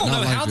you don't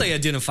know how they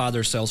identify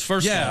themselves.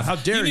 First off, how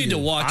dare you? You need to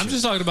watch. I'm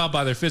just talking about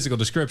by their physical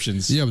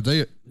descriptions. Yeah, but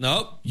you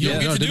don't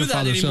get to do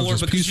that anymore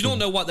because you don't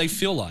know what they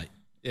feel like.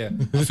 Yeah,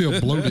 I feel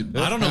bloated.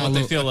 I don't know what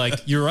they feel like.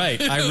 You're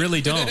right. I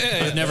really don't.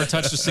 I've never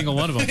touched a single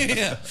one of them.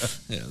 Yeah,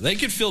 they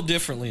could feel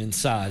differently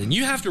inside, and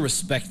you have to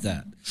respect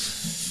that.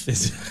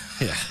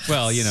 Yeah.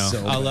 Well, you know,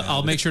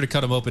 I'll make sure to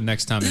cut them open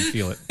next time and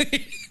feel it.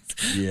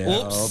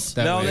 Yeah.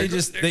 No,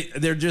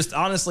 they're just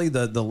honestly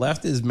the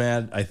left is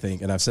mad, I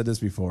think, and I've said this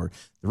before.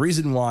 The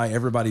reason why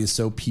everybody is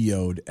so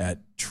PO'd at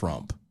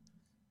Trump,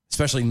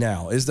 especially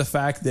now, is the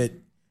fact that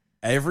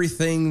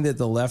everything that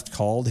the left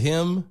called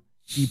him,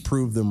 he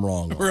proved them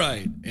wrong.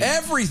 Right.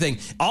 Everything.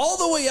 All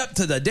the way up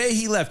to the day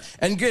he left.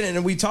 And again,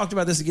 and we talked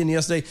about this again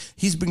yesterday.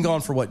 He's been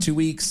gone for 2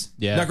 weeks?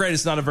 Yeah. Not great.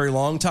 It's not a very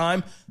long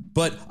time.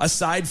 But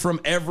aside from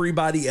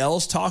everybody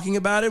else talking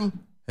about him,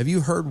 have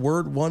you heard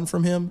word one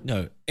from him?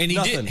 No. And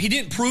he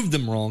didn't prove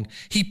them wrong.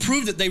 He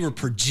proved that they were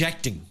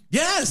projecting.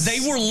 Yes.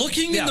 They were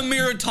looking in the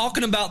mirror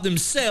talking about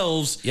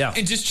themselves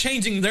and just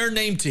changing their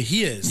name to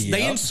his. Yep.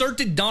 They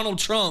inserted Donald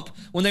Trump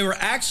when they were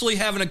actually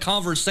having a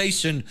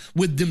conversation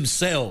with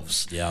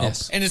themselves.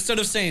 Yes. And instead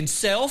of saying,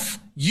 self,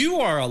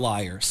 you are a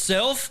liar.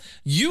 Self,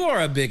 you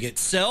are a bigot.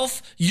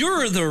 Self,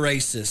 you're the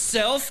racist.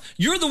 Self,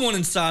 you're the one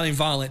inciting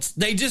violence.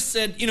 They just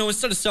said,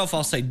 instead of self,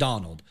 I'll say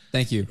Donald.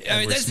 Have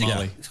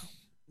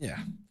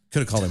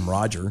called him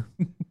Roger.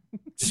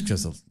 Just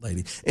because of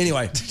lady.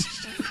 Anyway.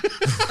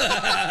 You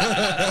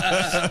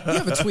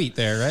have a tweet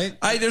there, right?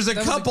 There's a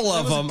couple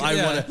of them.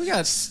 We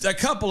got a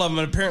couple of them,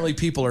 and apparently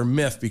people are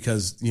miffed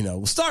because,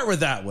 we'll start with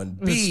that one.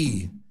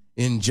 B,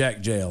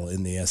 inject jail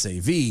in the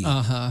SAV.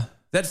 Uh-huh.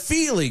 That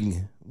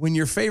feeling when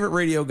your favorite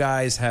radio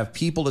guys have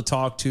people to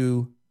talk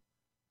to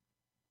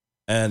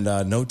and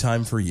no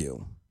time for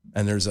you.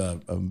 And there's a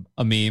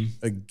meme,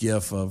 a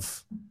gif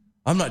of,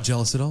 I'm not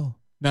jealous at all.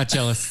 Not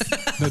jealous.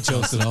 Not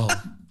jealous at all.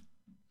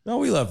 No,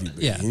 we love you,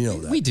 baby. Yeah, you know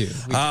that. We do.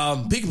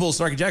 Peekaboo,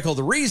 Snarky Jackhole,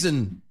 the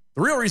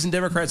real reason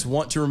Democrats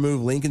want to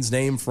remove Lincoln's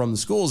name from the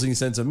schools, and he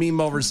sends a meme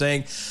over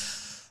saying,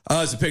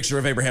 it's a picture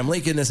of Abraham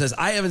Lincoln that says,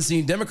 I haven't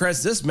seen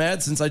Democrats this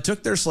mad since I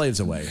took their slaves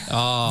away.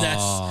 Oh,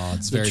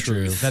 that's very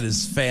true. That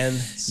is fan.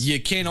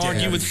 You can't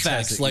argue with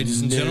facts,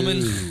 ladies and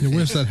gentlemen.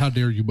 Where's that how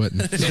dare you button?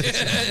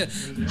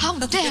 How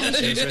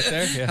dare you? Right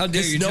there? Yeah. How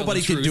dare you?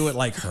 Nobody can do it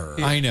like her.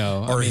 I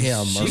know. Or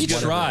him. She or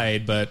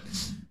tried, but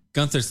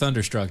Gunther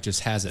Thunderstruck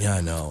just has it. Yeah,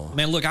 I know.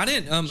 Man, look, I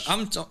didn't.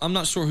 I'm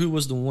not sure who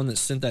was the one that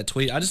sent that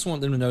tweet. I just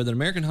want them to know that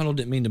American Huddle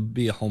didn't mean to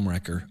be a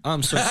homewrecker.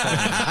 I'm so sorry.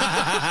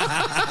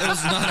 It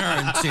was not our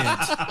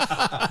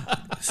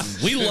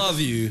intent. We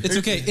love you. It's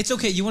okay. It's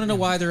okay. You want to know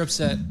why they're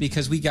upset?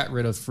 Because we got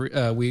rid of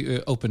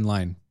open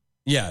line.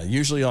 Yeah,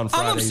 usually on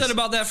Fridays. I'm upset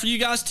about that for you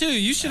guys too.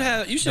 You should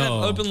have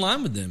open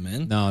line with them,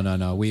 man.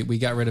 No. We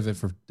got rid of it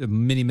for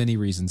many, many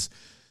reasons.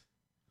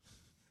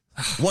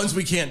 Ones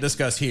we can't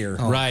discuss here.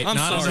 Right. I'm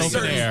not sorry. as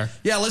open air.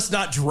 Yeah, let's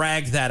not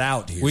drag that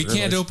out here. We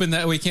can't open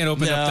that. We can't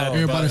open up that.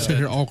 Everybody sit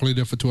here awkwardly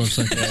there for 12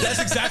 seconds. That's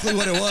exactly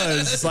what it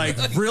was. It's like,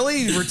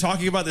 really? We're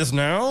talking about this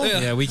now?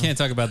 Yeah, we can't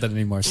talk about that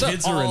anymore. So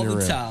kids are in the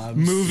room. Time.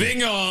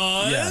 Moving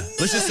on. Yeah.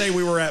 Let's just say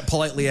we were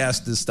politely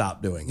asked to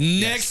stop doing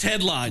it. Next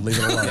headline. Leave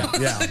it alone.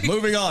 Yeah.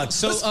 Moving on.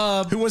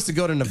 So, who wants to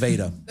go to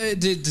Nevada?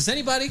 Does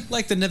anybody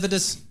like the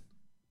Nevadas?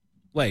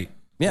 Wait.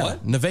 Yeah,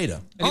 what?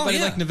 Nevada. Anybody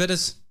like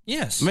Nevadas?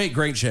 Yes. Make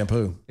great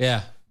shampoo.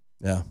 Yeah.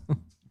 Yeah.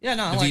 Yeah,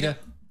 no, I Navita. like it.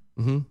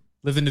 Mm-hmm.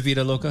 Living La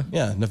Vida Loca.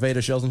 Yeah,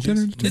 Nevada shells and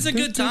cheese. It's a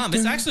good time.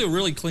 It's actually a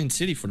really clean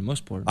city for the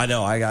most part. I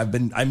know.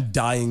 I'm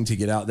dying to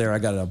get out there. I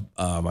got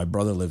my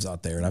brother lives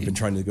out there, and I've been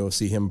trying to go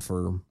see him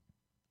for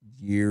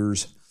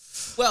years.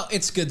 Well,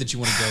 it's good that you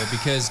want to go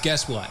because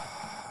guess what?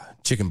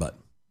 Chicken butt.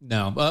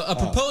 No, a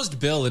proposed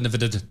bill in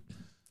Nevada.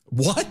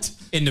 What?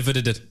 In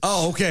Nevada.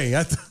 Oh,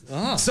 okay.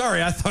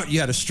 Sorry, I thought you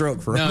had a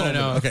stroke for a moment.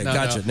 No. Okay,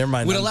 gotcha. No. Never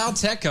mind. Would allow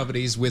tech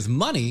companies with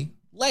money,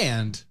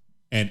 land,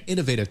 and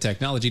innovative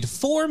technology to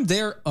form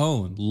their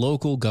own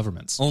local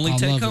governments. Only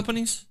tech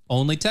companies?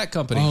 Only tech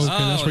companies. Oh,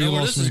 okay, that's where you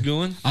lost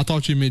me. I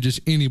thought you meant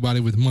just anybody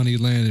with money,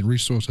 land, and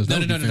resources.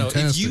 No.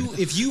 Fantastic.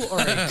 If you are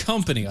a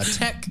company, a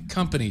tech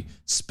company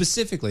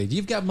specifically, if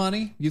you've got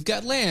money, you've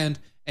got land,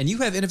 and you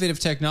have innovative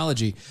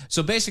technology.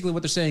 So basically,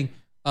 what they're saying,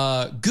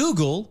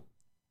 Google,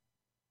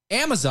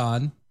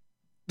 Amazon,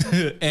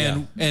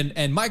 and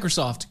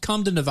Microsoft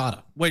come to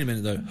Nevada. Wait a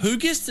minute though. Who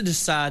gets to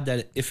decide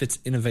that if it's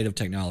innovative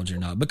technology or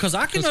not? Because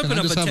I can open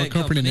up just a have tech a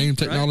company named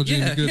Technology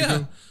right? and you're good to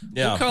go?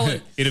 Yeah. We'll call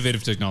it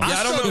innovative technology.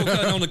 I don't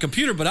know on the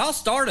computer, but I'll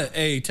start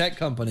a tech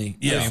company.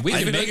 Yeah, I mean, we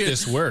can make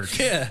this work.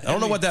 Yeah. I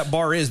don't know what that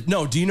bar is.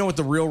 No, do you know what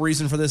the real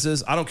reason for this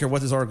is? I don't care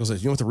what this article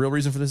says. You know what the real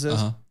reason for this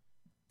is?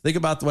 Think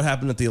about what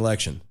happened at the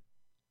election.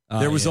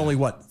 There was only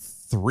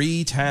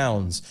 3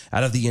 towns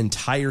out of the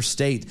entire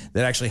state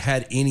that actually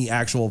had any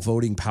actual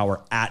voting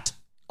power at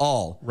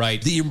all.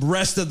 Right. The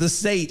rest of the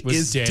state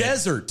is dead.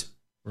 desert.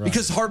 Right.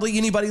 Because hardly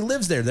anybody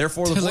lives there.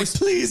 Therefore, the voice,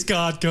 please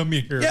God, come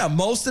here. Yeah,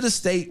 most of the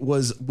state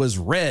was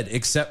red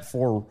except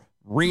for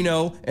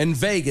Reno and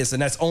Vegas,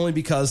 and that's only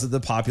because of the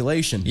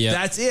population. Yeah.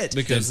 That's it.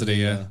 Because of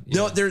the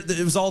No,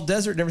 it was all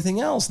desert and everything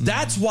else.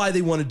 That's why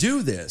they want to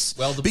do this.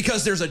 Well,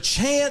 because there's a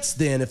chance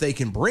then if they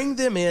can bring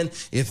them in,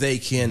 if they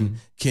can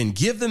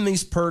give them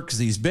these perks,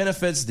 these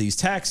benefits, these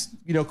tax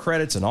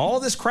credits, and all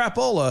this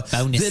crapola,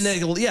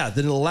 then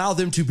it'll allow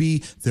them to be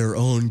their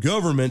own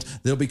government.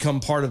 They'll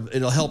become part of.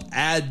 It'll help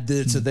add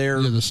to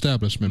their the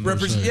establishment.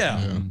 What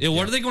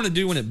are they going to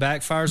do when it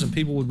backfires and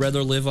people would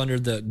rather live under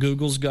the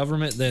Google's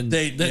government than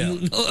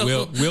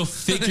We'll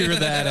figure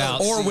that out.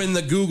 Or when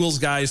the Google's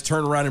guys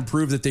turn around and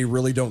prove that they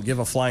really don't give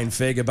a flying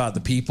fig about the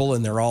people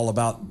and they're all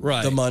about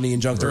the money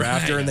and junk they're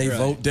after and they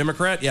vote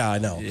Democrat. Yeah, I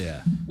know.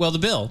 Yeah. Well, the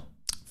bill,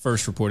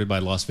 first reported by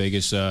Las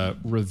Vegas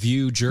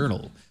Review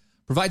Journal,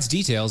 provides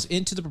details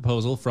into the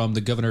proposal from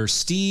the governor,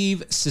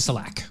 Steve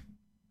Sisolak.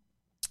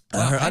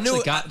 Wow, I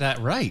actually got that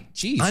right.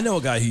 Jeez. I know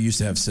a guy who used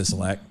to have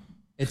Sisolak.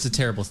 It's a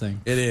terrible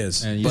thing. It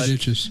is. And But you it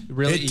just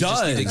does.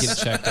 just need to get it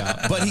checked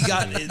out. But he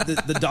got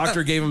the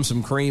doctor gave him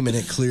some cream and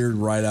it cleared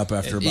right up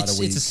after about a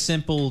week. It's a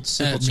simple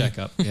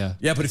checkup. Yeah.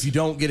 Yeah, but if you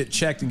don't get it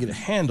checked and get it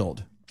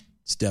handled,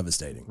 it's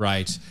devastating.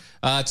 Right.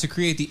 To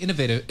create the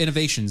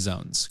innovation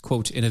zones,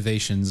 quote,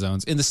 innovation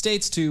zones in the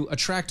states to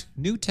attract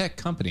new tech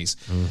companies.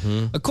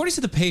 According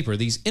to the paper,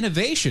 these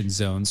innovation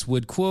zones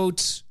would,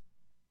 quote,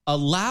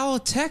 allow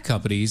tech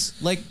companies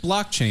like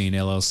Blockchain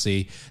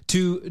LLC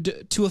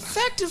to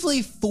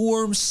effectively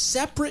form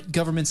separate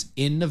governments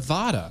in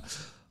Nevada.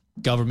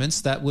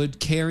 Governments that would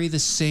carry the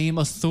same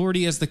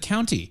authority as the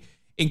county,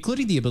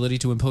 including the ability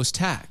to impose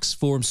tax,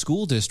 form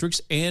school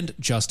districts and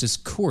justice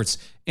courts,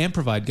 and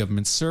provide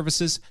government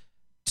services,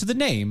 to the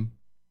name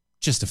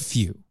just a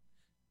few.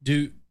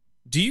 Do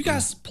you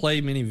guys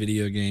play many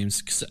video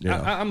games? 'Cause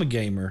I'm a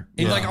gamer.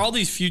 And like all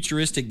these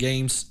futuristic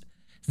games,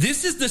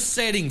 this is the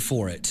setting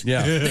for it.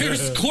 Yeah.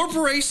 There's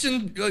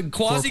quasi-corporation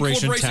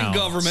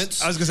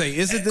governments. I was going to say,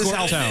 isn't this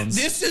how towns?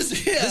 This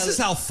is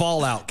how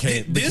Fallout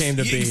became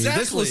to be. Exactly.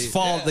 This was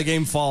the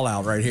game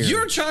Fallout right here.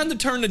 You're trying to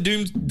turn the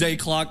doomsday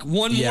clock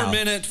one more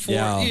minute for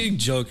you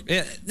joke.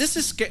 This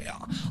is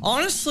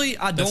honestly,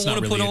 I don't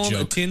want to put on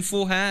a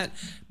tinfoil hat,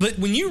 but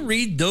when you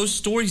read those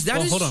stories, that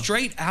is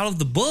straight out of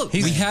the book.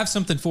 We have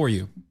something for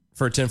you.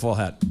 For a tinfoil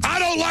hat. I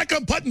don't like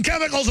them putting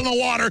chemicals in the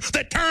water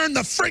that turn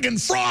the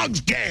friggin' frogs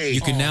gay.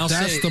 You can now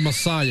That's say the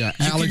Messiah,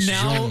 Alex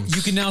Jones.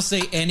 You can now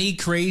say any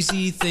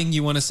crazy thing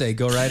you want to say.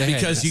 Go right ahead.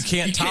 Because you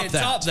can't top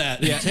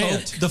that. Yeah.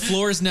 The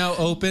floor is now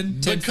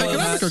open. Can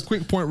I make a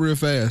quick point real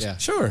fast? Yeah.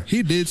 Sure.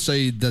 He did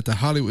say that the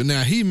Hollywood.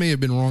 Now he may have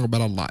been wrong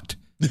about a lot,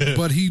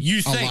 but he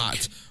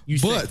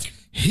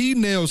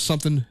nailed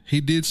something.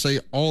 He did say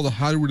all the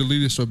Hollywood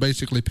elitists are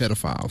basically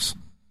pedophiles.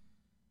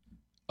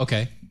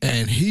 Okay.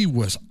 And he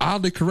was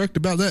oddly correct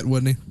about that,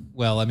 wasn't he?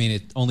 Well, I mean,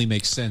 it only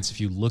makes sense if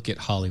you look at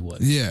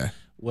Hollywood. Yeah.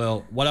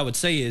 Well, what I would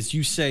say is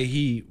you say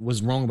he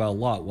was wrong about a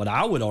lot. What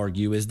I would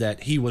argue is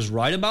that he was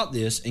right about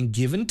this, and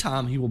given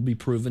time, he will be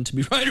proven to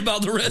be right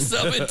about the rest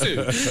of it,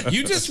 too.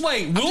 You just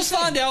wait. We'll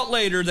find out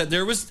later that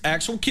there was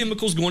actual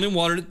chemicals going in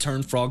water that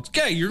turned frogs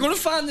gay. You're going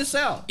to find this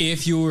out.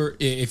 If you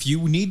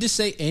need to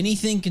say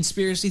anything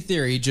conspiracy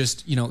theory,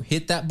 just,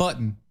 hit that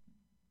button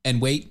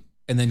and wait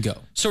and then go.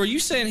 So are you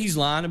saying he's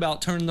lying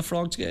about turning the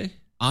frogs gay?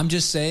 I'm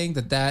just saying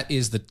that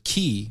is the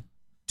key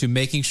to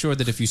making sure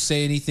that if you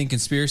say anything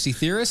conspiracy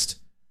theorist,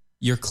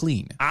 you're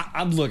clean.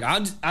 I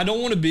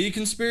don't want to be a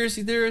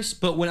conspiracy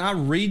theorist, but when I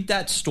read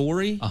that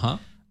story,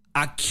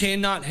 I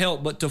cannot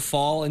help but to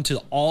fall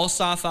into all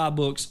sci-fi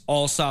books,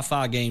 all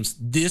sci-fi games.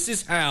 This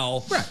is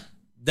how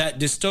that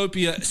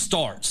dystopia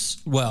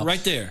starts. Well,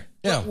 right there.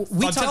 Yeah,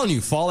 I'm telling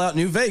you, Fallout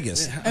New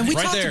Vegas. And we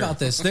right talked there. about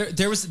this.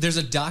 There's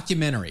a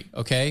documentary,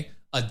 okay?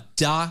 A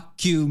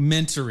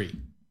documentary.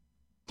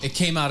 It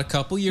came out a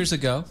couple years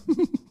ago.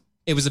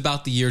 It was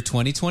about the year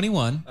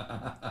 2021.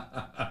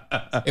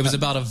 It was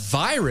about a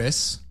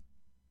virus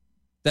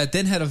that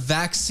then had a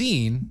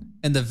vaccine,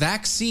 and the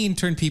vaccine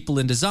turned people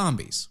into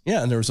zombies.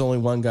 Yeah, and there was only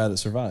one guy that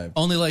survived.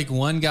 Only like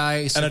one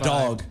guy survived. And a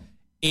dog.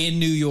 In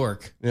New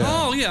York. Yeah.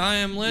 Oh, yeah, I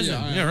Am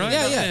Legend. Yeah, right?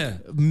 Yeah.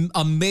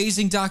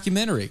 Amazing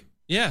documentary.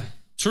 Yeah,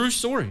 true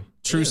story.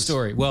 True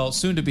story. Well,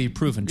 soon to be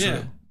proven true.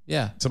 Yeah.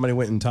 Yeah. Somebody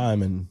went in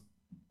time and...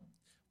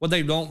 What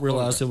they don't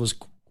realize, it was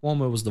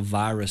Cuomo was the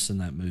virus in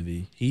that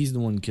movie. He's the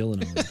one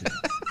killing him.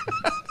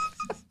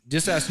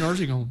 Just ask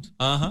nursing homes.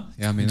 Uh-huh.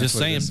 Yeah, I mean, just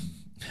that's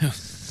saying.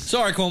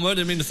 Sorry, Cuomo.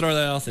 Didn't mean to throw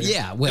that out there.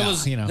 Yeah, well,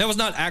 that was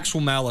not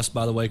actual malice,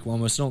 by the way,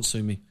 Cuomo. So don't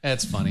sue me.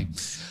 That's funny.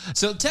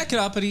 So tech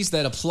companies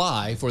that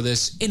apply for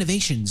this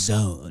innovation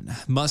zone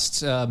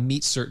must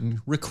meet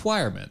certain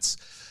requirements,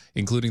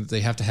 including that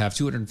they have to have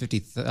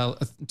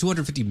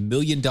 $250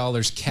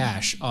 million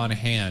cash on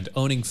hand,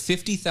 owning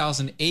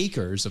 50,000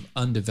 acres of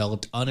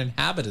undeveloped,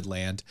 uninhabited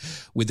land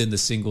within a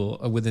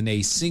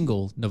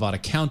single Nevada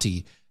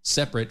county,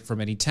 separate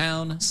from any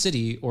town,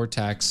 city, or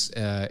tax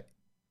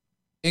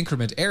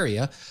increment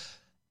area,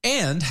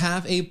 and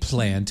have a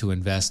plan to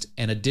invest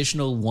an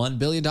additional $1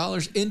 billion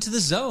into the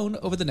zone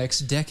over the next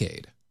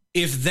decade.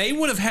 If they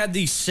would have had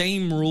these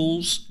same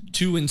rules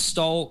to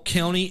install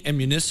county and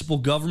municipal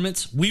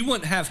governments, we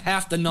wouldn't have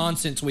half the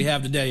nonsense we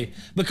have today.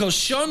 Because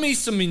show me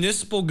some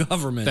municipal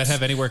governments that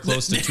have anywhere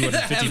close to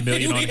 $250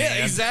 million on hand.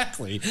 Yeah,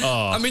 exactly.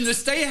 Oh. I mean, the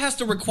state has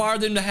to require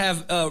them to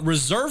have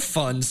reserve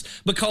funds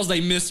because they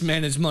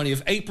mismanage money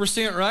of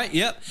 8%, right?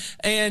 Yep.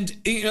 And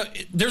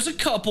there's a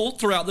couple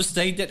throughout the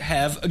state that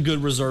have a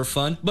good reserve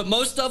fund, but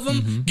most of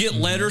them get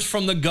letters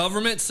from the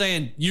government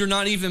saying you're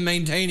not even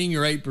maintaining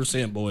your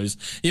 8%, boys.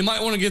 You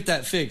might want to get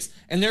that fixed.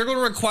 And they're going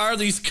to require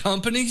these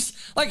companies.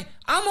 Like,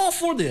 I'm all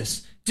for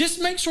this.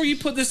 Just make sure you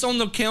put this on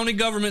the county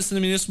governments and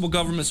the municipal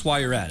governments while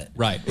you're at it.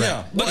 Right.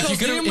 Yeah. Well, if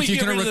you're going to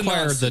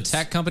require the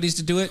tech companies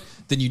to do it,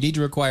 then you need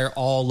to require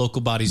all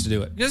local bodies to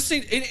do it. Just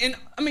see, and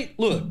I mean,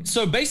 look,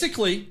 so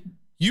basically,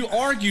 you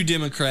argue,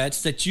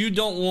 Democrats, that you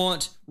don't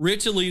want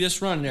rich elitists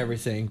running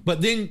everything,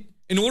 but then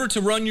in order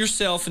to run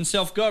yourself and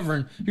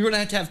self-govern, you're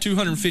going to have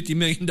 $250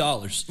 million.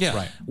 Yeah.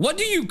 Right. What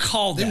do you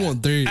call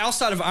that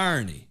outside of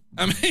irony?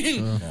 I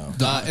mean,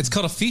 it's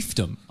called a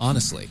fiefdom,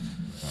 honestly.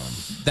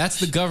 That's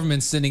the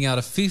government sending out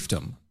a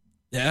fiefdom.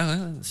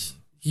 Yeah,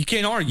 you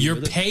can't argue.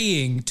 You're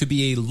paying to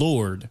be a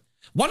lord.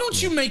 Why don't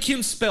you make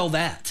him spell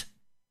that?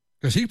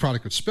 Because he probably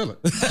could spell it.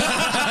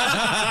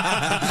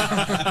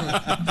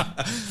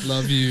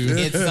 Love you.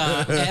 It's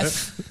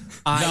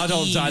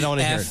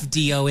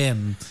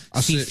F-I-E-F-D-O-M.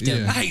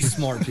 Fiefdom. I hate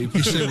smart people.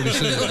 He said what he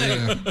said.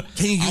 Yeah.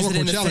 Can you use it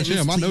in a challenge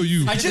sentence, him. I know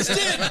you. I just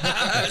did.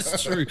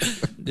 That's true.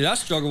 Dude, I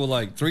struggle with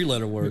like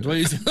 3-letter words. What are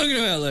you talking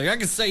about? Like, I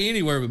can say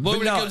anywhere, but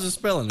when it comes to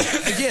spelling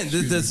it. Again,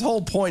 this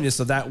whole point is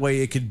so that way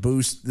it could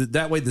boost.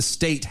 That way the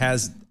state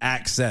has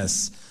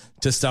access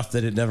to stuff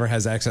that it never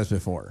has access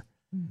before.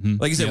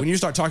 Like you said, when you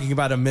start talking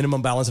about a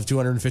minimum balance of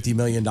 $250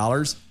 million,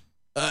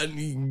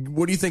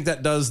 what do you think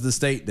that does the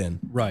state then?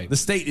 Right. The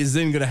state is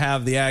then going to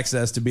have the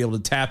access to be able to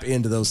tap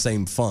into those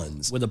same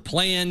funds. With a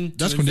plan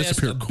That's going to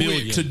disappear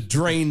quick. To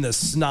drain the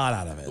snot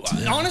out of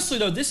it. Honestly,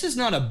 though, this is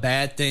not a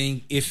bad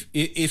thing if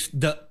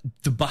the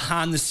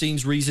behind the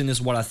scenes reason is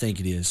what I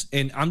think it is.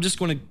 And I'm just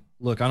going to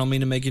look, I don't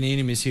mean to make any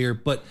enemies here,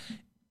 but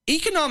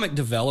economic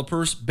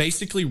developers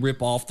basically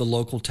rip off the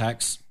local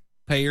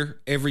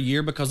taxpayer every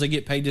year because they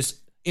get paid this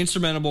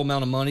insurmountable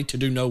amount of money to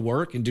do no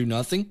work and do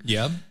nothing.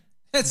 Yeah.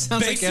 That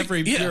sounds like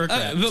every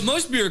bureaucrat. But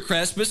most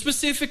bureaucrats, but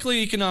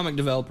specifically economic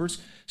developers.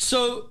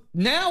 So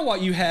now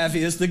what you have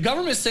is the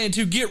government saying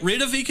to get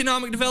rid of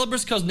economic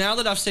developers because now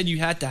that I've said you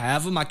had to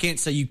have them, I can't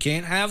say you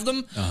can't have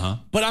them.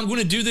 But I'm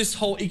going to do this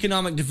whole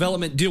economic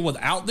development deal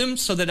without them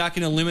so that I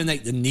can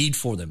eliminate the need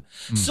for them.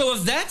 So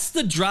if that's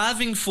the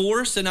driving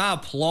force, and I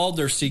applaud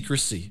their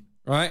secrecy,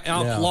 right? And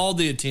I applaud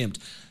the attempt.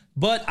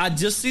 But I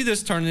just see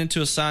this turning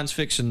into a science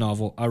fiction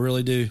novel. I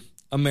really do.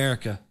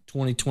 America,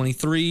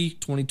 2023,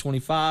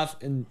 2025.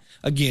 And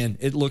again,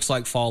 it looks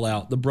like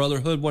Fallout. The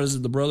Brotherhood, what is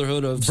it? The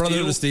Brotherhood of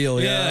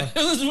Steel, yeah.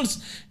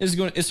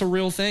 It's a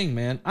real thing,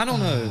 man. I don't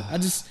know.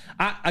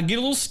 I get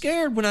a little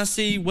scared when I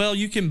see, well,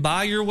 you can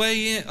buy your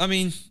way in. I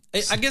mean,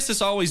 I guess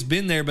it's always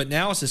been there, but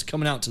now it's just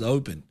coming out to the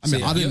open. I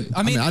didn't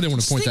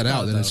want to point that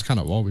out. That it's kind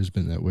of always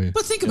been that way.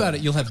 But think about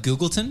it. You'll have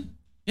Googleton.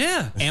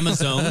 Yeah.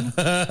 Amazon.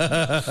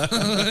 The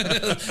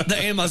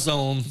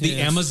Amazon.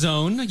 The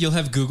Amazon. You'll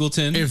have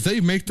Googleton. If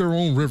they make their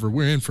own river,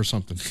 we're in for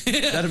something.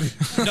 That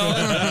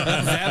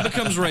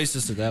becomes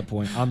racist at that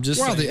point. I'm just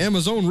saying. The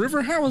Amazon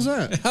River? How is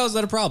that? How is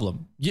that a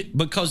problem? Yeah,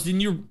 because then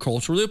you're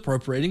culturally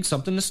appropriating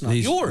something that's not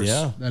yours.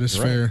 Yeah. That is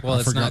fair. Well,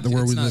 I forgot the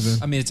word we live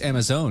in. I mean, it's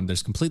Amazon.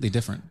 There's completely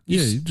different.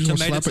 Yeah, you just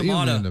want to slap an M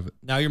on the end of it.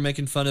 Now you're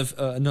making fun of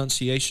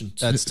enunciation.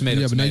 That's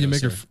tomato. Yeah, but now you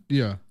make it.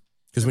 Yeah.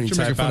 Because when you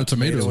type out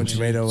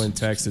tomato in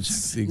text,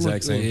 it's the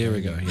exact same. Here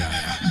we go.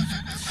 Yeah.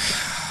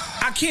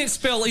 can't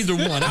spell either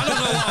one. I don't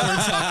know why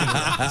we're talking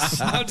about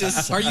this. I'm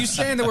just, Are you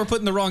saying that we're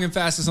putting the wrong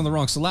emphasis on the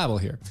wrong syllable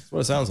here? That's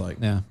what it sounds like.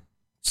 Yeah.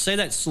 Say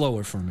that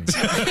slower for me.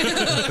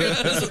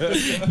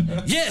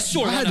 Yeah,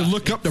 sure. I had to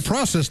look up to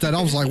process that.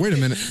 I was like, wait a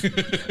minute.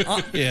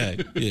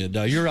 Yeah,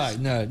 no, you're right.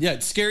 No, yeah,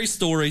 scary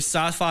story,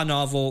 sci-fi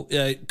novel.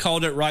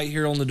 Called it right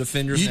here on the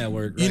Defenders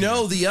Network. You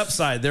know the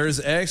upside. There is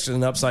actually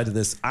an upside to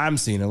this I'm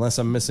seeing, unless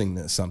I'm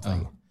missing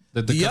something.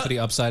 The company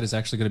Upside is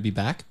actually going to be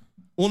back?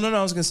 Well, no,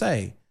 I was going to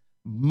say,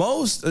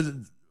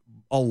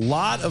 a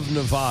lot of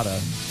Nevada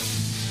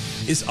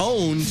is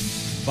owned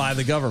by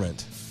the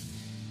government.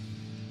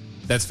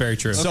 That's very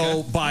true.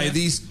 So by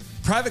these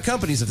private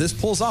companies, if this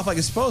pulls off like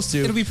it's supposed to,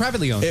 it'll be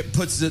privately owned. It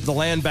puts the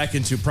land back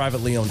into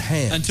privately owned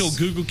hands. Until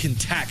Google can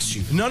tax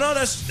you. No,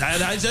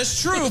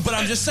 that's true. But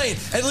I'm just saying,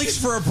 at least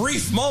for a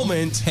brief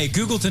moment. Hey,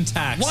 Googleton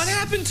tax. What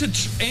happened to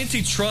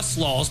antitrust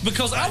laws?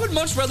 Because I would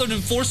much rather than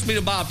force me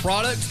to buy a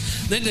product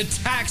than to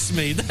tax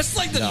me. That's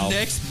like the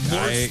next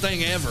worst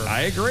thing ever.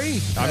 I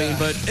agree. I mean,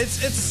 but it's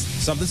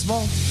something small.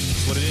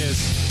 That's what it is.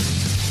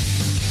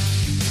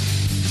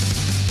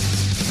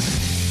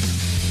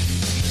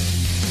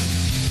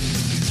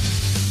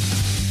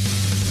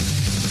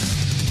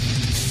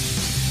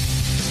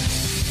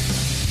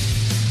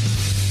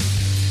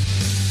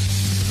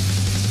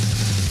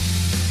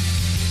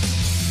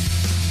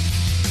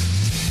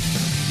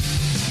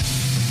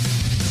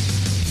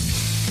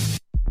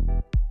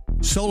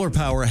 Solar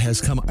power has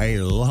come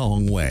a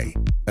long way.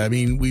 I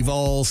mean, we've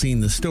all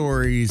seen the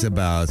stories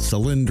about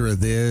Solyndra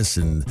this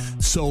and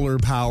solar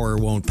power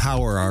won't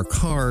power our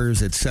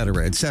cars, et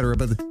cetera, et cetera.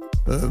 But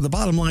the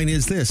bottom line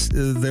is this.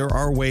 There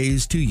are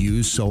ways to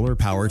use solar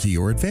power to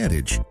your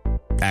advantage.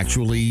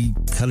 Actually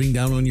cutting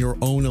down on your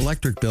own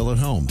electric bill at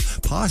home,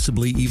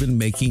 possibly even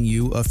making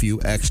you a few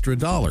extra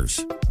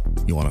dollars.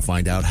 You want to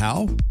find out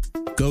how?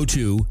 Go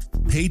to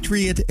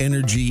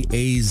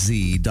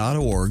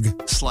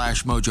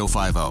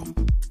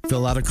patriotenergyaz.org/mojo50.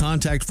 Fill out a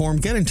contact form,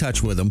 get in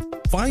touch with them,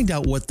 find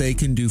out what they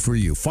can do for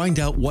you, find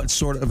out what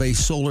sort of a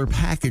solar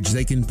package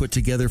they can put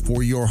together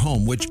for your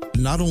home, which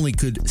not only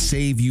could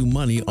save you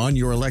money on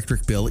your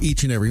electric bill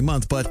each and every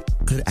month, but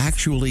could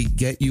actually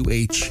get you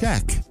a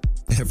check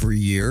every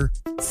year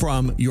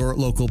from your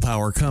local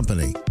power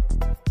company.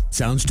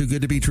 Sounds too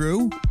good to be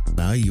true?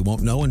 Well, you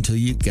won't know until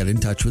you get in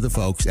touch with the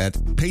folks at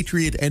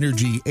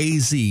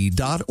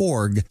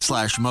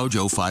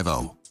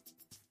patriotenergyaz.org/mojo50.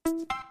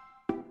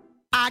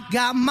 I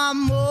got my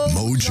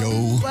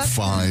Mojo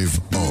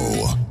 50.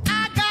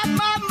 I got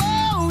my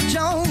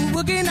mojo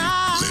working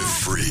out. Live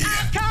free.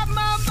 I got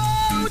my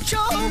mojo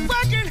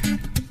working.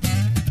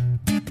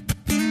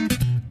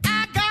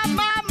 I got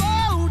my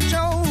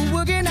mojo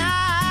working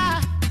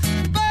out.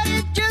 But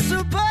it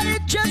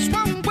just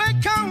won't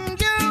work on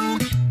you.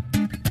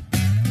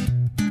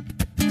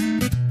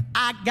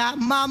 I got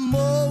my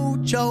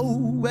mojo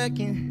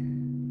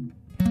working.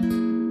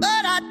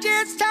 But I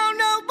just don't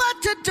know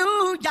what to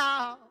do,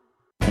 y'all.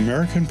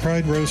 American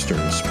Pride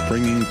Roasters,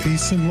 bringing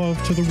peace and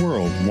love to the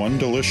world, one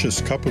delicious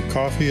cup of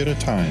coffee at a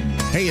time.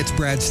 Hey, it's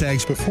Brad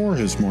Staggs. Before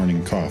his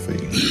morning coffee.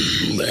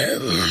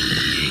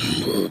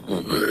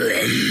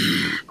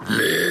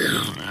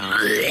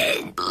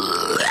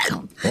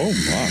 Oh,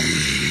 my.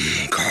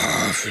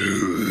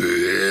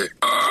 Coffee.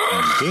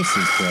 And this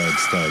is Brad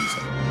Staggs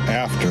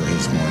after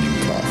his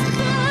morning coffee.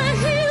 The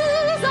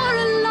hills are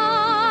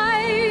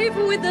alive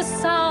with the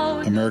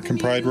sound.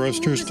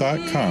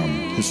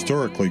 AmericanPrideRoasters.com.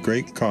 Historically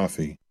great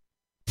coffee.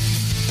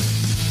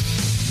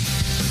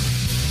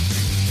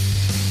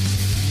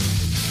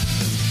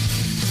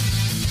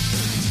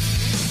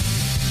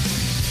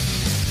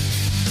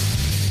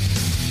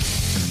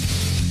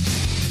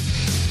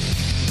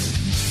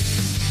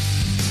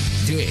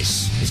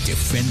 This is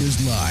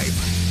Defenders Live.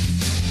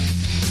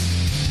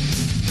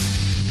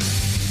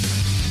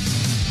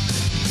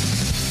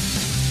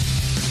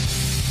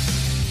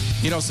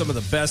 You know, some of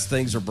the best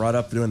things are brought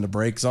up doing the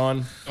breaks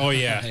on. Oh,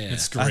 yeah.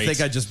 It's great. I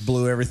think I just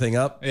blew everything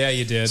up. Yeah,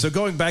 you did. So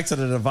going back to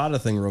the Nevada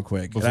thing real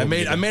quick, and I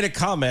made a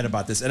comment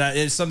about this, and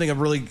it's something I'm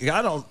really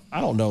I don't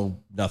know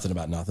nothing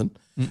about nothing.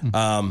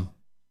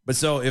 But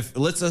so if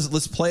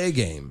let's play a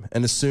game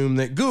and assume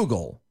that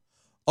Google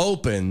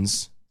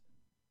opens.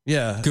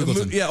 Yeah,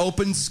 Googleton.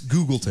 Opens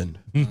Googleton.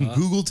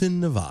 Googleton,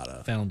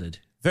 Nevada. Founded.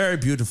 Very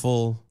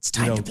beautiful. It's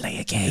time to play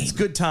a game. It's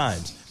good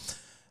times.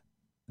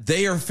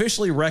 They are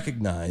officially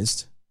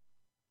recognized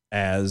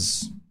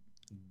as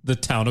the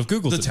town of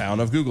Googleton. The town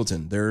of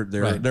Googleton.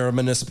 They're a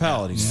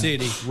municipality.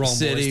 City. Wrong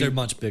boys. They're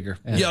much bigger.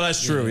 Yeah,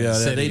 that's true. Yeah,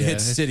 City, they'd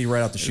hit city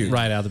right out the chute.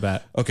 Right out of the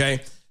bat. Okay.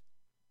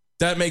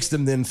 That makes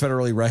them then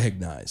federally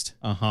recognized.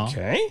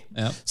 Okay.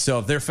 Yep. So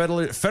if they're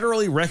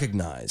federally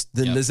recognized,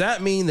 then does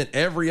that mean that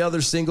every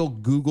other single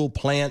Google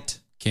plant,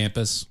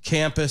 campus,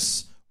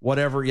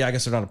 whatever. Yeah, I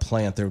guess they're not a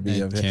plant. There would be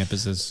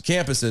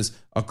campuses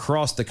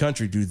across the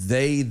country. Do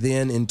they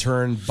then in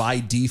turn by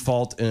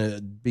default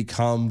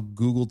become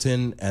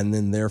Googleton and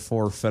then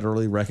therefore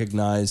federally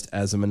recognized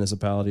as a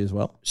municipality as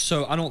well?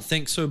 So I don't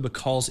think so,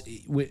 because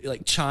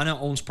like China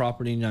owns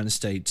property in the United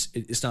States.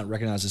 It's not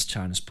recognized as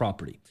China's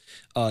property.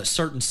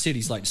 Certain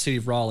cities like the city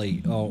of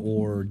Raleigh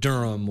or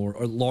Durham or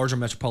larger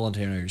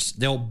metropolitan areas,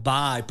 they'll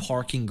buy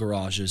parking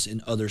garages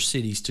in other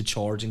cities to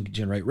charge and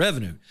generate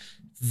revenue.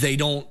 They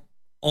don't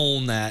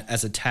own that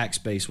as a tax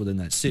base within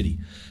that city.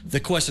 The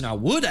question I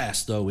would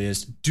ask, though,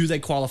 is do they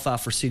qualify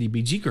for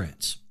CDBG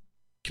grants,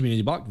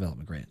 community block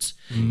development grants?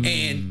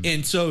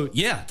 And so,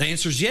 yeah, the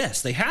answer is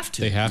yes, they have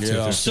to. They have to.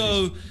 Yeah.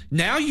 So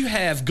now you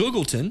have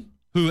Googleton,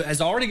 who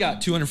has already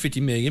got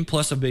 $250 million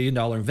plus $1 billion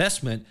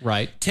investment,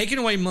 right, taking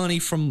away money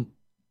from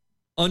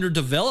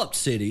underdeveloped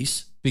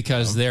cities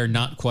because they're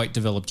not quite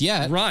developed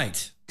yet,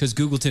 right? Because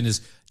Googleton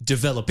is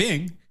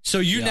developing. So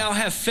you now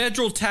have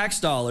federal tax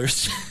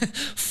dollars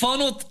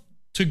funneled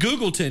to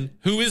Googleton,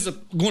 who is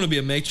going to be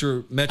a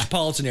major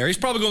metropolitan area. It's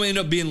probably going to end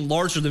up being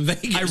larger than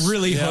Vegas. I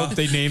really hope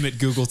they name it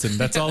Googleton.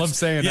 That's all I'm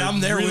saying. Yeah,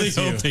 I'm there really with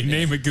you. hope they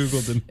name it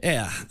Googleton.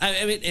 Yeah.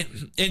 I mean,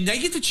 and they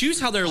get to choose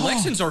how their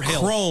elections are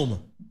held.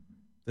 Chrome.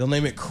 They'll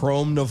name it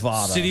Chrome,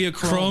 Nevada. City of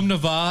Chrome,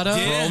 Nevada.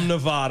 Yeah. Chrome,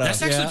 Nevada.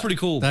 That's actually pretty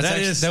cool.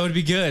 That would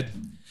be good.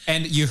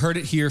 And you heard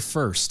it here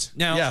first.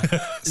 Now,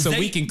 so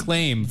we can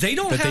claim they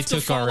don't that have they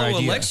to took our follow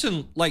idea.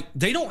 election. Like,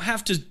 they don't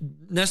have to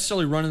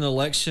necessarily run an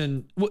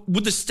election.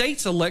 Would the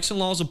state's election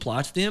laws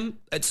apply to them?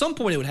 At some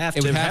point, it would have to.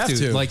 It would have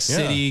to, like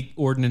city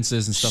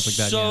ordinances and stuff like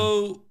that.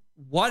 So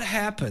what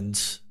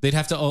happens? They'd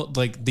have to,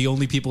 like, the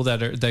only people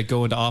that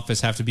go into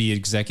office have to be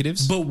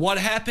executives. But what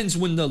happens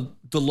when the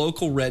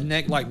local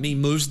redneck like me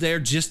moves there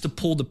just to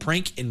pull the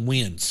prank and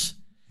wins?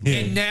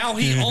 And now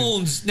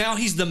now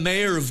he's the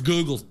mayor of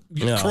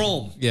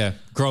Chrome. Yeah,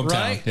 Chrome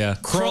right? Town. Yeah,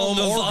 Chrome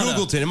or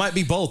Googleton. It might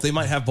be both. They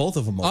might have both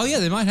of them. Oh yeah,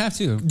 they might have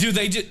to. Do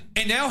they?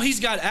 And now he's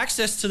got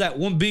access to that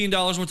 $1 billion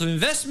worth of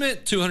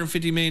investment,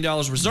 $250 million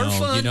reserve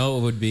fund. You know what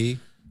it would be?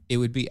 It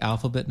would be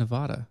Alphabet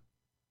Nevada.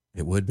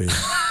 It would be.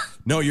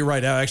 No, you're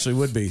right. It actually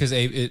would be. Because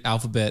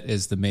Alphabet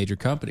is the major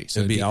company.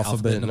 So it'd be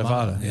Alphabet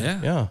Nevada.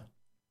 Yeah.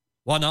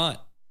 Why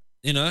not?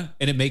 You know?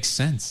 And it makes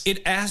sense.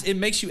 It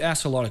makes you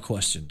ask a lot of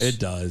questions.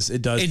 It does.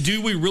 It does. And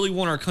do we really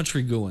want our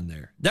country going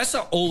there? That's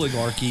an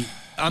oligarchy.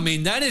 I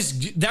mean, that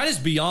is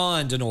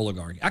beyond an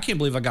oligarchy. I can't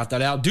believe I got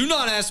that out. Do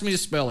not ask me to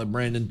spell it,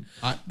 Brandon.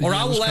 I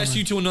will ask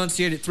you to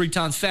enunciate it 3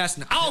 times fast,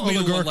 and I'll be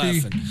the one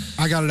laughing.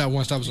 I got it out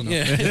once. That was enough.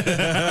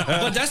 Yeah.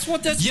 But that's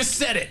what that's. You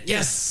said it.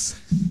 Yes.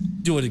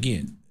 Do it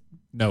again.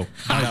 No.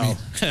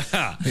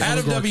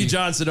 Adam W.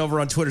 Johnson over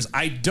on Twitter's,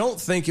 I don't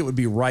think it would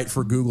be right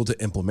for Google to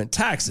implement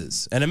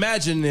taxes. And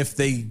imagine if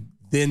they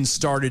then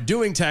started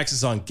doing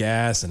taxes on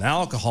gas and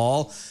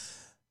alcohol.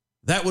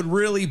 That would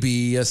really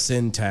be a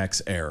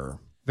syntax error.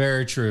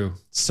 Very true.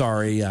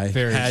 Sorry, I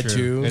had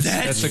to.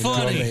 That's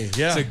funny.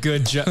 It's a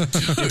good job.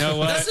 You know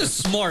what? That's a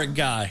smart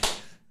guy.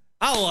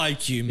 I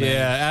like you, man.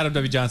 Yeah, Adam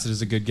W. Johnson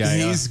is a good guy.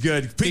 He's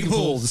good.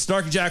 Peekaboo, the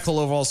Snarky Jackal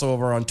also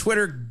over on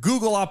Twitter.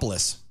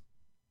 Googleopolis.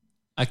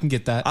 I can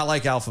get that. I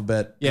like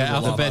Alphabet. Yeah,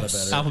 Alphabet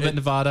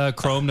Nevada,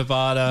 Chrome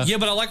Nevada. Yeah,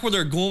 but I like where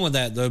they're going with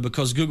that, though,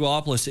 because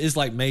Googleopolis is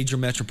like major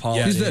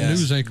metropolitan. He's that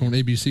news anchor on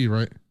ABC,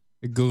 right?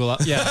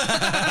 Googleopolis.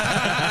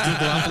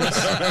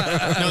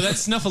 No,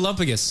 that's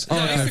Snuffleupagus. No,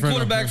 he's the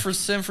quarterback for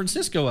San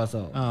Francisco, I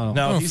thought. Oh.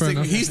 No,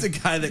 he's the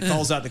guy that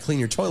calls out to clean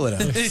your toilet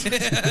out.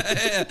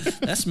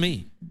 That's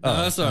me.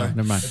 Sorry.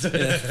 Never mind. I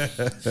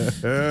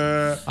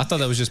thought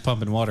that was just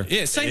pumping water.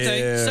 Yeah, same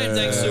thing. Same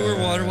thing. Sewer,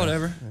 water,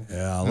 whatever.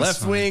 Yeah,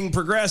 left-wing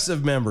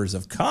progressive members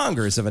of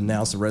Congress have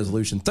announced a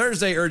resolution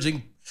Thursday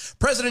urging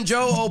President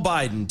Joe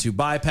Biden to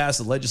bypass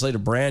the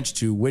legislative branch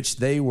to which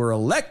they were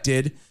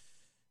elected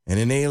and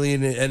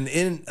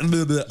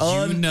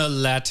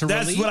unilaterally.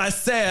 That's what I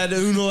said.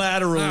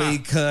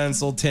 Unilaterally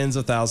cancel tens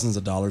of thousands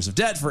of dollars of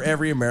debt for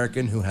every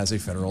American who has a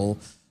federal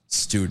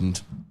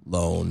student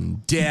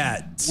loan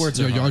debt.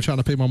 Y'all trying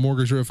to pay my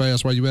mortgage real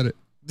fast while you at it?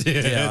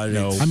 Yeah, I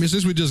know. I mean,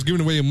 since we're just giving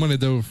away money,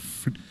 though,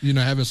 for,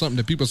 having something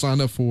that people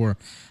sign up for.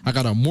 I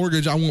got a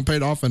mortgage I want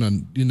paid off and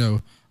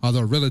a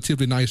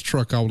relatively nice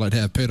truck I would like to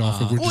have paid off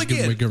if we're just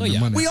giving away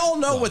government money. We all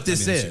know what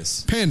this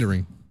is.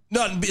 Pandering.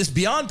 No, it's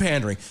beyond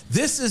pandering.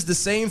 This is the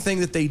same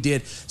thing that they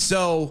did.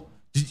 So,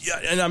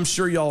 and I'm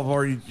sure y'all have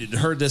already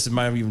heard this and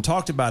might have even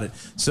talked about it.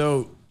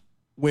 So,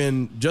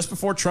 just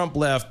before Trump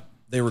left,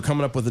 they were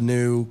coming up with a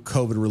new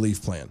COVID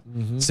relief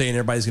plan, saying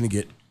everybody's going to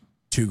get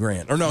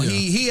 $2,000. Or no,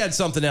 he had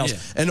something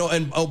else. Yeah.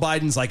 And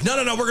Biden's like, no,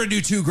 we're going to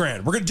do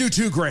 $2,000. We're going to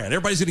do $2,000.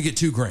 Everybody's going to get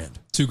 $2,000.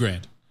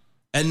 $2,000.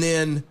 And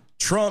then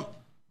Trump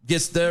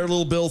gets their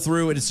little bill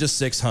through, and it's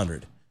just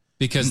 $600.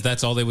 Because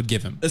that's all they would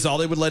give him. That's all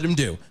they would let him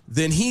do.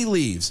 Then he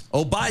leaves.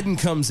 Biden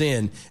comes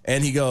in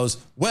and he goes,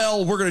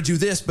 well, we're going to do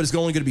this, but it's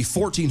only going to be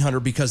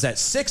 $1,400 because that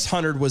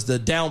 $600 was the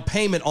down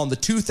payment on the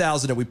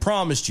 $2,000 that we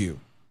promised you.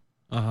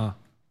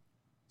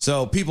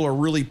 So people are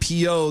really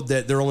PO'd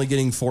that they're only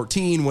getting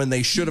 14 when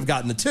they should have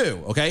gotten the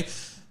 2. Okay.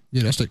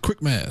 Yeah, that's like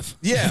quick math.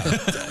 Yeah.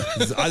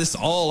 That's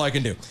all I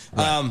can do.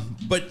 Right.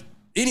 But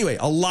anyway,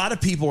 a lot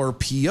of people are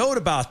PO'd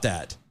about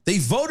that. They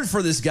voted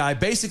for this guy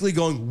basically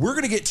going, we're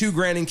going to get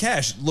 $2,000 in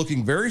cash,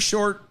 looking very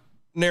short,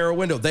 narrow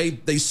window.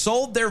 They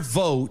sold their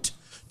vote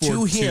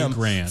to him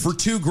for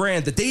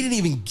 $2,000 that they didn't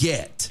even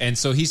get. And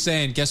so he's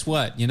saying, guess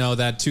what? You know,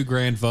 that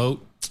 $2,000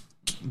 vote,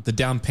 the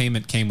down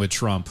payment came with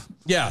Trump.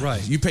 Yeah,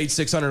 right. You paid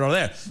 $600 on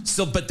that.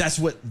 So, but that's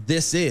what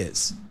this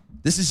is.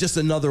 This is just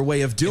another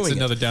way of doing it.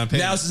 Another down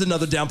payment. Now this is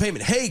another down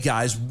payment. Hey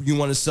guys, you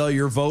want to sell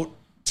your vote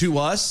to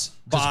us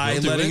by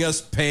letting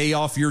us pay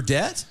off your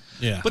debt?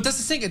 Yeah. But that's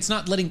the thing. It's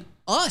not letting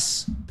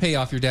us pay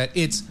off your debt.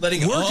 It's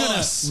letting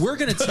us. We're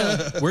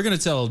gonna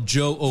tell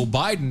Joe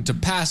Biden to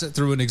pass it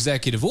through an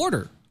executive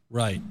order.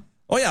 Right.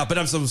 Oh yeah, but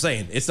I'm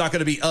saying it's not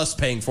going to be us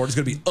paying for it. It's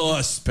going to be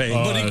us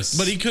paying.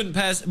 But he couldn't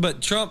pass.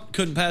 But Trump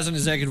couldn't pass an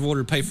executive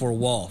order to pay for a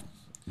wall.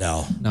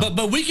 No.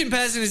 But we can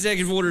pass an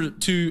executive order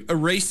to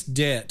erase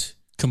debt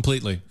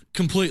completely.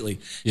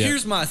 Yeah.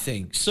 Here's my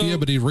thing. So yeah,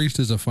 but erased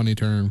is a funny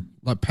term.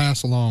 Like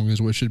pass along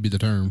is what should be the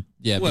term.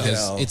 Yeah,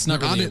 because it's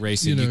not really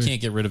erasing. You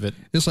can't get rid of it.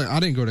 It's like I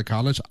didn't go to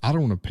college. I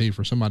don't want to pay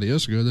for somebody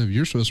else to go there. If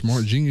you're so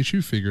smart, genius,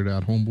 you figured it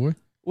out, homeboy.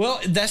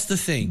 Well, that's the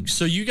thing.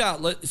 So you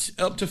got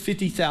up to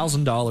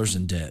 $50,000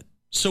 in debt.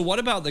 So what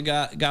about the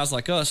guys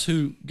like us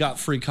who got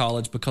free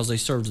college because they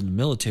served in the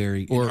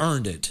military or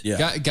earned it?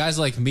 Yeah. Guys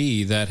like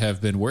me that have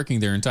been working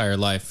their entire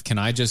life, can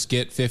I just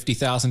get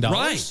 $50,000?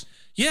 Right.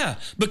 Yeah,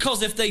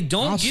 because if they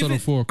don't I'll give settle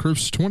it for a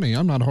Crips 20.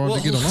 I'm not hard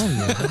to get along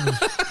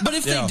with. But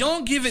if they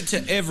don't give it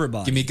to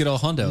everybody, give me a good old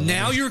hundo.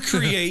 Now you're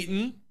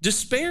creating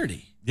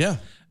disparity. Yeah.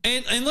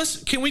 And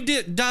can we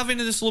dive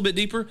into this a little bit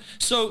deeper?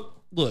 So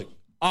look,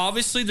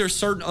 obviously there's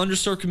certain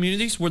underserved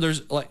communities where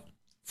there's like,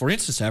 for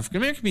instance,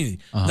 African-American community.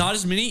 Not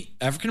as many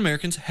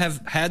African-Americans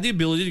have had the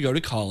ability to go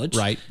to college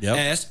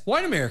as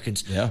white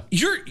Americans. Yeah.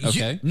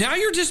 Now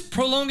you're just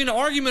prolonging the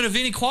argument of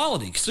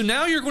inequality. So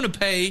now you're going to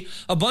pay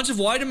a bunch of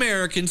white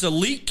Americans,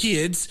 elite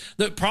kids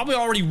that probably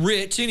already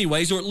rich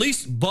anyways, or at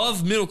least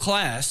above middle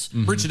class.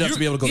 Rich enough to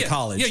be able to go to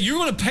college. Yeah, you're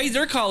going to pay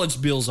their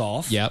college bills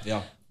off. Yep.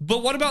 Yeah.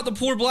 But what about the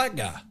poor black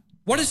guy?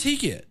 What does he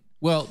get?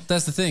 Well,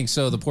 that's the thing.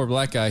 So the poor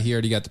black guy, he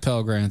already got the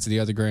Pell Grants and the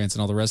other grants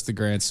and all the rest of the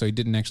grants, so he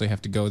didn't actually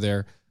have to go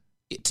there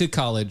to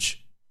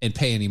college and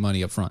pay any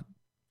money up front.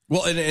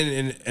 Well,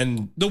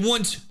 and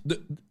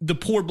the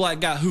poor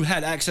black guy who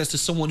had access to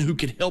someone who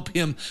could help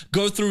him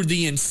go through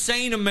the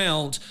insane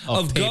amount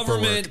of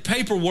government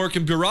paperwork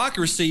and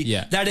bureaucracy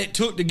that it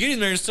took to get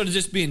in there instead of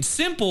just being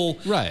simple,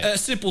 a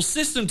simple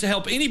system to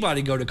help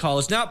anybody go to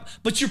college. Now,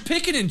 but you're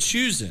picking and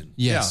choosing.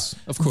 Yes,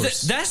 of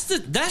course.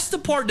 That's the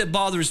part that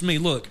bothers me.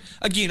 Look,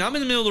 again, I'm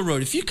in the middle of the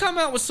road. If you come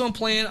out with some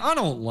plan, I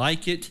don't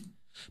like it.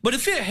 But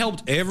if it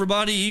helped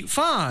everybody,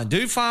 fine,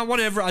 dude, fine,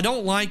 whatever. I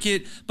don't like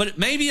it, but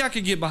maybe I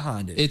could get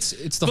behind it. It's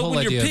the whole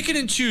idea. But when you're picking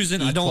and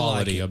choosing, I don't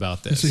like it.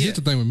 About this. So here's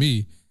the thing with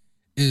me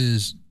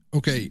is,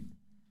 okay,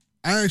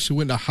 I actually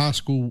went to high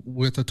school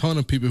with a ton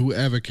of people who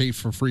advocate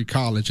for free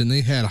college, and they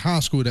had a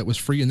high school that was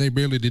free, and they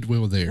barely did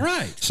well there.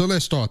 Right. So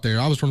let's start there.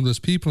 I was one of those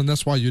people, and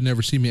that's why you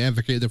never see me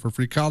advocate there for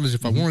free college.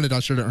 If I wanted it,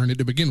 I should have earned it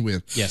to begin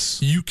with. Yes.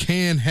 You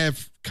can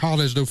have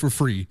college, though, for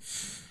free.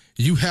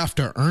 You have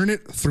to earn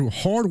it through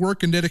hard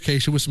work and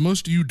dedication, which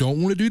most of you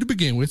don't want to do to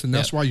begin with, and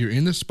that's why you're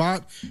in the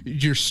spot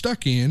you're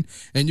stuck in,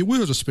 and your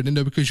wheels are spinning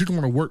there because you don't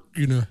want to work.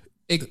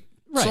 Right.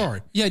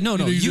 Sorry. Yeah. No.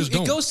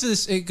 It goes to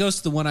this. It goes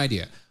to the one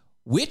idea.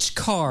 Which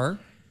car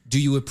do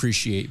you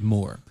appreciate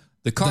more?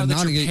 The car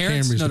that your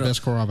parents. Camry is the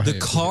best car I've ever had. The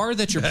car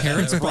that your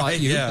parents bought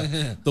you.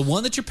 Yeah. The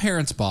one that your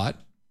parents bought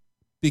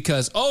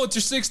because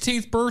it's your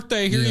 16th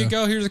birthday. Here you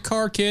go. Here's a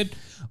car, kid.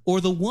 Or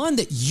the one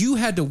that you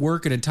had to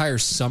work an entire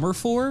summer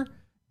for.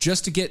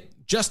 Just to get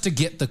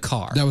the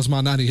car. That was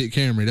my 98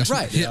 Camry. That's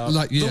right. The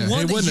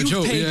one that wasn't you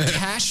a joke. paid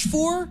cash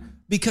for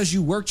because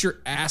you worked your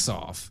ass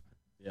off.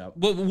 Yeah.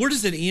 Well, where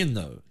does it end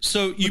though?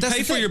 So you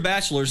pay for your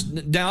bachelor's.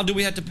 Now, do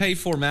we have to pay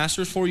for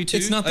master's for you too?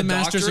 It's not the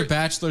master's or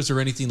bachelor's or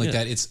anything like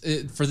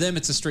that. For them,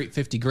 it's a straight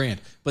 $50,000.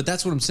 But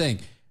that's what I'm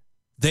saying.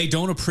 They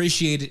don't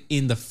appreciate it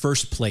in the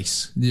first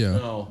place. Yeah.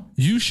 No.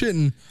 You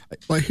shouldn't.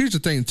 Like, here's the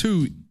thing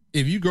too.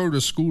 If you go to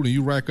school and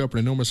you rack up an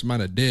enormous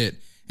amount of debt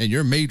and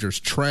your major's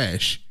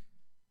trash,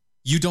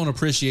 you don't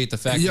appreciate the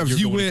fact that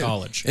you're going to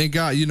college. And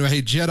got,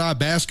 hey, Jedi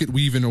basket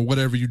weaving or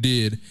whatever you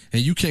did,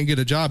 and you can't get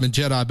a job in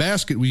Jedi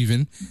basket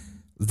weaving,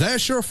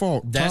 that's your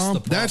fault, that's Tom.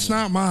 The problem. That's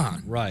not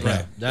mine.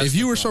 Right. If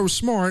you were so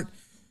smart,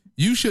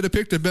 you should have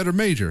picked a better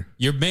major.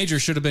 Your major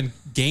should have been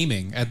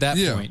gaming at that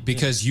point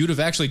because you'd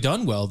have actually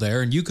done well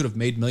there and you could have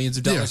made millions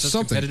of dollars. Yeah, as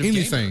something,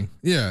 anything.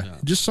 Gamer.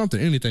 Just something,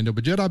 anything. Though.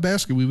 But Jedi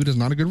basket weaving is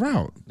not a good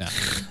route.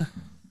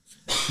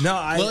 No.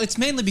 Well, it's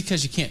mainly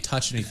because you can't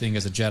touch anything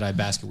as a Jedi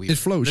basket weaver. It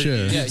floats,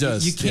 it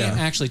does. You can't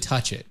actually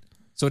touch it.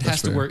 So it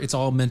has to work. It's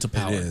all mental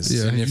power. It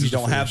is. And if you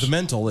don't have the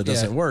mental, it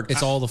doesn't work.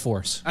 It's all the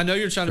force. I know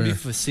you're trying to be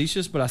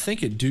facetious, but I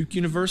think at Duke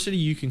University,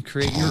 you can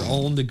create your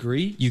own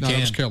degree. You can. That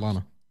was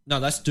Carolina. No,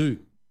 that's Duke.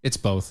 It's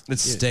both.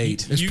 It's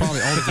state. It's probably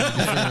all of it.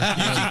 You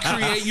can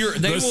create your.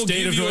 They will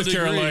state give of you North a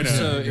degree. Carolina.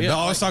 So, No,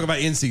 I was talking about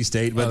NC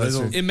State, but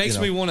it makes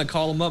me want to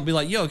call them up and be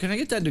like, yo, can I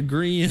get that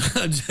degree in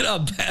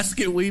Jedi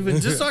basket weaving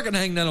just so I can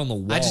hang that on the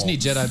wall? I just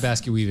need Jedi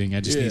basket weaving.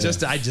 I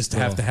just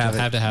have to have it.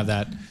 Have to have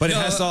that. But it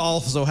has to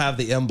also have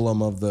the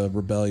emblem of the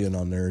rebellion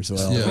on there as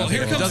well. Yeah. Well,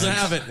 here If it comes doesn't the-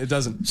 have it. It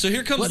doesn't. So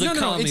here comes the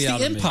commie it's out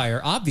the of me.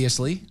 Empire,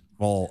 obviously.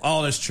 Well,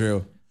 that's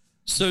true.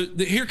 So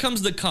here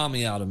comes the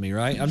commie out of me,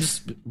 right? I'm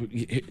just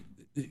the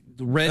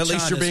red. At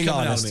least you're China's being coming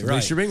out of honest. me, At right?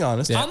 least you're being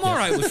honest. I'm all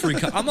right with free.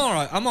 I'm all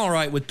right. I'm all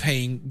right with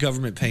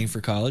government paying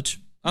for college.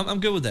 I'm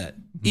good with that.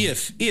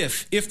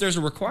 If there's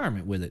a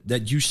requirement with it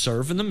that you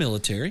serve in the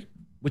military,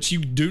 which you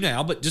do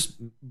now, but just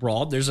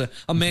broad. There's a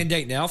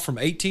mandate now from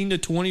 18 to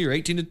 20 or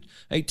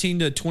 18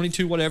 to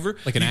 22, whatever.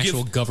 Like an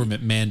actual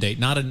government mandate,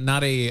 not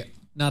a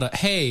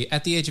hey,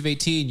 at the age of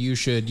 18 you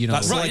should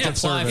apply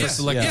for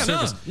selective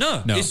service.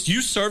 No. It's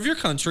you serve your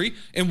country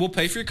and we'll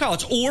pay for your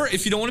college. Or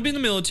if you don't want to be in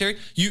the military,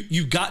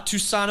 you got to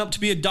sign up to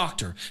be a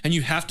doctor and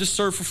you have to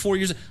serve for 4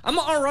 years. I'm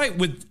all right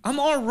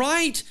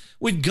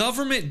with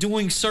government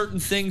doing certain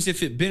things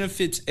if it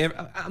benefits.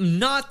 I'm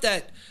not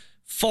that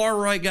far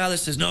right guy that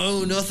says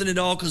no, nothing at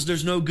all because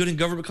there's no good in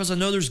government, because I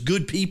know there's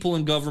good people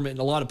in government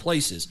in a lot of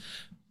places.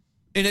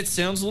 And it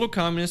sounds a little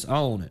communist. I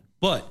own it.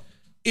 But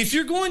if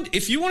you want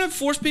to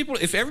force people,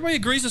 if everybody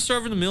agrees to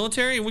serve in the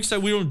military and we say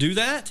we don't do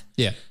that,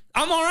 yeah,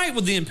 I'm all right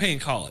with them paying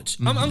college.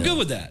 I'm good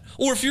with that.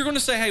 Or if you're going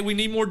to say, hey, we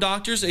need more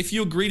doctors, if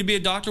you agree to be a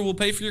doctor, we'll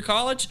pay for your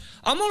college,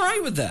 I'm all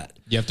right with that.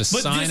 You have to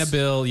sign a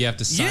bill, you have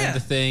to sign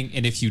the thing,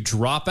 and if you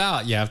drop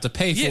out, you have to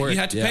pay for it. You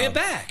have to pay it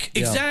back.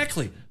 Yeah.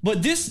 Exactly.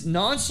 But this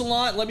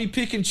nonchalant, let me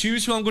pick and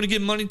choose who I'm going to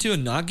give money to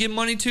and not give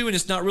money to, and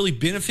it's not really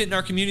benefiting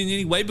our community in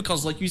any way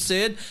because, like you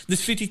said,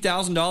 this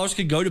 $50,000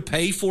 could go to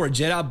pay for a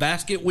Jedi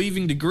basket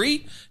weaving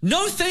degree.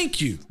 No, thank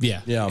you.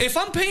 Yeah. If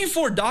I'm paying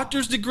for a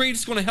doctor's degree,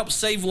 it's going to help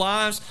save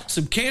lives.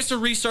 Some cancer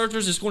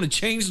researchers, it's going to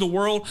change the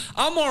world.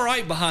 I'm all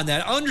right behind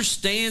that. I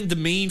understand the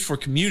mean for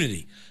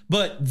community.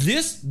 But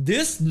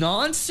this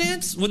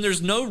nonsense, when there's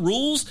no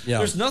rules,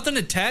 there's nothing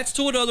attached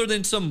to it other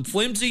than some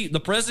flimsy, the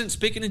president's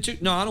picking and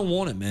choosing. No, I don't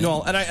want it, man.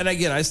 No, and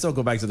again, I still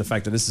go back to the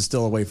fact that this is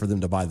still a way for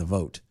them to buy the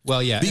vote.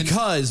 Well, yeah,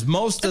 because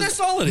most of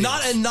that's all it is.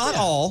 Not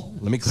all.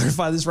 Let me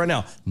clarify this right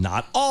now.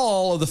 Not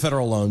all of the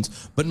federal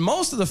loans, but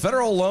most of the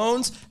federal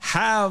loans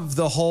have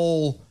the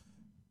whole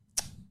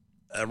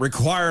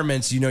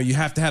requirements. You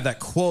have to have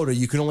that quota.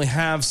 You can only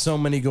have so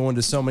many going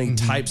to so many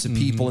types of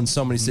people in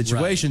so many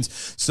situations.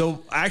 Right.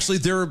 So actually,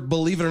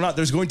 believe it or not,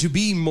 there's going to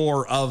be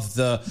more of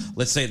the,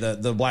 let's say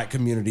the black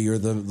community or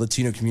the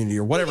Latino community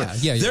or whatever.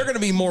 They're going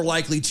to be more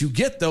likely to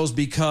get those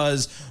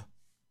because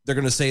they're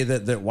going to say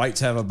that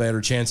whites have a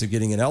better chance of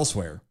getting it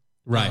elsewhere.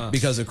 Right.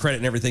 Because of credit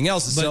and everything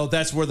else. So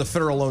that's where the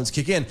federal loans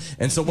kick in.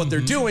 And so what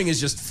they're doing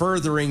is just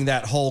furthering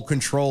that whole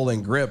control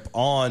and grip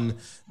on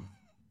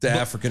the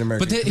African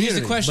American community. Here's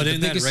the question. But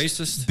isn't that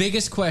racist?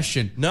 Biggest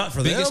question. Not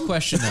for biggest them.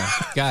 question, though.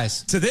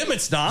 Guys. To them,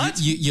 it's not.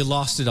 You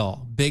lost it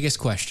all. Biggest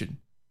question.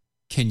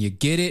 Can you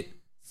get it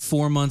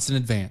 4 months in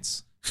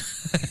advance?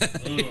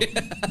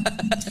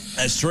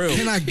 That's true.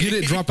 Can I get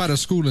it, drop out of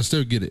school, and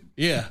still get it?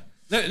 Yeah.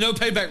 No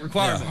payback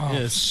requirement. Yeah. Oh,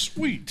 Yes.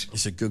 Sweet.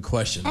 It's a good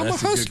question. I'm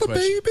That's a good hustler,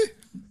 question. baby.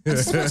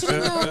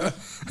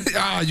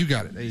 You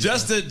got it.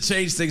 Just to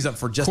change things up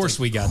for just Of course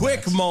a we got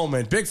quick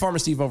moment. Big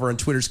Pharma Steve over on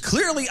Twitter's.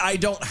 Clearly, I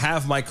don't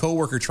have my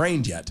coworker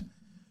trained yet.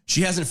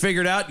 She hasn't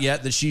figured out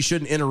yet that she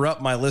shouldn't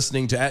interrupt my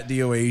listening to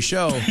 @DOAE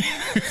show.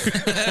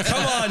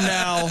 Come on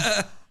now.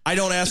 I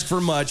don't ask for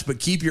much, but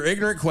keep your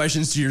ignorant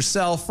questions to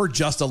yourself for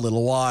just a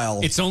little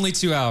while. It's only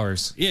 2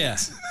 hours. Yeah.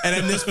 And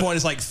at this point,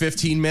 it's like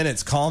 15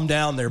 minutes. Calm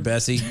down there,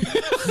 Bessie.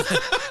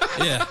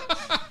 Yeah.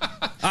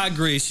 I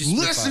agree. She's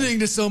Listening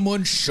to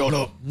someone, shut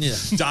up. Yeah.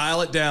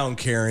 Dial it down,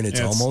 Karen.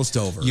 It's almost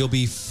over. You'll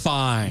be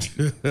fine.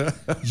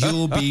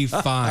 You'll be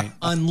fine.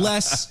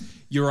 Unless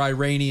you're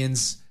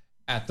Iranians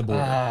at the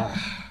border.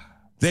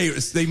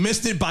 They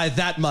missed it by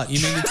that much.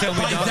 You mean to tell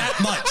me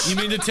that much? You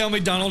mean to tell me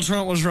Donald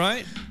Trump was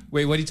right?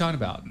 Wait, what are you talking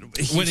about?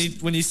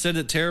 When he said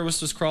that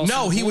terrorists was crossing?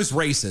 No, the he border? was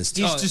racist.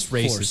 He's just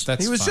racist.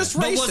 That's he was fine. just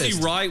But racist. was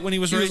he right when he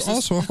was He racist? was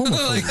also a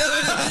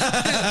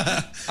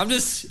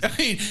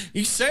homophobe.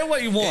 You say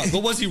what you want,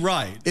 but was he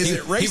right? Is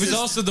it racist? He was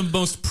also the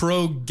most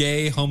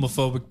pro-gay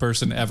homophobic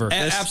person ever.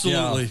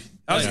 Absolutely.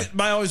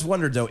 I always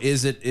wondered though,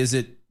 is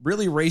it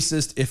really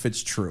racist if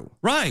it's true?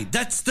 Right.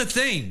 That's the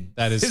thing.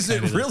 That is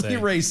it really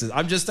racist?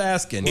 I'm just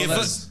asking.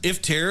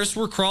 If terrorists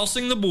were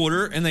crossing the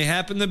border and they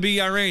happen to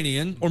be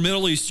Iranian or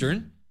Middle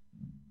Eastern,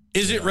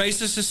 is it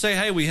racist to say,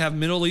 hey, we have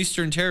Middle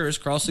Eastern terrorists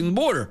crossing the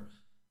border?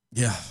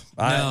 Yeah.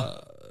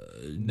 No.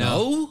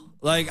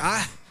 Bring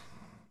that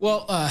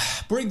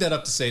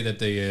up to say that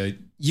the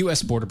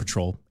U.S. Border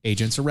Patrol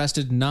agents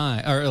arrested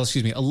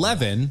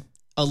 11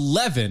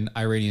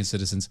 Iranian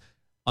citizens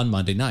on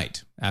Monday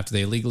night after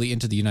they illegally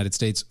entered the United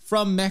States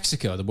from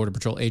Mexico. The Border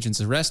Patrol agents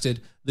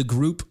arrested the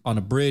group on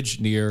a bridge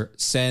near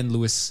San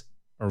Luis,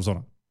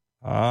 Arizona.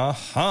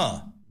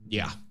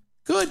 Yeah.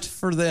 Good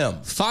for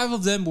them. 5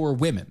 of them were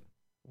women.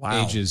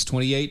 Wow. Ages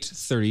 28,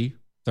 30,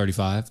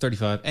 35,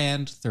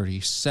 and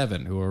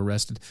 37 who were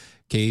arrested.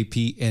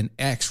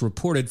 KPNX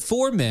reported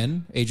 4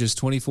 men, ages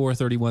 24,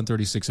 31,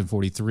 36, and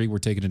 43, were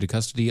taken into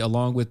custody,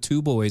 along with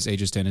 2 boys,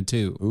 ages 10 and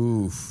 2.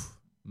 Oof.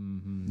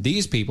 Mm-hmm.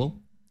 These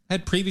people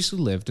had previously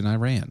lived in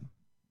Iran.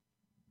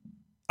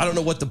 I don't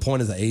know what the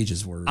point of the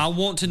ages were. I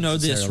want to know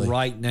this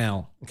right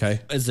now. Okay.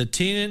 Is the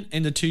 10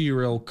 and the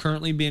 2-year-old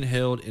currently being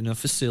held in a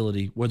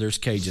facility where there's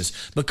cages?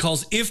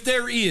 Because if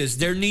there is,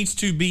 there needs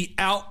to be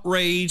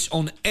outrage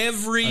on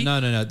every...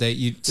 No.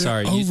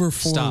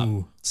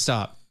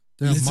 Stop.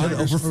 You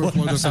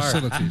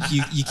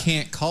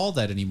can't call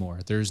that anymore.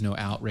 There's no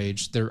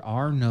outrage. There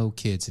are no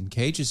kids in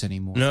cages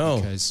anymore. No.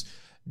 Because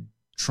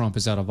Trump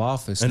is out of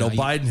office. And now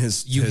Biden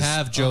has... You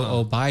have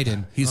Joe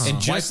Biden. He's and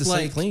wiped the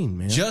slate clean,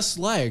 man. Just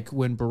like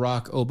when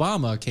Barack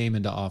Obama came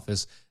into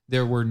office,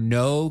 there were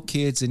no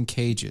kids in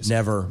cages.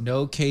 Never.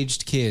 No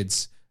caged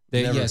kids.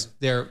 Never. Yes,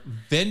 they're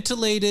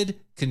ventilated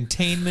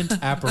containment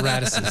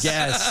apparatuses.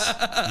 Yes.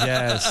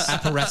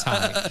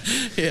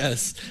 Apparati.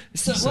 Yes.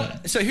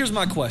 So here's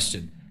my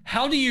question.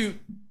 How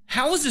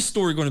is this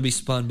story going to be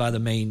spun by the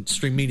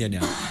mainstream media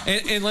now?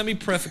 And let me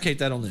prefacate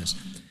that on this.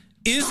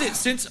 Is it,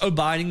 since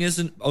Biden is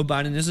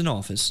in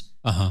office,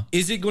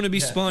 is it going to be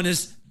spun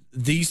as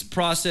these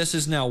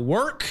processes now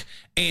work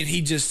and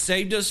he just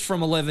saved us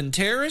from 11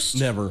 terrorists?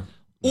 Never.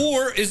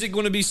 Or is it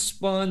going to be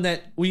spun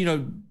that,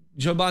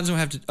 Joe Biden's going to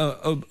have to,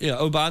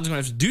 Biden's going to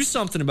have to do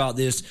something about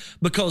this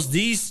because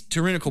these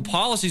tyrannical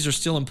policies are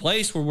still in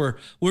place where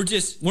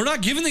we're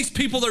not giving these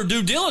people their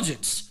due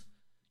diligence.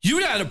 You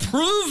got to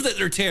prove that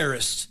they're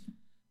terrorists.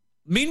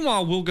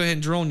 Meanwhile, we'll go ahead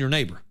and drone your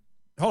neighbor.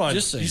 Hold on.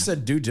 Just saying. You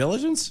said due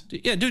diligence?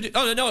 Yeah,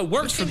 it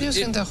works for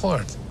using the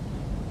word.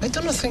 I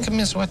don't think it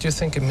means what you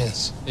think it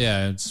means.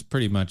 Yeah, it's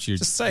pretty much you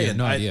have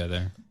no idea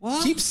there.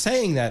 What? Keep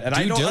saying that, and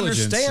I don't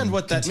understand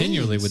what that means.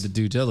 Continually with the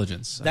due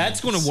diligence.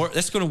 That's going to work.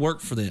 That's going to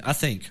work for them, I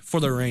think, for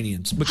the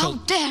Iranians. How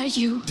dare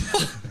you?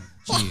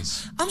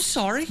 Jeez. I'm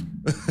sorry.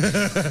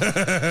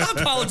 I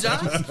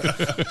apologize.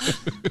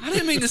 I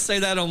didn't mean to say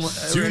that on.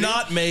 Do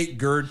not make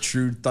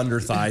Gertrude Thunder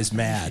Thighs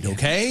mad,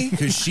 okay?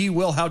 Because she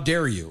will. How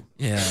dare you?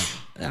 Yeah.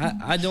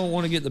 I don't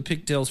want to get the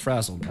pigtails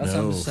frazzled. That's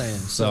what I'm saying.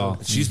 So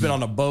she's been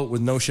on a boat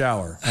with no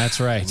shower. That's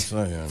right.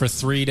 For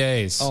 3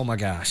 days. Oh my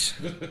gosh.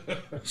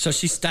 So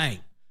she stank.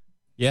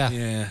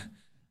 Yeah.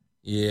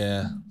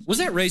 Yeah. Was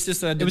that racist?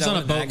 That I did it was that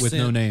on a boat with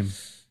no name.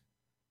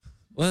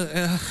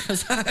 Well,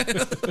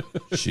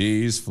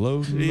 she's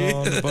floating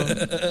on a boat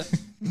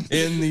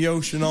in the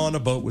ocean on a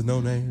boat with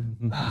no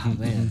name. Oh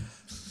man.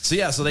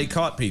 So they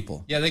caught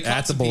people. Yeah, they caught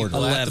at the border.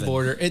 At the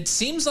border. It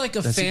seems like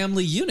a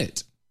family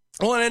unit.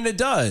 Oh, and it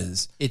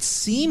does. It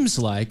seems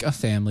like a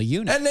family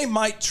unit. And they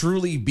might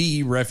truly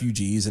be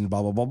refugees and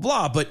blah, blah, blah,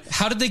 blah. But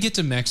how did they get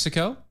to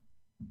Mexico?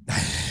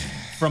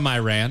 From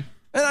Iran?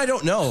 And I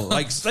don't know.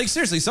 Like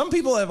seriously, some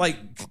people have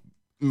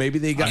maybe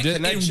they got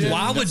connection. And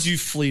why would you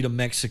flee to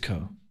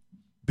Mexico?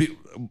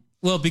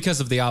 Well, because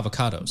of the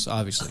avocados,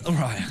 obviously.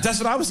 Right. That's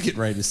what I was getting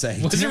ready to say.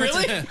 Was it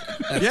really?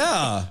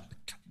 Yeah.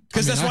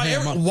 Because that's why.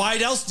 Why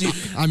else do you?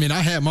 I mean, I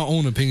had my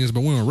own opinions,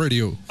 but we're on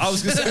radio. I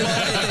was going to say,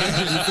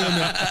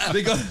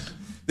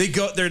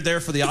 they're there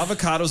for the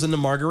avocados and the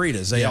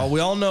margaritas. We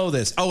all know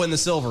this. Oh, and the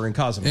silver in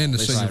Cozumel. And the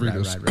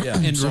senoritas. Right. Yeah.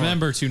 And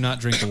remember to not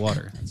drink the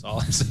water. That's all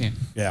I'm saying.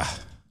 Yeah.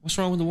 What's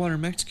wrong with the water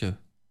in Mexico?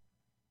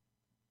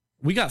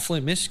 We got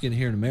Flint, Michigan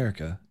here in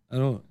America.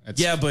 But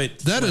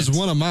that is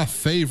one of my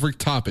favorite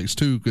topics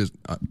too. Because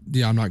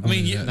I'm not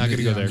going. Not going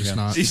to go there.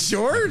 You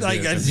sure?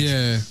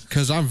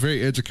 Because I'm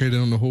very educated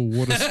on the whole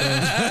water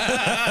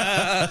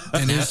stuff,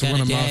 and it's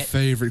one of my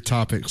favorite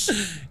topics.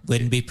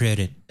 Wouldn't be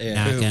prudent.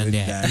 Knock on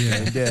that.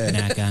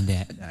 Knock on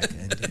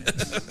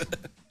that.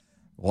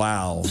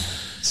 Wow.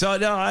 So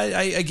no,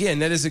 I again,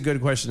 that is a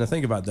good question to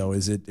think about. Though,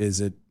 is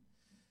it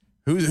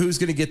who's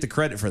going to get the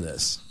credit for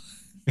this?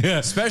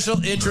 Yeah.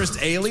 Special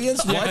interest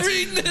aliens? What? I'm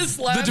reading this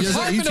last The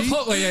Department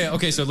of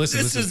Okay, so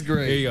listen. This is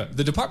great. Here you go.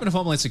 The Department of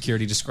Homeland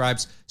Security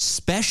describes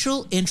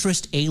special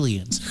interest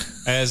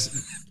aliens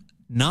as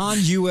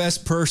non-U.S.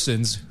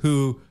 persons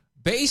who,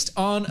 based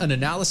on an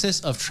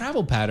analysis of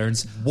travel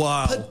patterns,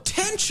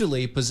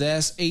 potentially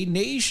possess a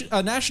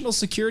national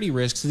security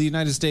risk to the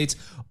United States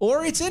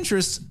or its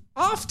interests.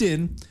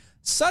 Often,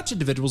 such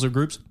individuals or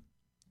groups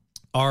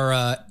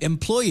are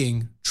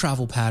employing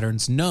travel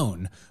patterns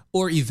known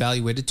or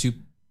evaluated to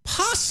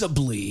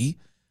possibly,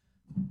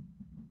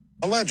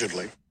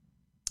 allegedly,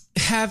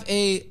 have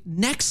a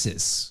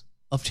nexus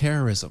of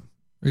terrorism.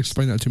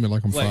 Explain that to me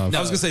like I'm 5. I was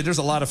going to say, there's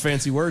a lot of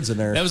fancy words in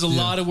there. That was a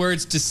lot of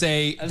words to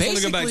say. I just want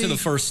to go back to the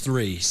first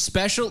 3.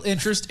 Special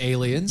interest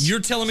aliens.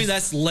 You're telling me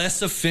that's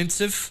less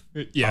offensive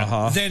than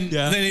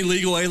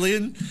illegal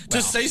alien?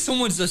 To say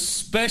someone's a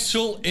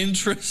special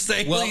interest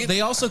alien? Well, they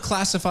also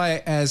classify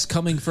as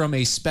coming from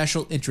a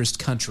special interest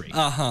country.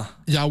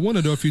 Yeah, I want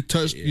to know if you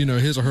touched,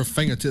 his or her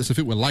fingertips, if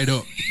it would light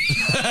up.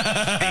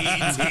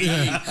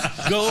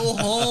 Go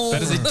home.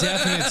 That is a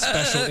definite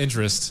special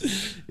interest.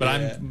 But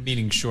I'm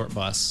meaning short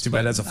bus. Too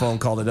bad that's a phone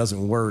call that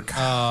doesn't work.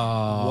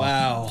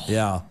 Wow.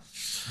 Yeah.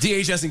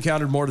 DHS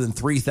encountered more than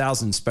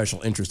 3,000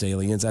 special interest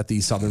aliens at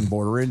the southern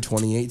border in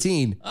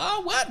 2018.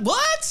 Oh,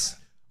 what?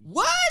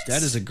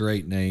 That is a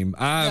great name.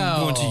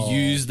 I'm going to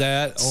use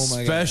that. Oh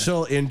my god.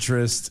 Special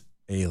interest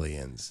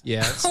aliens.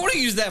 Yeah. I want to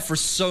use that for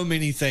so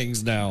many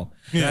things now.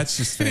 That's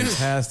just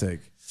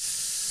fantastic.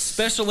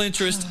 Special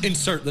interest,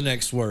 insert the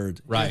next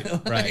word. Right.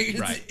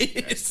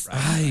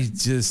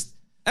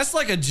 That's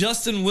like a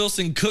Justin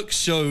Wilson Cook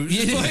show.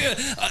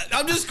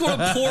 I'm just going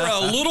to pour a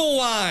little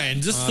wine,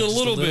 just a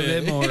little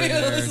bit more in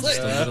there, It's like,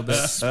 just a little bit.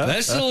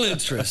 Special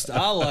interest.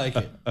 I like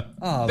it.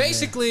 Oh,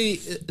 basically,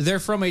 they're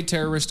from a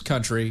terrorist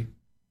country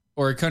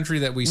or a country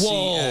that we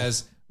see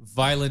as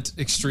violent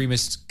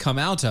extremists come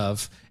out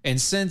of.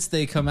 And since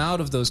they come out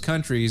of those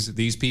countries,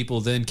 these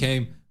people then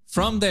came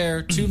from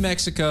there to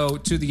Mexico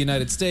to the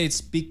United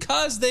States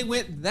because they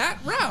went that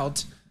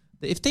route.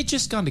 If they'd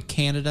just gone to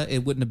Canada,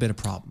 it wouldn't have been a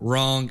problem.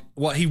 Wrong.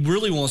 What he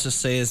really wants to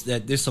say is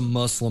that there's a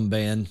Muslim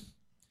ban.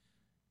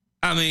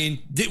 I mean,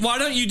 why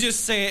don't you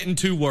just say it in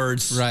 2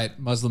 words? Right.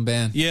 Muslim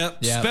ban.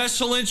 Yep.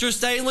 Special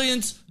interest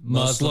aliens,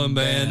 Muslim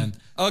ban.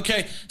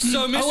 Okay.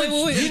 So,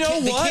 wait. You know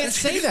what? They can't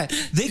say that.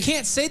 They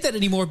can't say that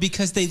anymore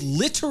because they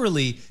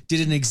literally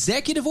did an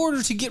executive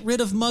order to get rid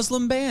of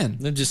Muslim ban.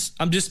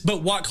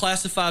 But what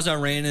classifies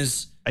Iran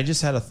as? I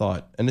just had a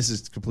thought, and this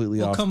is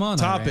completely off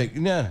topic.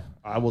 Iran. Yeah,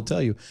 I will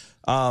tell you.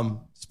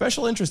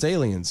 Special interest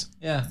aliens.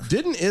 Yeah.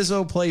 Didn't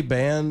Izzo play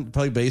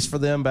bass for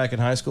them back in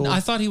high school? No, I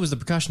thought he was the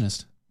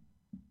percussionist.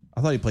 I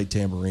thought he played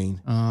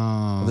tambourine.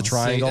 Oh, the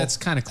triangle. See, that's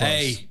kind of close.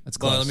 Hey, that's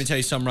close. Well, let me tell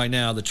you something right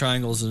now. The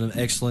triangle is an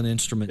excellent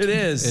instrument. It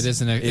is. It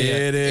is.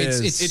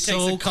 It takes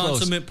so a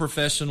consummate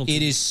professional.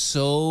 It is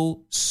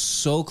so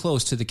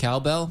close to the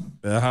cowbell.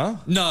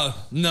 No.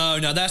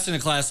 That's in a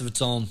class of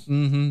its own.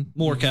 Mm-hmm.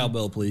 More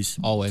cowbell, please.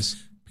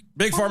 Always.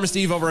 Big Pharma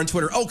Steve over on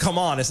Twitter. Oh, come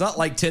on. It's not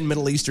like 10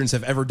 Middle Easterns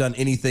have ever done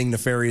anything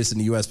nefarious in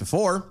the U.S.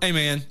 before. Hey,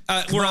 man.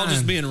 We're all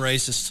just being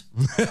racist.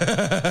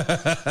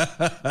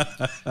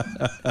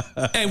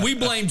 And we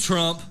blame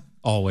Trump.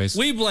 Always.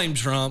 We blame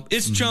Trump.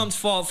 It's Trump's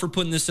fault for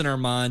putting this in our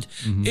mind.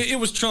 It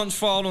was Trump's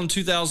fault in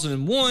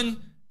 2001.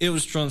 It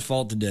was Trump's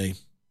fault today.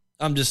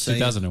 I'm just saying.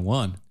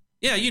 2001.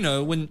 Yeah, you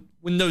know, when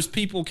those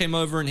people came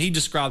over and he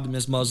described them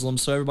as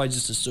Muslims, so everybody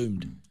just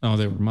assumed. Oh,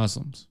 they were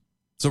Muslims.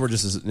 So we're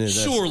just...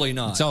 Surely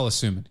not. It's all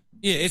assuming.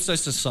 Yeah, it's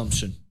just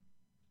assumption.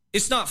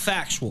 It's not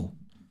factual.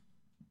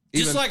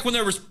 Just like when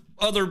there was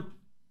other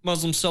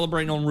Muslims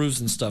celebrating on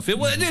roofs and stuff. It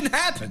didn't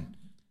happen.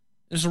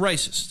 It was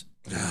racist.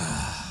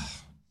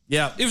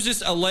 Yeah. It was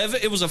just 11.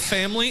 It was a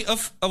family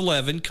of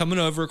 11 coming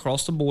over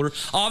across the border.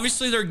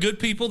 Obviously, they're good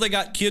people. They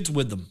got kids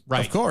with them.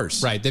 Right. Of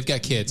course. Right. They've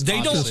got kids.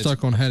 They don't... I'm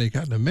stuck on how they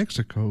got to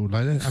Mexico.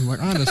 Like that. I'm like,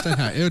 I understand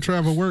how air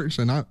travel works,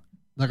 and I...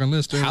 Like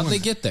unless how'd they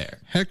get there?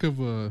 Heck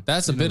of a...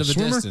 That's a bit of a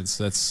swimmer?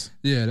 distance.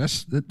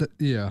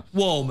 Yeah.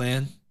 Whoa,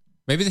 man.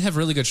 Maybe they have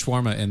really good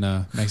shawarma in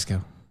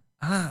Mexico.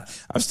 I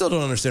still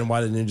don't understand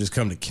why they didn't just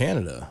come to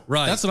Canada.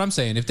 Right. That's what I'm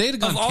saying. If they had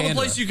gone of all Canada, the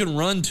places you can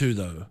run to,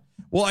 though.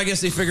 Well, I guess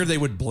they figured they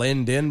would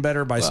blend in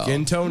better by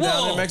skin tone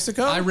down in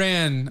Mexico. I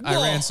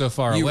ran so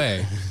far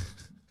away.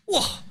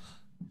 Whoa.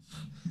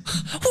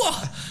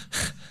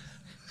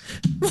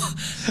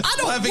 I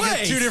don't laughing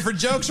at 2 different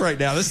jokes right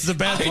now. This is a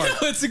bad part. I know,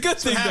 it's a good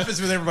thing. What happens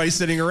with everybody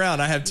sitting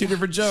around? I have 2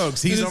 different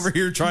jokes. He's over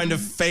here trying to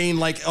feign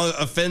like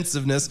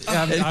offensiveness,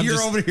 and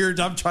you're over here.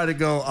 I'm trying to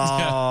go.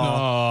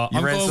 Oh,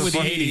 I'm going with the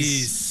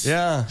 80s.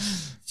 Yeah.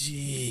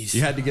 Jeez.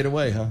 You had to get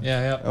away, huh?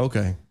 Yeah.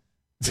 Okay.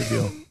 Good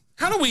deal.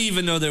 How do we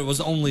even know there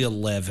was only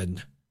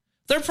 11?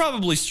 They're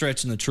probably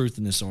stretching the truth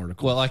in this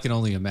article. Well, I can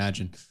only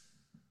imagine.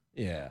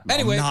 Yeah.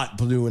 Anyway, I'm not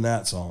doing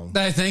that song.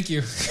 Thank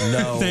you.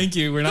 No. Thank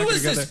you. We're not Who going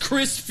is to go this there.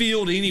 Chris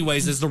Field,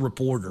 anyways, as the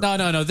reporter?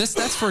 No.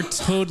 That's for a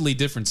totally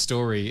different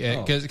story.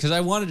 Because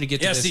I wanted to get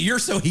to this. See, you're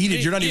so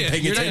heated. You're not even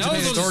paying attention to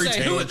the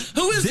storytelling.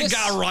 Who is the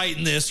guy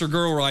writing this or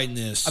girl writing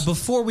this?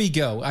 Before we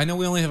go, I know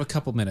we only have a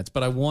couple minutes,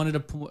 but I wanted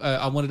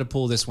to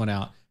pull this one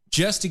out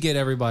just to get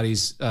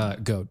everybody's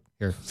goat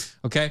here.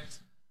 Okay.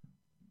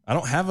 I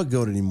don't have a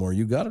goat anymore.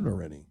 You got it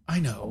already. I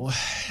know.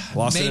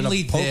 Lost Mainly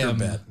it in a poker them.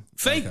 bet.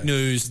 Fake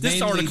news. This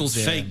Mainly article's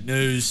them. fake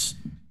news.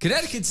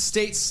 Connecticut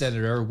State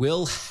Senator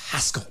Will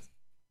Haskell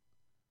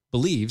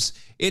believes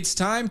it's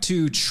time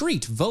to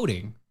treat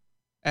voting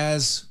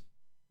as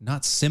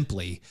not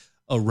simply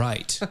a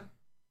right,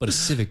 but a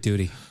civic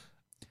duty.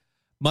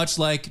 Much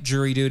like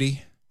jury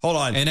duty. Hold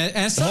on. And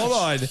as such, Hold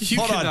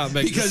on.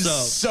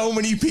 Because so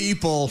many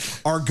people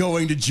are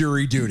going to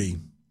jury duty.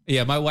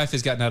 Yeah, my wife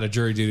has gotten out of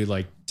jury duty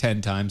like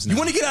 10 times now. You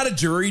want to get out of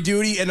jury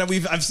duty? And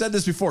I've said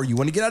this before. You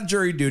want to get out of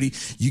jury duty,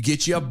 you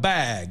get you a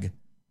bag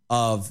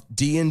of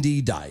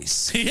D&D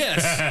dice.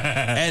 Yes.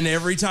 And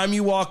every time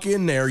you walk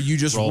in there, you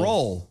just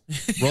roll.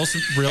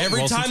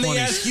 Every time they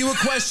ask you a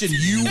question,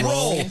 you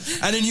roll.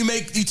 And then you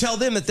tell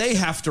them that they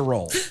have to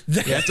roll.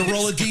 You have to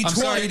roll a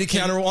D20 to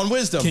counter on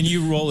wisdom. Can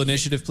you roll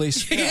initiative,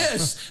 please?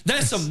 Yes.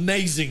 That's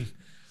amazing.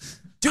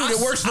 Dude, it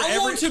works for I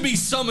want to be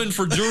summoned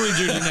for jury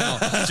duty now.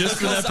 Just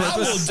for that I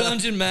will purpose?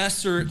 dungeon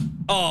master.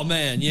 Oh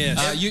man,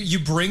 yes. You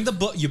bring the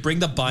book, you bring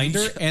the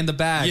binder and the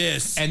bag.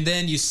 Yes. And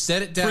then you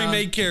set it down.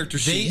 Pre-made character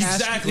sheet.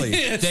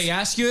 They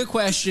ask you a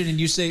question and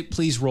you say,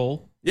 please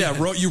roll.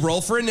 Yeah, you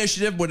roll for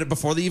initiative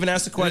before they even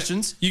ask the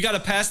questions. You got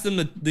to pass them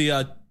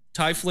the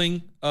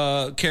Tiefling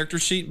character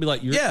sheet and be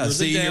like, you're the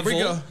see, here we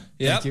devil. go.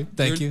 Yep.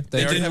 Thank you.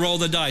 They didn't roll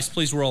the dice.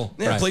 Please roll.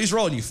 Yeah, please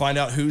roll, and you find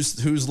out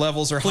whose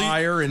levels are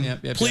higher.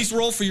 And please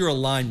roll for your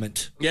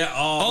alignment. Yeah.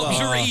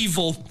 You're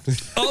evil.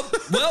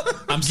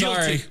 I'm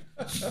sorry.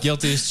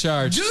 Guilty as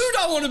charged. Dude,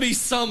 I want to be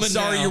summoned.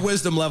 Sorry, now. your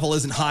wisdom level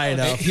isn't high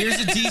enough. Here's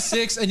a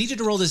D6. I need you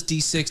to roll this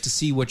D6 to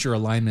see what your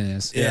alignment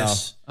is.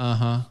 Yes.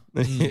 Uh-huh.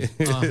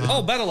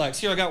 Oh, Battle Axe.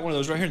 Here, I got one of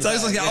those right here. So I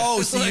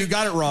was like, you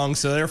got it wrong,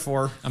 so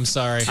therefore, I'm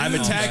sorry. I'm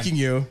attacking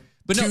you.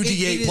 But no,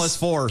 2d8 plus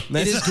 4.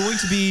 It is going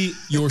to be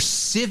your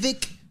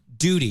civic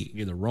duty.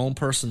 You're the wrong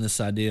person this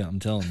idea, I'm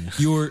telling you.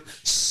 Your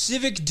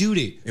civic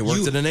duty. It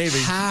worked in the Navy.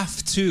 You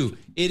have to.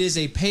 It is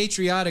a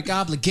patriotic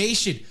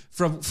obligation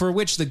for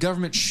which the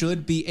government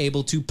should be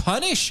able to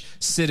punish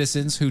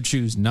citizens who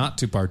choose not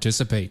to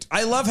participate.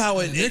 I love how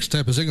next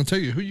step is they're going to tell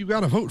you who you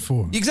got to vote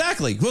for.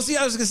 Exactly. Well, see,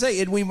 I was going to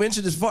say, and we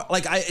mentioned this,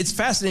 it's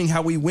fascinating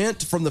how we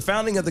went from the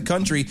founding of the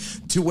country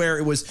to where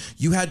it was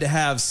you had to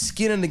have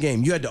skin in the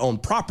game. You had to own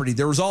property.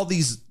 There was all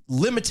these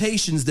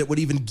limitations that would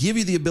even give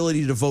you the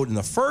ability to vote in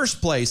the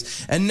first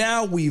place. And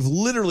now we've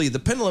literally, the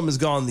pendulum has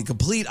gone the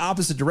complete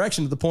opposite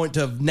direction to the point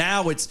of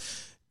now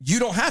you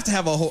don't have to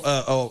have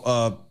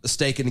a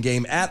stake in the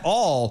game at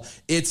all.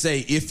 It's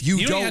if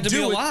you don't have to do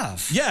be it,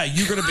 alive. Yeah,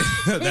 you're going to be.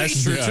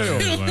 That's true too.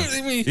 You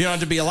don't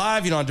have to be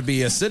alive. You don't have to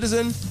be a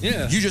citizen.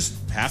 Yeah, you just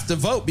have to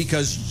vote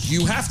because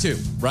you have to.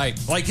 Right.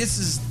 Like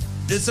it's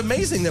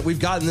amazing that we've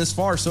gotten this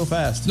far so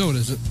fast. No, it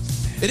isn't.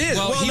 It is.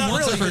 Well, he not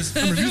wants really.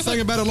 If you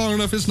think about it long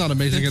enough, it's not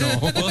amazing at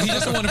all. Well, he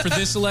doesn't want it for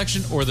this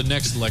election or the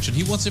next election.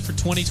 He wants it for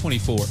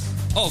 2024.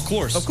 Oh, of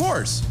course. Of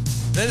course.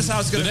 That is how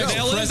it's going to go.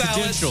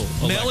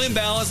 Mail-in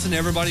ballots, and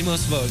everybody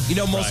must vote. You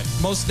know,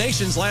 most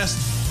nations last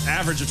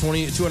average of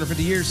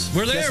 250 years.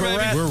 We're there, That's where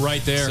baby. We're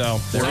right there. So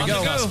there we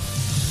go. Go.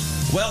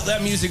 Well,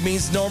 that music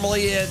means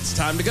normally it's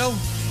time to go.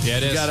 Yeah,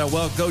 it is. You gotta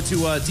go to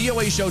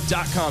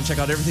DOAshow.com. Check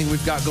out everything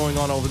we've got going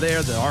on over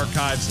there, the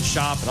archives, the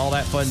shop, and all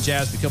that fun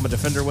jazz. Become a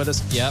defender with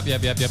us. Yep.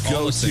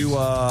 Go to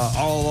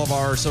all of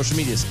our social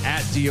medias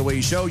at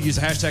DOA Show. Use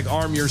the hashtag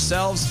arm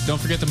yourselves.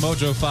 Don't forget the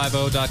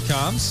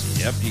mojo50.coms.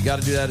 Yep, you got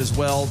to do that as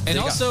well. And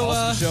they also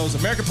got awesome shows.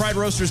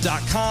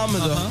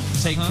 AmericanPrideRoasters.com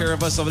take care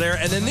of us over there.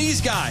 And then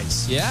these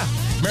guys. Yeah.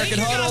 American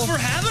Thank you Huddle. guys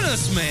for having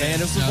us, man. Man,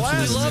 it was a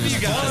blast. We love you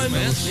guys,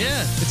 man.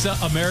 Yeah. It's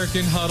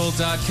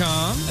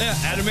AmericanHuddle.com. Yeah,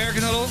 at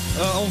American Huddle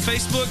on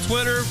Facebook,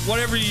 Twitter,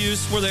 whatever you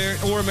use, we're there.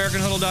 Or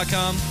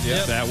AmericanHuddle.com.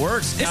 Yep, that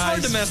works. It's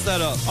hard to mess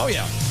that up. Oh,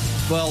 yeah.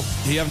 Well,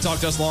 you haven't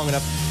talked to us long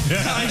enough.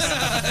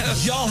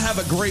 Guys, y'all have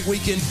a great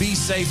weekend. Be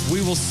safe.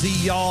 We will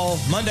see y'all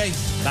Monday.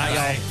 Bye,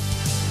 y'all.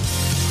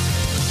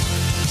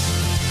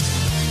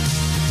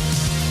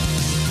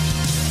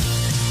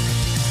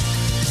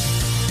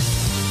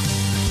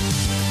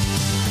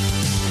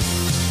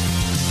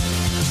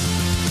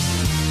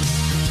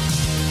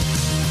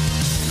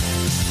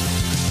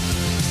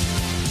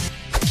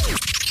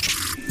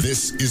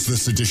 This is the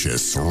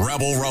seditious,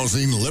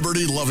 rabble-rousing,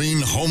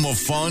 liberty-loving, home of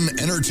fun,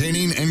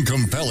 entertaining, and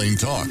compelling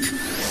talk.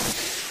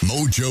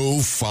 Mojo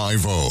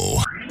 50.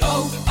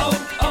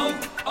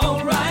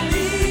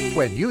 O'Reilly.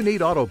 When you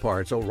need auto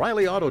parts,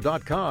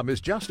 O'ReillyAuto.com is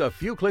just a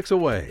few clicks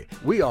away.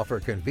 We offer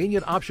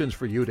convenient options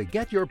for you to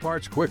get your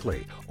parts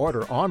quickly.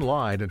 Order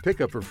online and pick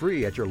up for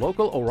free at your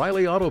local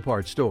O'Reilly Auto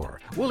Parts store.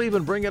 We'll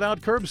even bring it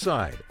out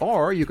curbside.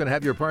 Or you can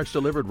have your parts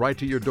delivered right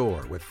to your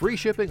door with free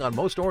shipping on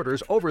most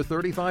orders over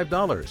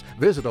 $35.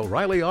 Visit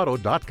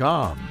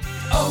O'ReillyAuto.com.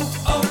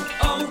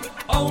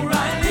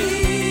 O'Reilly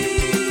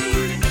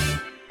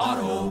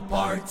Auto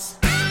Parts.